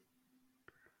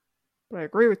 But I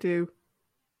agree with you.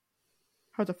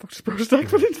 How the fuck does Brotadak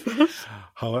fit into that?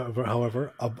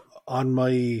 However, on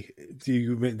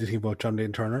you made the thing about John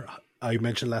Nathan Turner. I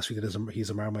mentioned last week that he's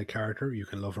a Marmite character. You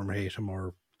can love him or hate him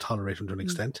or tolerate him to an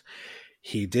extent.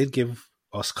 He did give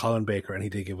us Colin Baker and he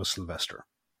did give us Sylvester.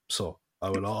 So I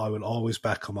will always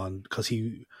back him on because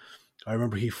I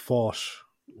remember he fought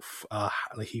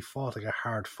like a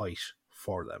hard fight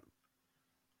for them.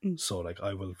 So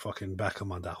I will fucking back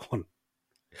him on that one.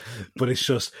 But it's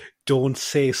just don't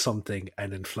say something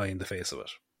and then fly in the face of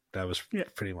it. That was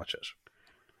pretty much it.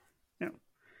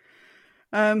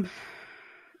 Yeah.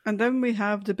 And then we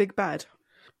have the big bad.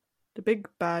 The big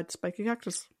bad spiky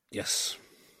cactus. Yes.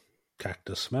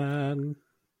 Cactus man.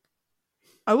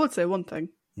 I would say one thing.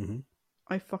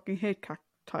 I fucking hate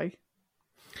cacti.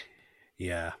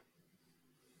 Yeah.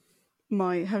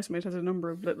 My housemate has a number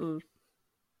of little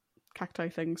cacti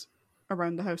things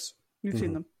around the house. You've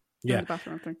seen them. In the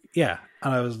bathroom thing. Yeah.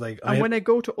 And I was like... when I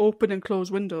go to open and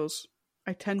close windows,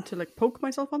 I tend to poke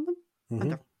myself on them. And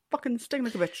they're fucking sting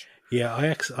like a bitch.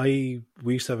 Yeah,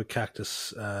 we used to have a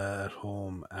cactus at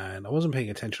home and I wasn't paying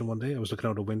attention one day. I was looking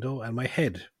out a window and my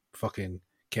head fucking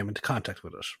came into contact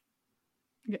with it.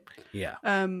 Yeah.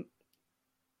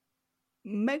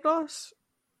 Meglos,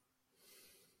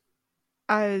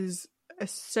 as a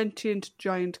sentient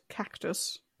giant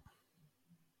cactus,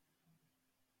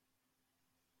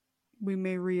 we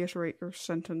may reiterate your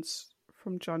sentence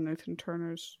from John Nathan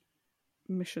Turner's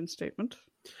mission statement.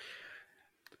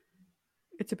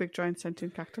 It's a big giant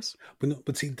sentient cactus.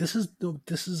 But see, this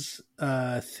is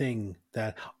a thing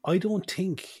that I don't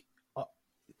think,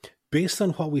 based on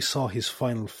what we saw his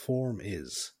final form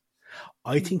is,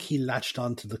 I think he latched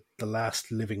onto the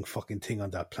last living fucking thing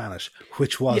on that planet,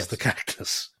 which was the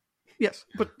cactus. Yes,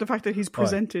 but the fact that he's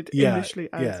presented initially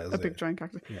as a big giant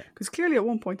cactus. Because clearly at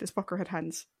one point this fucker had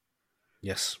hands.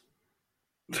 Yes.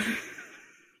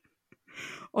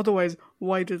 Otherwise,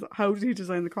 how did he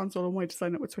design the console and why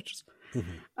design it with switches?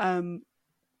 Mm-hmm.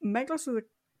 Meglos as a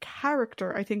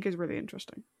character, I think, is really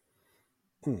interesting.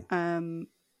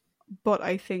 But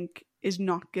I think is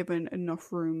not given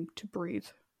enough room to breathe.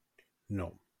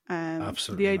 No,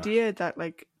 absolutely the idea that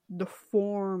like the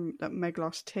form that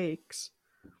Meglos takes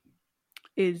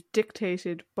is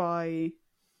dictated by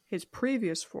his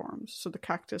previous forms, so the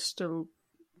cactus still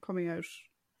coming out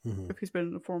if he's been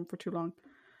in the form for too long.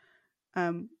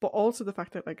 But also the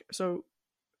fact that like, so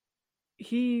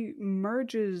he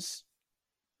merges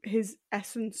his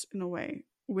essence in a way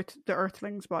with the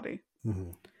Earthling's body.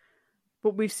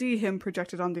 But we see him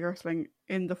projected on the Earthling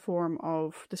in the form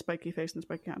of the spiky face and the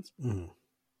spiky hands.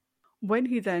 When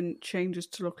he then changes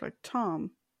to look like Tom,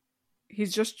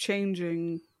 he's just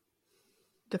changing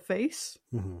the face.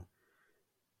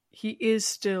 He is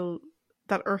still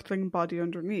that Earthling body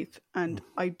underneath. And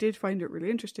I did find it really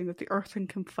interesting that the Earthling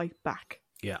can fight back.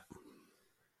 Yeah.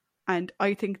 And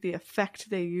I think the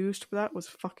effect they used for that was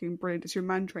fucking brilliant. It's your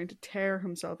man trying to tear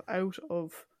himself out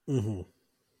of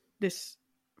this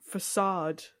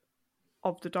facade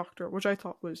of the Doctor, which I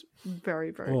thought was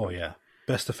very, very good. Yeah.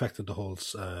 Best effect of the whole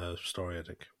story, I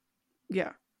think.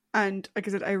 Yeah. And like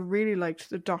I said, I really liked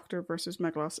the Doctor versus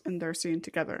Meglos in their scene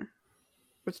together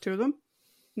with the two of them.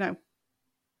 Now,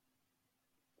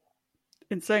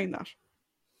 in saying that,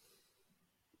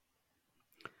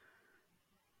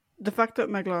 the fact that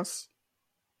Meglos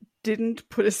didn't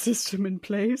put a system in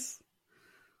place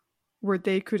where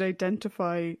they could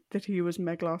identify that he was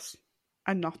Meglos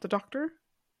and not the Doctor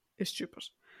is stupid.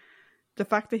 The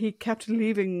fact that he kept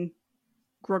leaving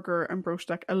Grugger and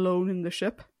Brochtek alone in the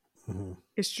ship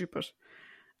is stupid.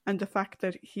 And the fact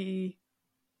that he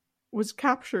was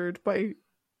captured by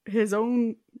his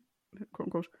own, quote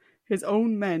unquote, his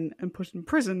own men and put in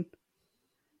prison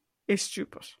is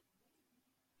stupid.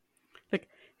 Like,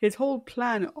 his whole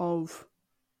plan of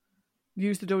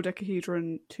use the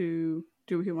dodecahedron to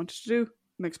do what he wanted to do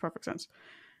makes perfect sense.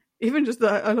 Even just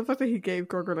that, I love the fact that he gave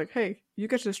Grugger, like, hey, you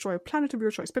get to destroy a planet of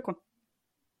your choice. Pick one.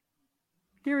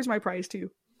 Here is my prize to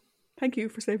you. Thank you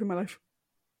for saving my life.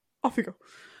 Off you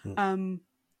go.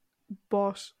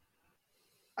 But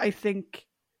I think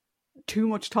too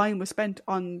much time was spent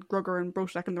on Grugger and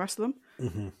Brochtek and the rest of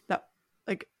them. That,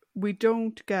 like, we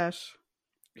don't get...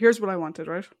 Here's what I wanted,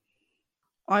 right?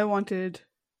 I wanted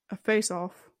a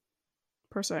face-off,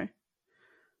 per se,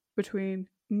 between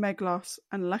Meglos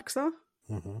and Lexa,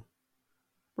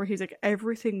 where he's like,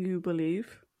 everything you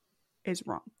believe is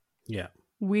wrong. Yeah.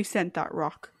 We sent that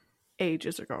rock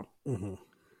ages ago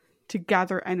to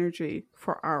gather energy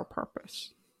for our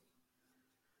purpose.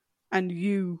 And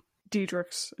you,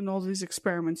 Diedrichs, and all these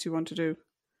experiments you want to do,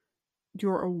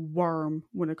 you're a worm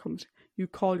when it comes. You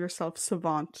call yourself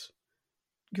savant.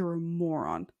 You're a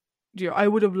moron. You know, I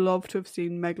would have loved to have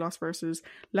seen Meglos versus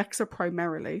Lexa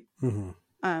primarily,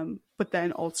 but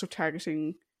then also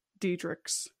targeting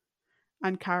Diedrichs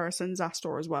and Karis and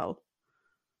Zastor as well,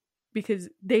 because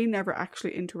they never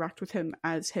actually interact with him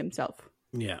as himself.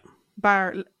 Yeah.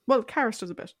 Karis does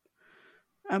a bit,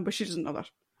 but she doesn't know that.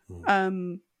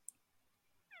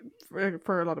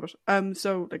 For a lot of it.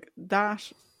 So like that,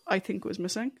 I think was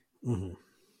missing.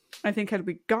 I think had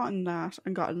we gotten that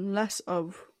and gotten less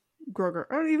of Grugger,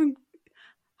 or even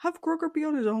have Grugger be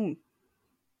on his own.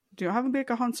 Do you have him be like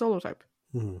a Han Solo type?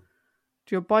 Do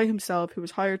you by himself, who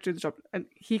was hired to do the job, and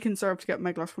he can serve to get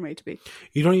Meglos from A to B?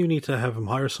 You don't even need to have him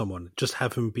hire someone. Just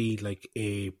have him be like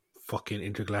a fucking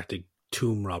intergalactic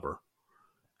tomb robber.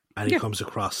 And he comes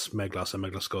across Meglos, and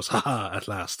Meglos goes, haha, at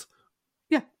last.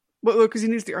 Yeah. Well, because he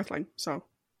needs the Earthling, so.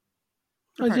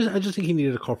 I just think he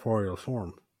needed a corporeal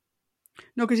form.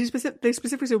 No, because they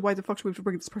specifically said, why the fuck should we have to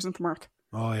bring this person from Earth?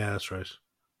 Oh, yeah, that's right.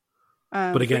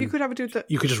 But again, you could have a dude that...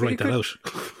 You could just write that out.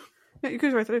 Yeah, you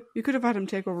could write that out. You could have had him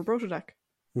take over Brochtek.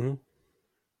 Do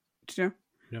you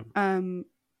know? Yeah.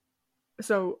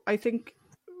 So I think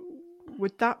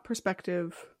with that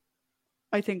perspective,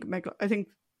 I think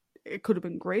it could have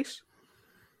been great.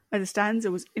 As it stands,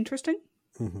 it was interesting.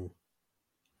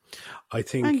 I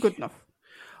think And good enough.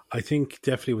 I think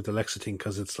definitely with the Lexa thing,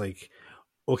 because it's like,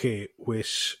 okay,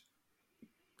 with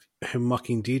him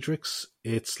mocking Diedrich's,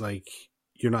 it's like,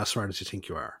 you're not as smart as you think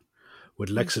you are. With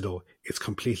Lexa, though, it's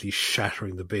completely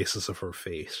shattering the basis of her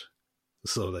fate.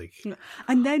 So, like...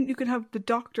 And then you can have the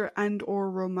Doctor and or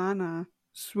Romana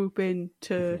swoop in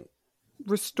to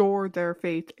restore their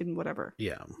faith in whatever.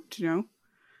 Yeah. Do you know?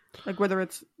 Like, whether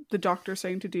it's the Doctor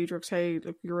saying to Diedrich, hey,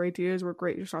 look, your ideas were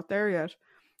great, you're not there yet.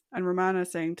 And Romana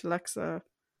saying to Lexa,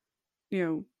 you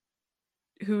know,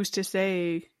 who's to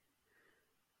say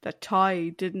that Ty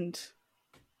didn't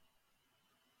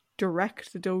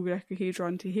direct the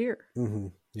dodecahedron to here? Mm-hmm.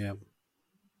 Yeah.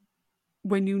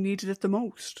 When you needed it the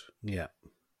most. Yeah.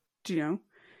 Do you know?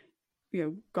 You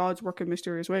know, God's work in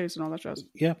mysterious ways and all that jazz.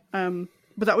 Yeah.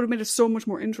 But that would have made it so much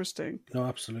more interesting. No,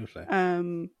 absolutely.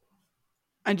 And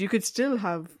you could still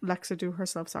have Lexa do her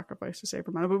self-sacrifice to save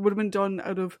Romana, but it would have been done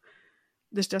out of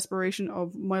this desperation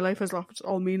of, my life has lost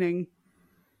all meaning,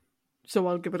 so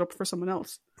I'll give it up for someone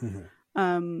else.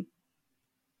 Mm-hmm.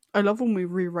 I love when we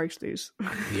rewrite these.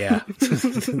 Yeah.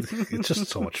 It's just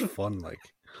so much fun, like,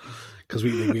 because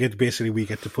we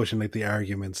get to push in like the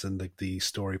arguments and like the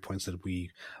story points that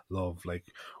we love.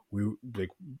 Like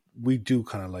we do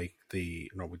kind of like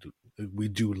we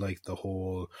do like the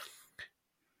whole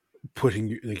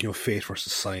putting, like, you know, faith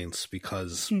versus science,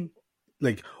 because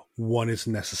like one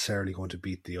isn't necessarily going to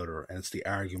beat the other, and it's the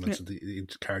arguments and the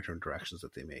character interactions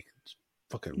that they make. It's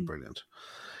fucking brilliant.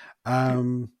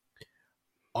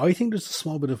 I think there's a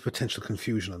small bit of potential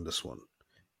confusion on this one,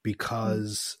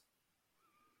 because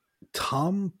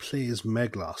Tom plays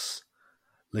Meglos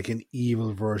like an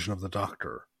evil version of the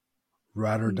Doctor,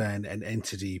 rather than an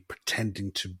entity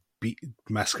pretending to be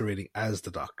masquerading as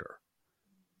the Doctor.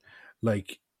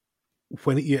 Like,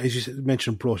 when as you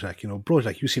mentioned Brotak,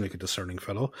 Brotak, you seem like a discerning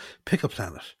fellow. Pick a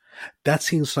planet. That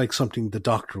seems like something the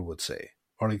Doctor would say,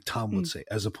 or like Tom would say,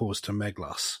 as opposed to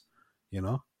Meglos, you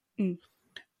know?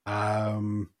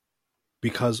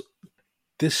 Because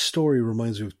this story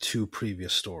reminds me of two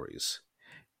previous stories.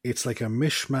 It's like a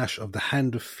mishmash of the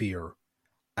Hand of Fear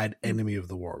and Enemy of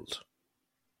the World.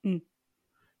 You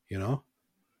know?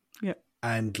 Yeah.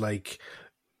 And like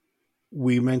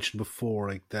we mentioned before,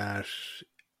 like that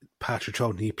Patrick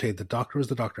Troughton, he played the Doctor as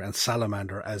the Doctor and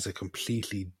Salamander as a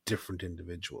completely different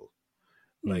individual.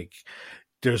 Like,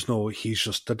 he's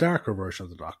just the darker version of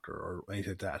the Doctor or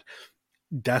anything like that.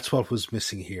 That's what was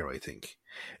missing here, I think.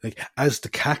 Like, as the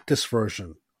cactus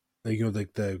version, like, you know,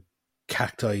 like the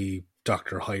cacti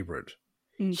Doctor hybrid,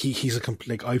 he's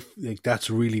that's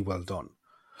really well done.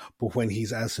 But when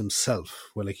he's as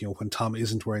himself, well, like, you know, when Tom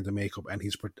isn't wearing the makeup and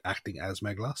he's acting as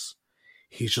Meglos,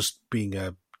 he's just being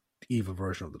a evil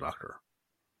version of the Doctor.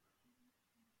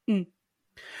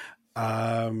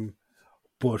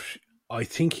 But I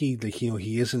think he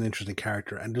is an interesting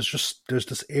character, and there's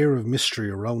this air of mystery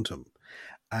around him,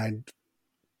 and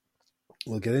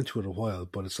we'll get into it in a while.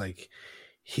 But it's like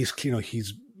he's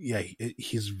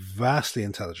vastly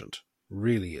intelligent,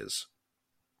 really is.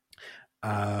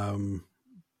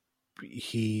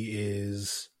 He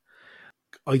is.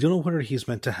 I don't know whether he's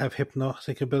meant to have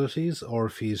hypnotic abilities or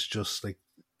if he's just like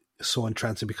so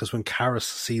entrancing, because when Karis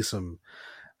sees him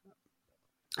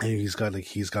and he's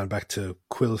gone back to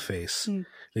Quill face,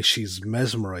 like she's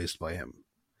mesmerized by him.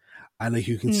 And like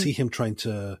you can see him trying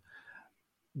to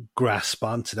grasp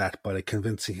onto that by like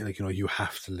convincing him, like, you know, you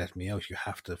have to let me out, you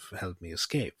have to help me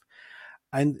escape.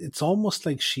 And it's almost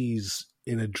like she's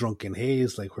in a drunken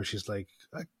haze, like where she's like,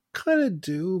 I kind of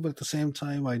do, but at the same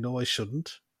time I know I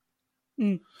shouldn't.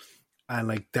 And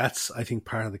like that's, I think,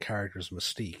 part of the character's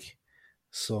mystique.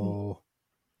 So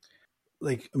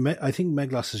like I think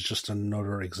Meglos is just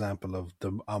another example of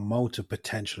the amount of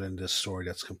potential in this story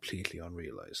that's completely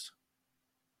unrealized.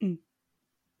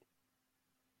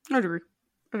 I'd agree.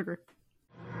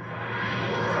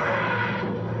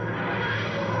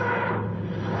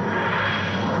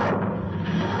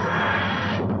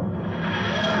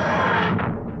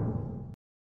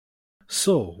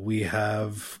 So we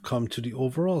have come to the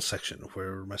overall section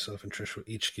where myself and Trish will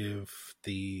each give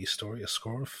the story a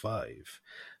score of 5.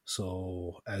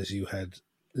 So as you had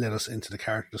led us into the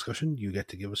character discussion, you get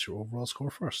to give us your overall score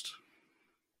first.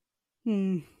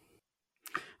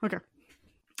 Okay.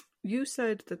 You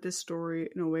said that this story,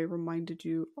 in a way, reminded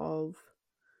you of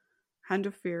Hand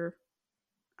of Fear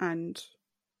and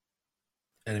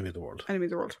Enemy of the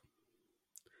World.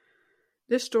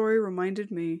 This story reminded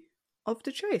me of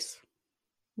The Chase.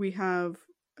 We have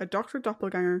a Doctor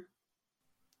Doppelganger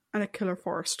and a Killer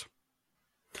Forest.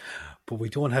 But we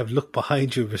don't have Look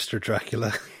Behind You, Mr.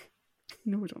 Dracula.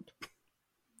 No, we don't.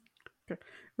 Okay.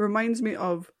 It reminds me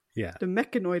of Yeah. The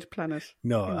mechanoid planet.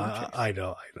 No, I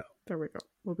know. There we go.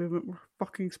 We'll be a bit more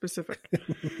fucking specific.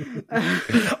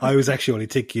 I was actually only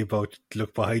thinking about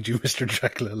Look Behind You, Mr.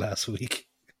 Dracula last week.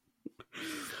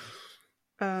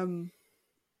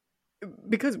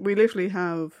 Because we literally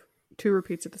have 2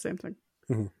 repeats of the same thing.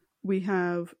 Mm-hmm. We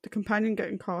have the companion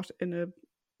getting caught in a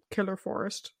killer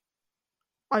forest.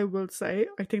 I will say,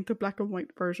 I think the black and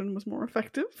white version was more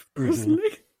effective,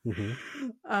 personally.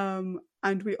 Mm-hmm.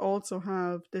 And we also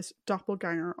have this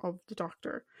doppelganger of the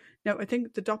Doctor. Now, I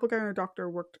think the doppelganger Doctor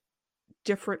worked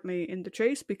differently in the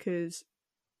chase because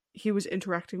he was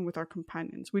interacting with our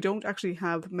companions. We don't actually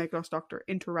have Meglos Doctor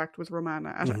interact with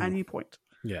Romana at any point.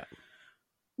 Yeah.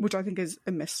 Which I think is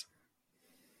a miss.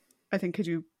 I think could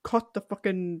you cut the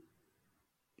fucking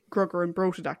Grugger and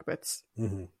Brotadak bits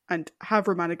and have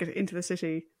Romana get into the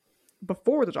city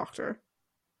before the Doctor,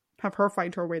 have her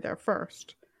find her way there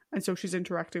first, and so she's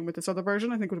interacting with this other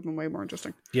version, I think would have been way more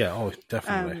interesting. Yeah, oh,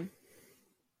 definitely.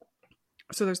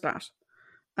 So there's that.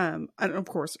 And of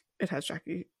course, it has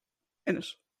Jackie in it.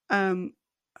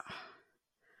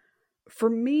 For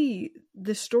me,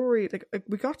 the story, like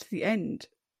we got to the end,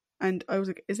 and I was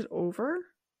like, is it over?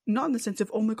 Not in the sense of,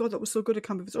 oh my god, that was so good, it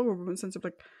can't believe it's over, but in the sense of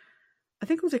like, I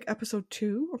think it was like episode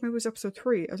 2, or maybe it was episode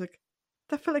 3. I was like,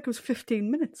 that felt like it was 15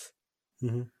 minutes.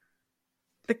 Mm-hmm.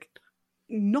 Like,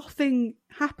 nothing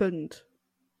happened.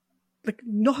 Like,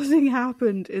 nothing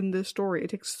happened in this story. It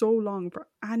takes so long for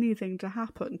anything to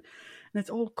happen. And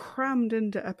it's all crammed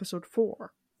into episode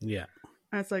 4. Yeah.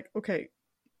 And it's like, okay,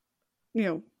 you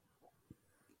know,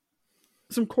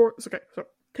 some core... Okay, so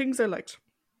things I liked.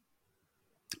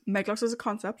 Meglos as a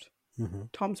concept. Mm-hmm.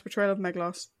 Tom's portrayal of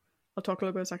Meglos. I'll talk a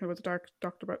little bit in a second about the Dark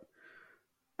Doctor, but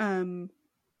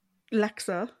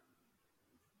Lexa,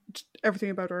 everything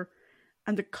about her,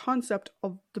 and the concept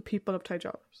of the people of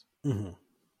Tigella and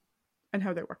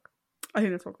how they work. I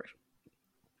think that's all great.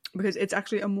 Because it's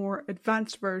actually a more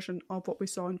advanced version of what we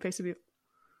saw in Face of Evil.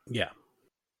 Yeah.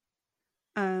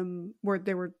 Where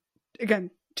they were,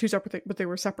 again, 2 separate things, but they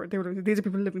were separate. They were, these are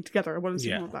people living together. I wasn't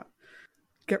seeing all of that.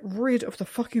 Get rid of the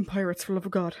fucking pirates, for love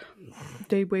of God.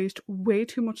 They waste way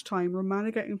too much time.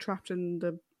 Romana getting trapped in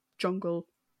the jungle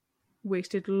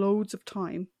wasted loads of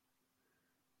time.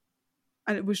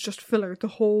 And it was just filler. The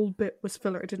whole bit was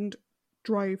filler. It didn't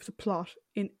drive the plot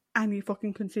in any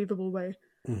fucking conceivable way.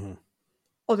 Mm-hmm.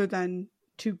 Other than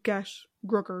to get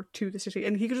Grugger to the city.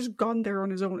 And he could have just gone there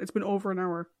on his own. It's been over an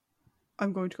hour.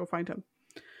 I'm going to go find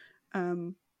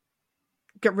him.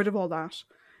 Get rid of all that.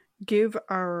 Give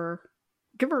our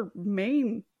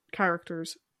main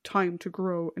characters time to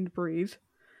grow and breathe.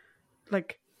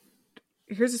 Like,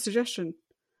 here's a suggestion.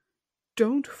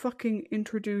 Don't fucking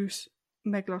introduce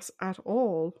Meglos at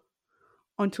all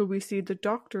until we see the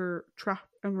Doctor trapped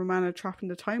and Romana trapped in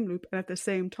the time loop, and at the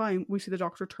same time we see the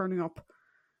Doctor turning up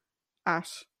at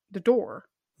the door.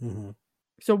 Mm-hmm.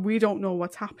 So we don't know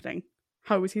what's happening.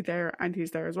 How is he there? And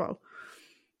he's there as well.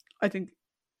 I think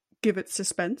give it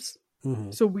suspense.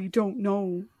 Mm-hmm. So we don't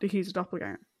know that he's a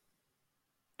doppelganger.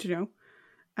 Do you know?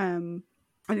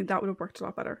 I think that would have worked a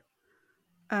lot better.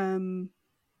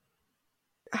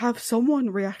 Have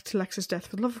someone react to Lex's death,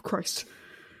 for the love of Christ.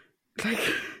 Like,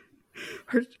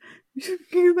 can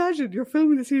you imagine? You're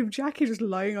filming the scene of Jackie just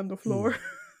lying on the floor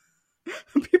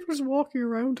and people just walking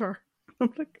around her.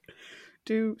 I'm like,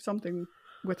 do something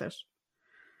with it.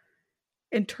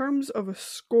 In terms of a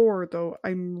score, though,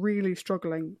 I'm really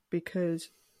struggling because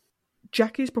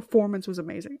Jackie's performance was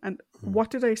amazing. And what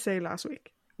did I say last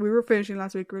week? We were finishing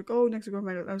last week. We were like, oh, next week we're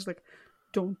going to... I was like,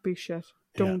 don't be shit.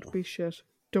 Don't be shit.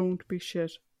 Don't be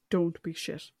shit. Don't be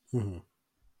shit. Mm-hmm.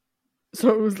 So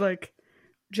it was like,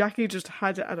 Jackie just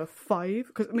had it at a 5.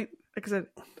 Because, I mean, like I said,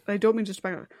 I don't mean just to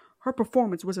bang on her. Her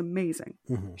performance was amazing.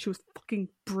 Mm-hmm. She was fucking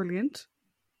brilliant.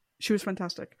 She was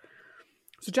fantastic.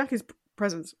 So Jackie's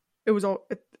presence, it was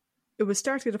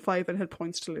starting at a 5 and had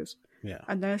points to lose. Yeah.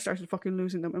 And then I started fucking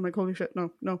losing them. I'm like, holy shit,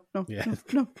 no. Yeah.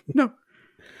 No.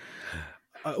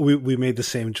 We made the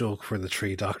same joke for the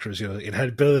 3 Doctors. You know, it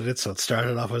had built it, so it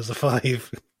started off as a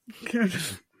 5.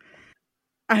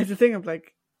 I had the thing of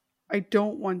like, I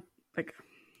don't want, like,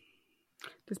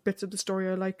 there's bits of the story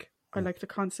I like. I like the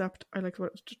concept. I like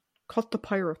what. Just cut the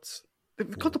pirates.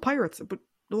 Cut the pirates, but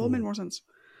it all made more sense.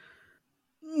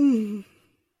 I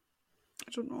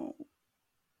don't know.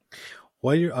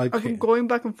 I've been going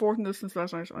back and forth on this since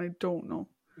last night, and I don't know.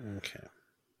 Okay.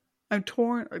 I'm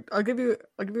torn. I'll give you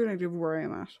an idea of where I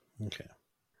am at. Okay.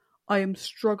 I am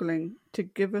struggling to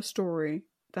give a story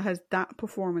that has that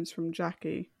performance from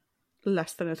Jackie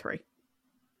less than a 3.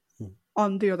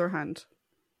 On the other hand,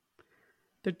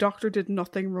 the Doctor did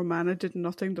nothing, Romana did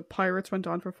nothing, the pirates went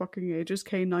on for fucking ages,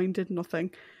 K9 did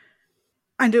nothing.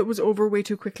 And it was over way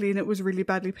too quickly, and it was really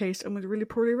badly paced and was really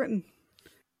poorly written,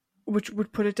 which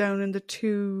would put it down in the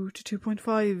 2 to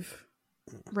 2.5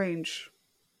 range.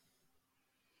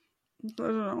 I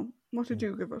don't know. What did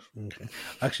you give it? Okay.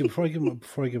 Actually,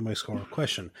 before I give my score,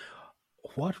 question: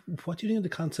 What do you think of the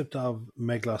concept of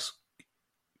Meglos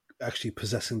actually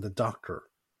possessing the Doctor?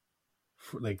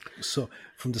 So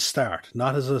from the start,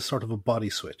 not as a sort of a body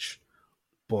switch,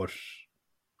 but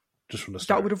just from the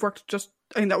start. That would have worked. I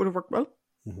think that would have worked well.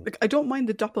 Mm-hmm. Like, I don't mind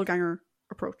the doppelganger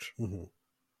approach. Mm-hmm.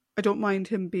 I don't mind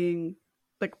him being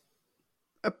like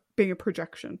being a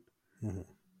projection. Mm-hmm.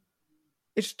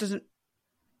 It just doesn't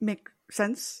make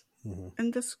sense Mm-hmm. in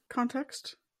this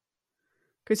context,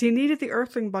 because he needed the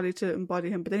Earthling body to embody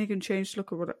him, but then he can change to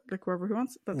look at like wherever he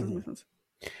wants. That doesn't make sense.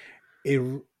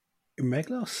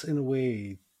 Meglos, in a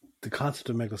way, the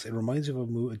concept of Meglos, it reminds you of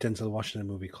a Denzel Washington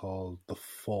movie called The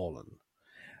Fallen.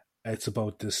 It's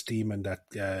about this demon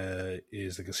that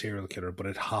is like a serial killer, but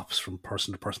it hops from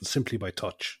person to person simply by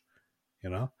touch, you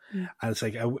know? Mm. And it's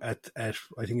like, I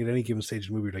think at any given stage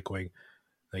in the movie, you're like going,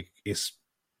 like, is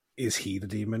he the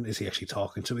demon? Is he actually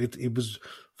talking to it? It was,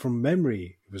 from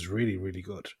memory, it was really, really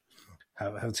good. I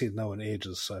haven't seen it now in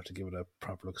ages, so I have to give it a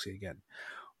proper look-see again.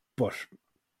 But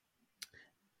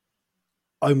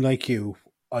I'm like you.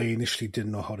 I initially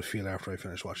didn't know how to feel after I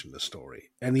finished watching this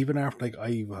story. And even after, like,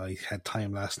 I had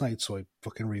time last night, so I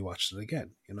fucking rewatched it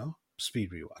again, you know?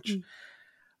 Speed rewatch. Mm.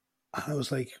 And I was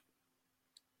like,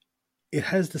 it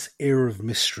has this air of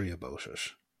mystery about it.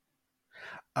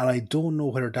 And I don't know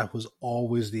whether that was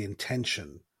always the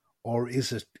intention, or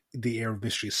is it the air of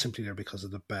mystery is simply there because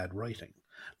of the bad writing.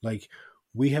 Like,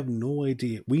 we have no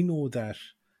idea. We know that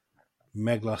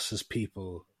Meglos'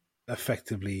 people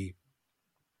effectively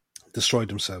destroyed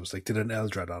themselves, like did an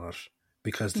Eldrad on it,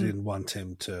 because they didn't want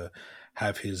him to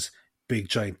have his big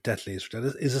giant death laser.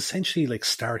 That is essentially like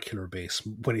Starkiller base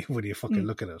when you fucking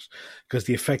look at it, because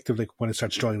the effect of, like, when it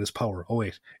starts drawing this power, oh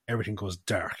wait, everything goes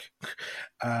dark.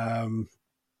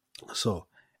 So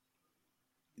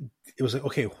it was like,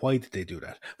 okay, why did they do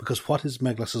that? Because what is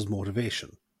Meglos'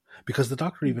 motivation? Because the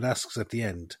Doctor even asks at the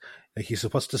end, like, he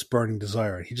said, what's this burning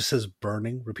desire? And he just says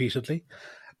burning repeatedly.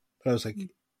 But I was like,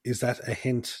 is that a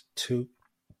hint to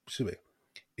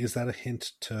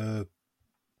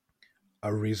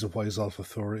a reason why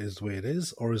Zolfa-Thura is the way it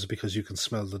is? Or is it because you can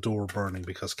smell the door burning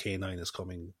because K9 is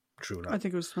coming through now? I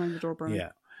think it was smelling the door burning.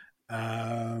 Yeah.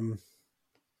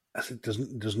 I think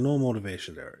there's no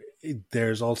motivation there.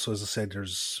 There's also, as I said,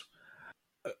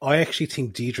 I actually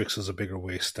think Diedrich's is a bigger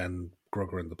waste than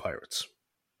Grugger and the Pirates.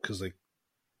 Because, like,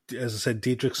 as I said,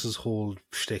 Diedrich's whole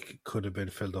shtick could have been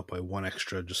filled up by one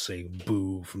extra just saying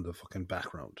boo from the fucking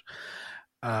background.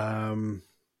 But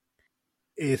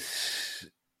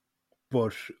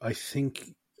I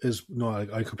think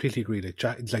I completely agree. Like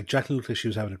Jacqueline looked like she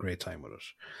was having a great time with it.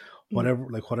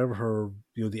 Whatever her,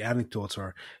 the anecdotes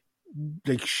are,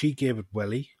 like, she gave it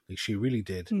welly, like she really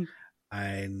did,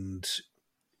 and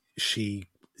she,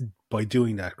 by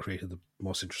doing that, created the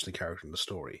most interesting character in the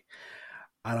story.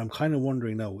 And I'm kind of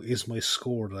wondering now, is my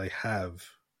score that I have,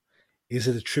 is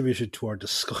it attributed to our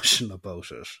discussion about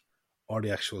it, or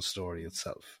the actual story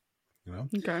itself?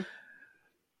 Okay.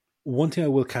 One thing I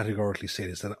will categorically say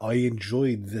is that I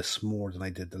enjoyed this more than I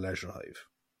did the Leisure Hive.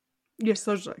 Yes,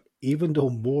 that's right. Even though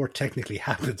more technically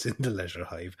happens in the Leisure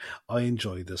Hive, I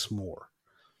enjoy this more.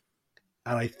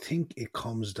 And I think it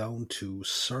comes down to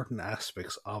certain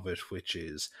aspects of it, which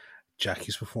is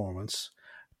Jackie's performance,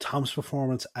 Tom's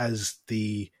performance as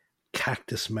the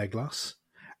cactus Meglos,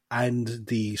 and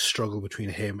the struggle between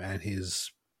him and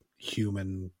his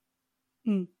human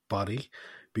body.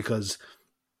 Because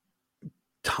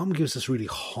Tom gives this really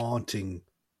haunting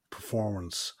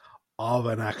performance of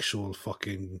an actual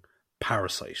fucking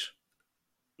parasite.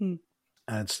 And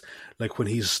it's like when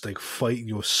he's like fighting,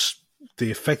 the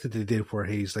effect that they did where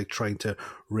he's like trying to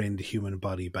rein the human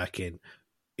body back in,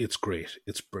 it's great.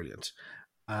 It's brilliant.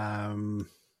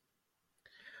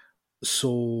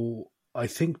 So I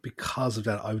think because of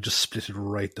that, I would just split it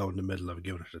right down the middle. I've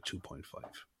given it a 2.5.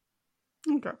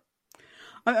 Okay.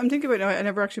 I'm thinking about it now. I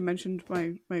never actually mentioned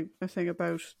my thing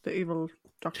about the evil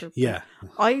Doctor. Yeah.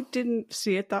 I didn't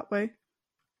see it that way.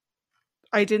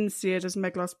 I didn't see it as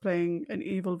Meglos playing an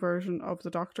evil version of the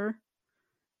Doctor.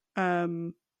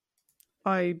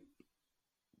 I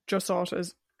just saw it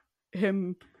as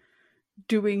him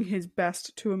doing his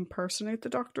best to impersonate the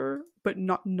Doctor, but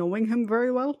not knowing him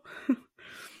very well.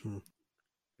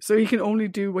 So he can only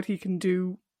do what he can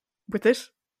do with it.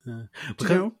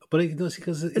 But it does,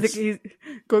 because it's... he's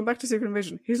going back to Secret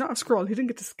Invasion. He's not a Skrull. He didn't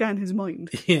get to scan his mind.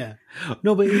 Yeah,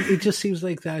 no, but it just seems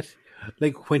like that.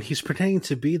 Like when he's pretending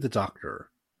to be the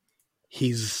Doctor,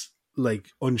 he's like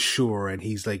unsure and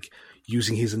he's like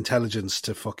using his intelligence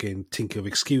to fucking think of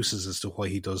excuses as to why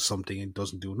he does something and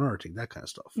doesn't do another thing, that kind of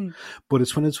stuff. But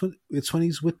it's when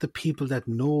he's with the people that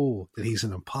know that he's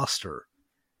an imposter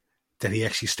that he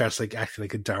actually starts like acting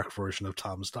like a dark version of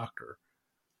Tom's doctor.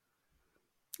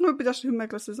 No, but that's who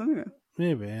Meglos is anyway.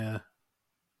 Maybe, yeah.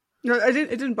 No, it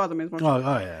didn't bother me as much.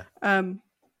 Oh yeah.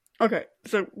 Okay,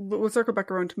 so we'll circle back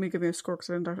around to me giving a score because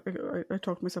I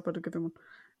talked myself out of giving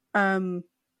one.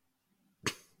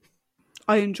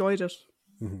 I enjoyed it.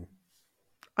 Mm-hmm.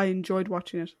 I enjoyed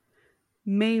watching it,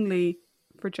 mainly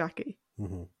for Jackie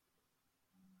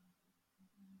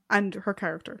and her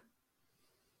character.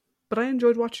 But I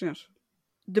enjoyed watching it.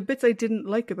 The bits I didn't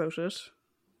like about it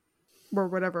were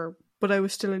whatever, but I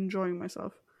was still enjoying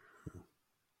myself.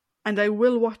 And I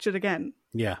will watch it again.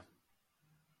 Yeah.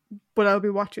 But I'll be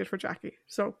watching it for Jackie.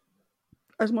 So,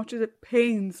 as much as it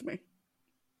pains me.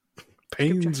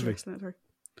 Pains me.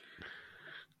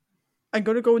 I'm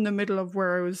going to go in the middle of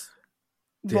where I was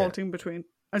vaulting between.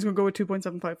 I was going to go with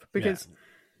 2.75 because,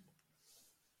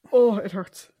 it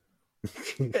hurts.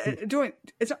 It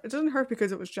doesn't hurt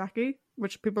because it was Jackie,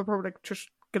 which people probably like just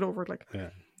get over it. Like,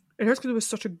 it hurts because it was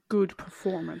such a good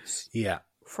performance.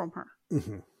 From her.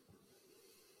 Mm-hmm.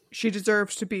 She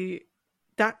deserves to be,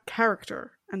 that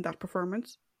character and that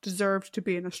performance deserved to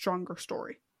be in a stronger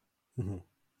story. Mm-hmm.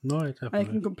 No, definitely. And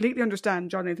I can completely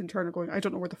understand John Nathan Turner going, I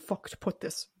don't know where the fuck to put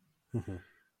this. Mm-hmm.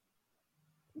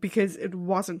 Because it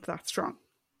wasn't that strong.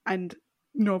 And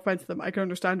no offense to them, I can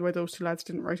understand why those two lads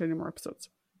didn't write any more episodes.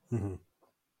 Mm-hmm.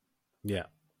 Yeah.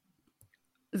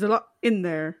 There's a lot in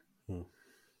there,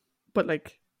 but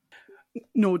like,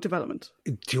 no development.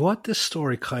 Do you know what this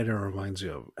story kind of reminds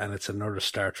you of? And it's another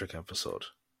Star Trek episode.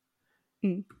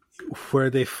 Where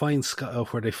they find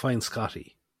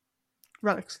Scotty.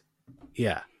 Relics.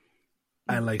 Yeah.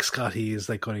 And like Scotty is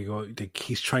like going to go, like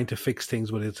he's trying to fix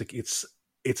things, but it's like it's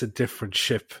a different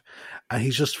ship, and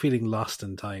he's just feeling lost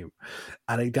in time,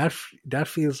 and like that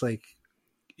feels like,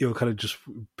 you know, kind of just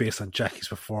based on Jackie's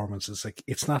performance, it's like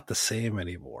it's not the same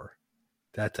anymore,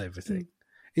 that type of thing.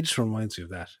 It just reminds you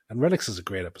of that. And Relics is a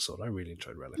great episode. I really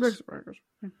enjoyed Relics. Relics is very good.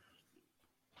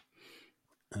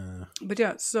 Yeah. But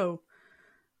yeah, so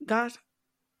that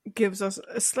gives us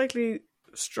a slightly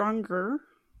stronger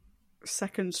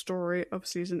second story of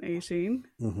season 18.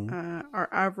 Our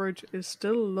average is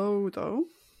still low though.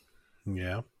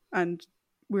 Yeah. And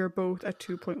we're both at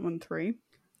 2.13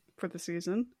 for the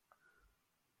season.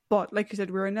 But like you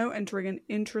said, we're now entering an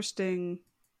interesting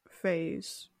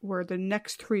phase where the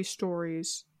next 3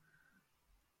 stories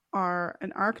are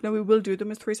an arc. Now we will do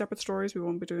them as 3 separate stories. We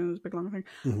won't be doing this big long thing.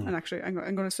 And actually, I'm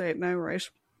going to say it now, right?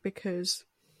 Because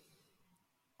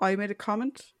I made a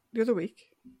comment the other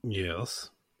week. Yes.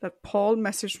 That Paul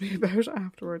messaged me about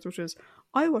afterwards, which is,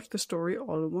 I watched the story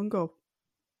all in one go.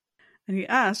 And he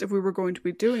asked if we were going to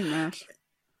be doing that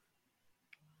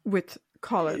with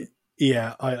Colin.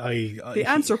 Yeah, the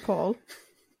answer, Paul,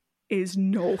 is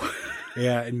no.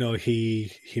 Yeah, no,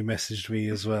 he messaged me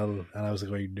as well, and I was like,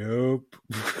 going, nope.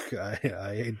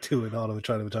 I ain't doing all of it,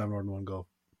 trying to time more in one go.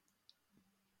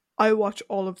 I watch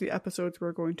all of the episodes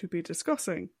we're going to be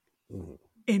discussing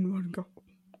in one go.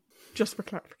 Just for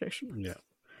clarification. Yeah.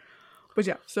 But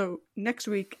yeah, so next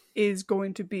week is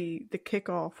going to be the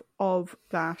kickoff of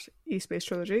that E-Space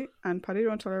trilogy. And Paddy, do you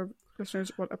want to tell our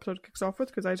listeners what episode it kicks off with?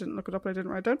 Because I didn't look it up and I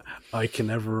didn't write it down. I can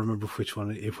never remember which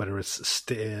one, whether it's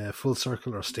Full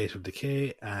Circle or State of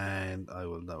Decay, and I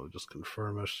will now just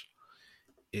confirm it.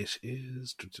 It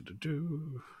is...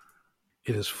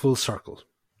 It is Full Circle.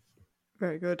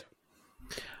 Very good.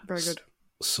 Very good.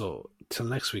 So, till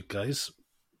next week, guys.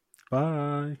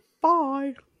 Bye.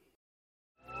 Bye.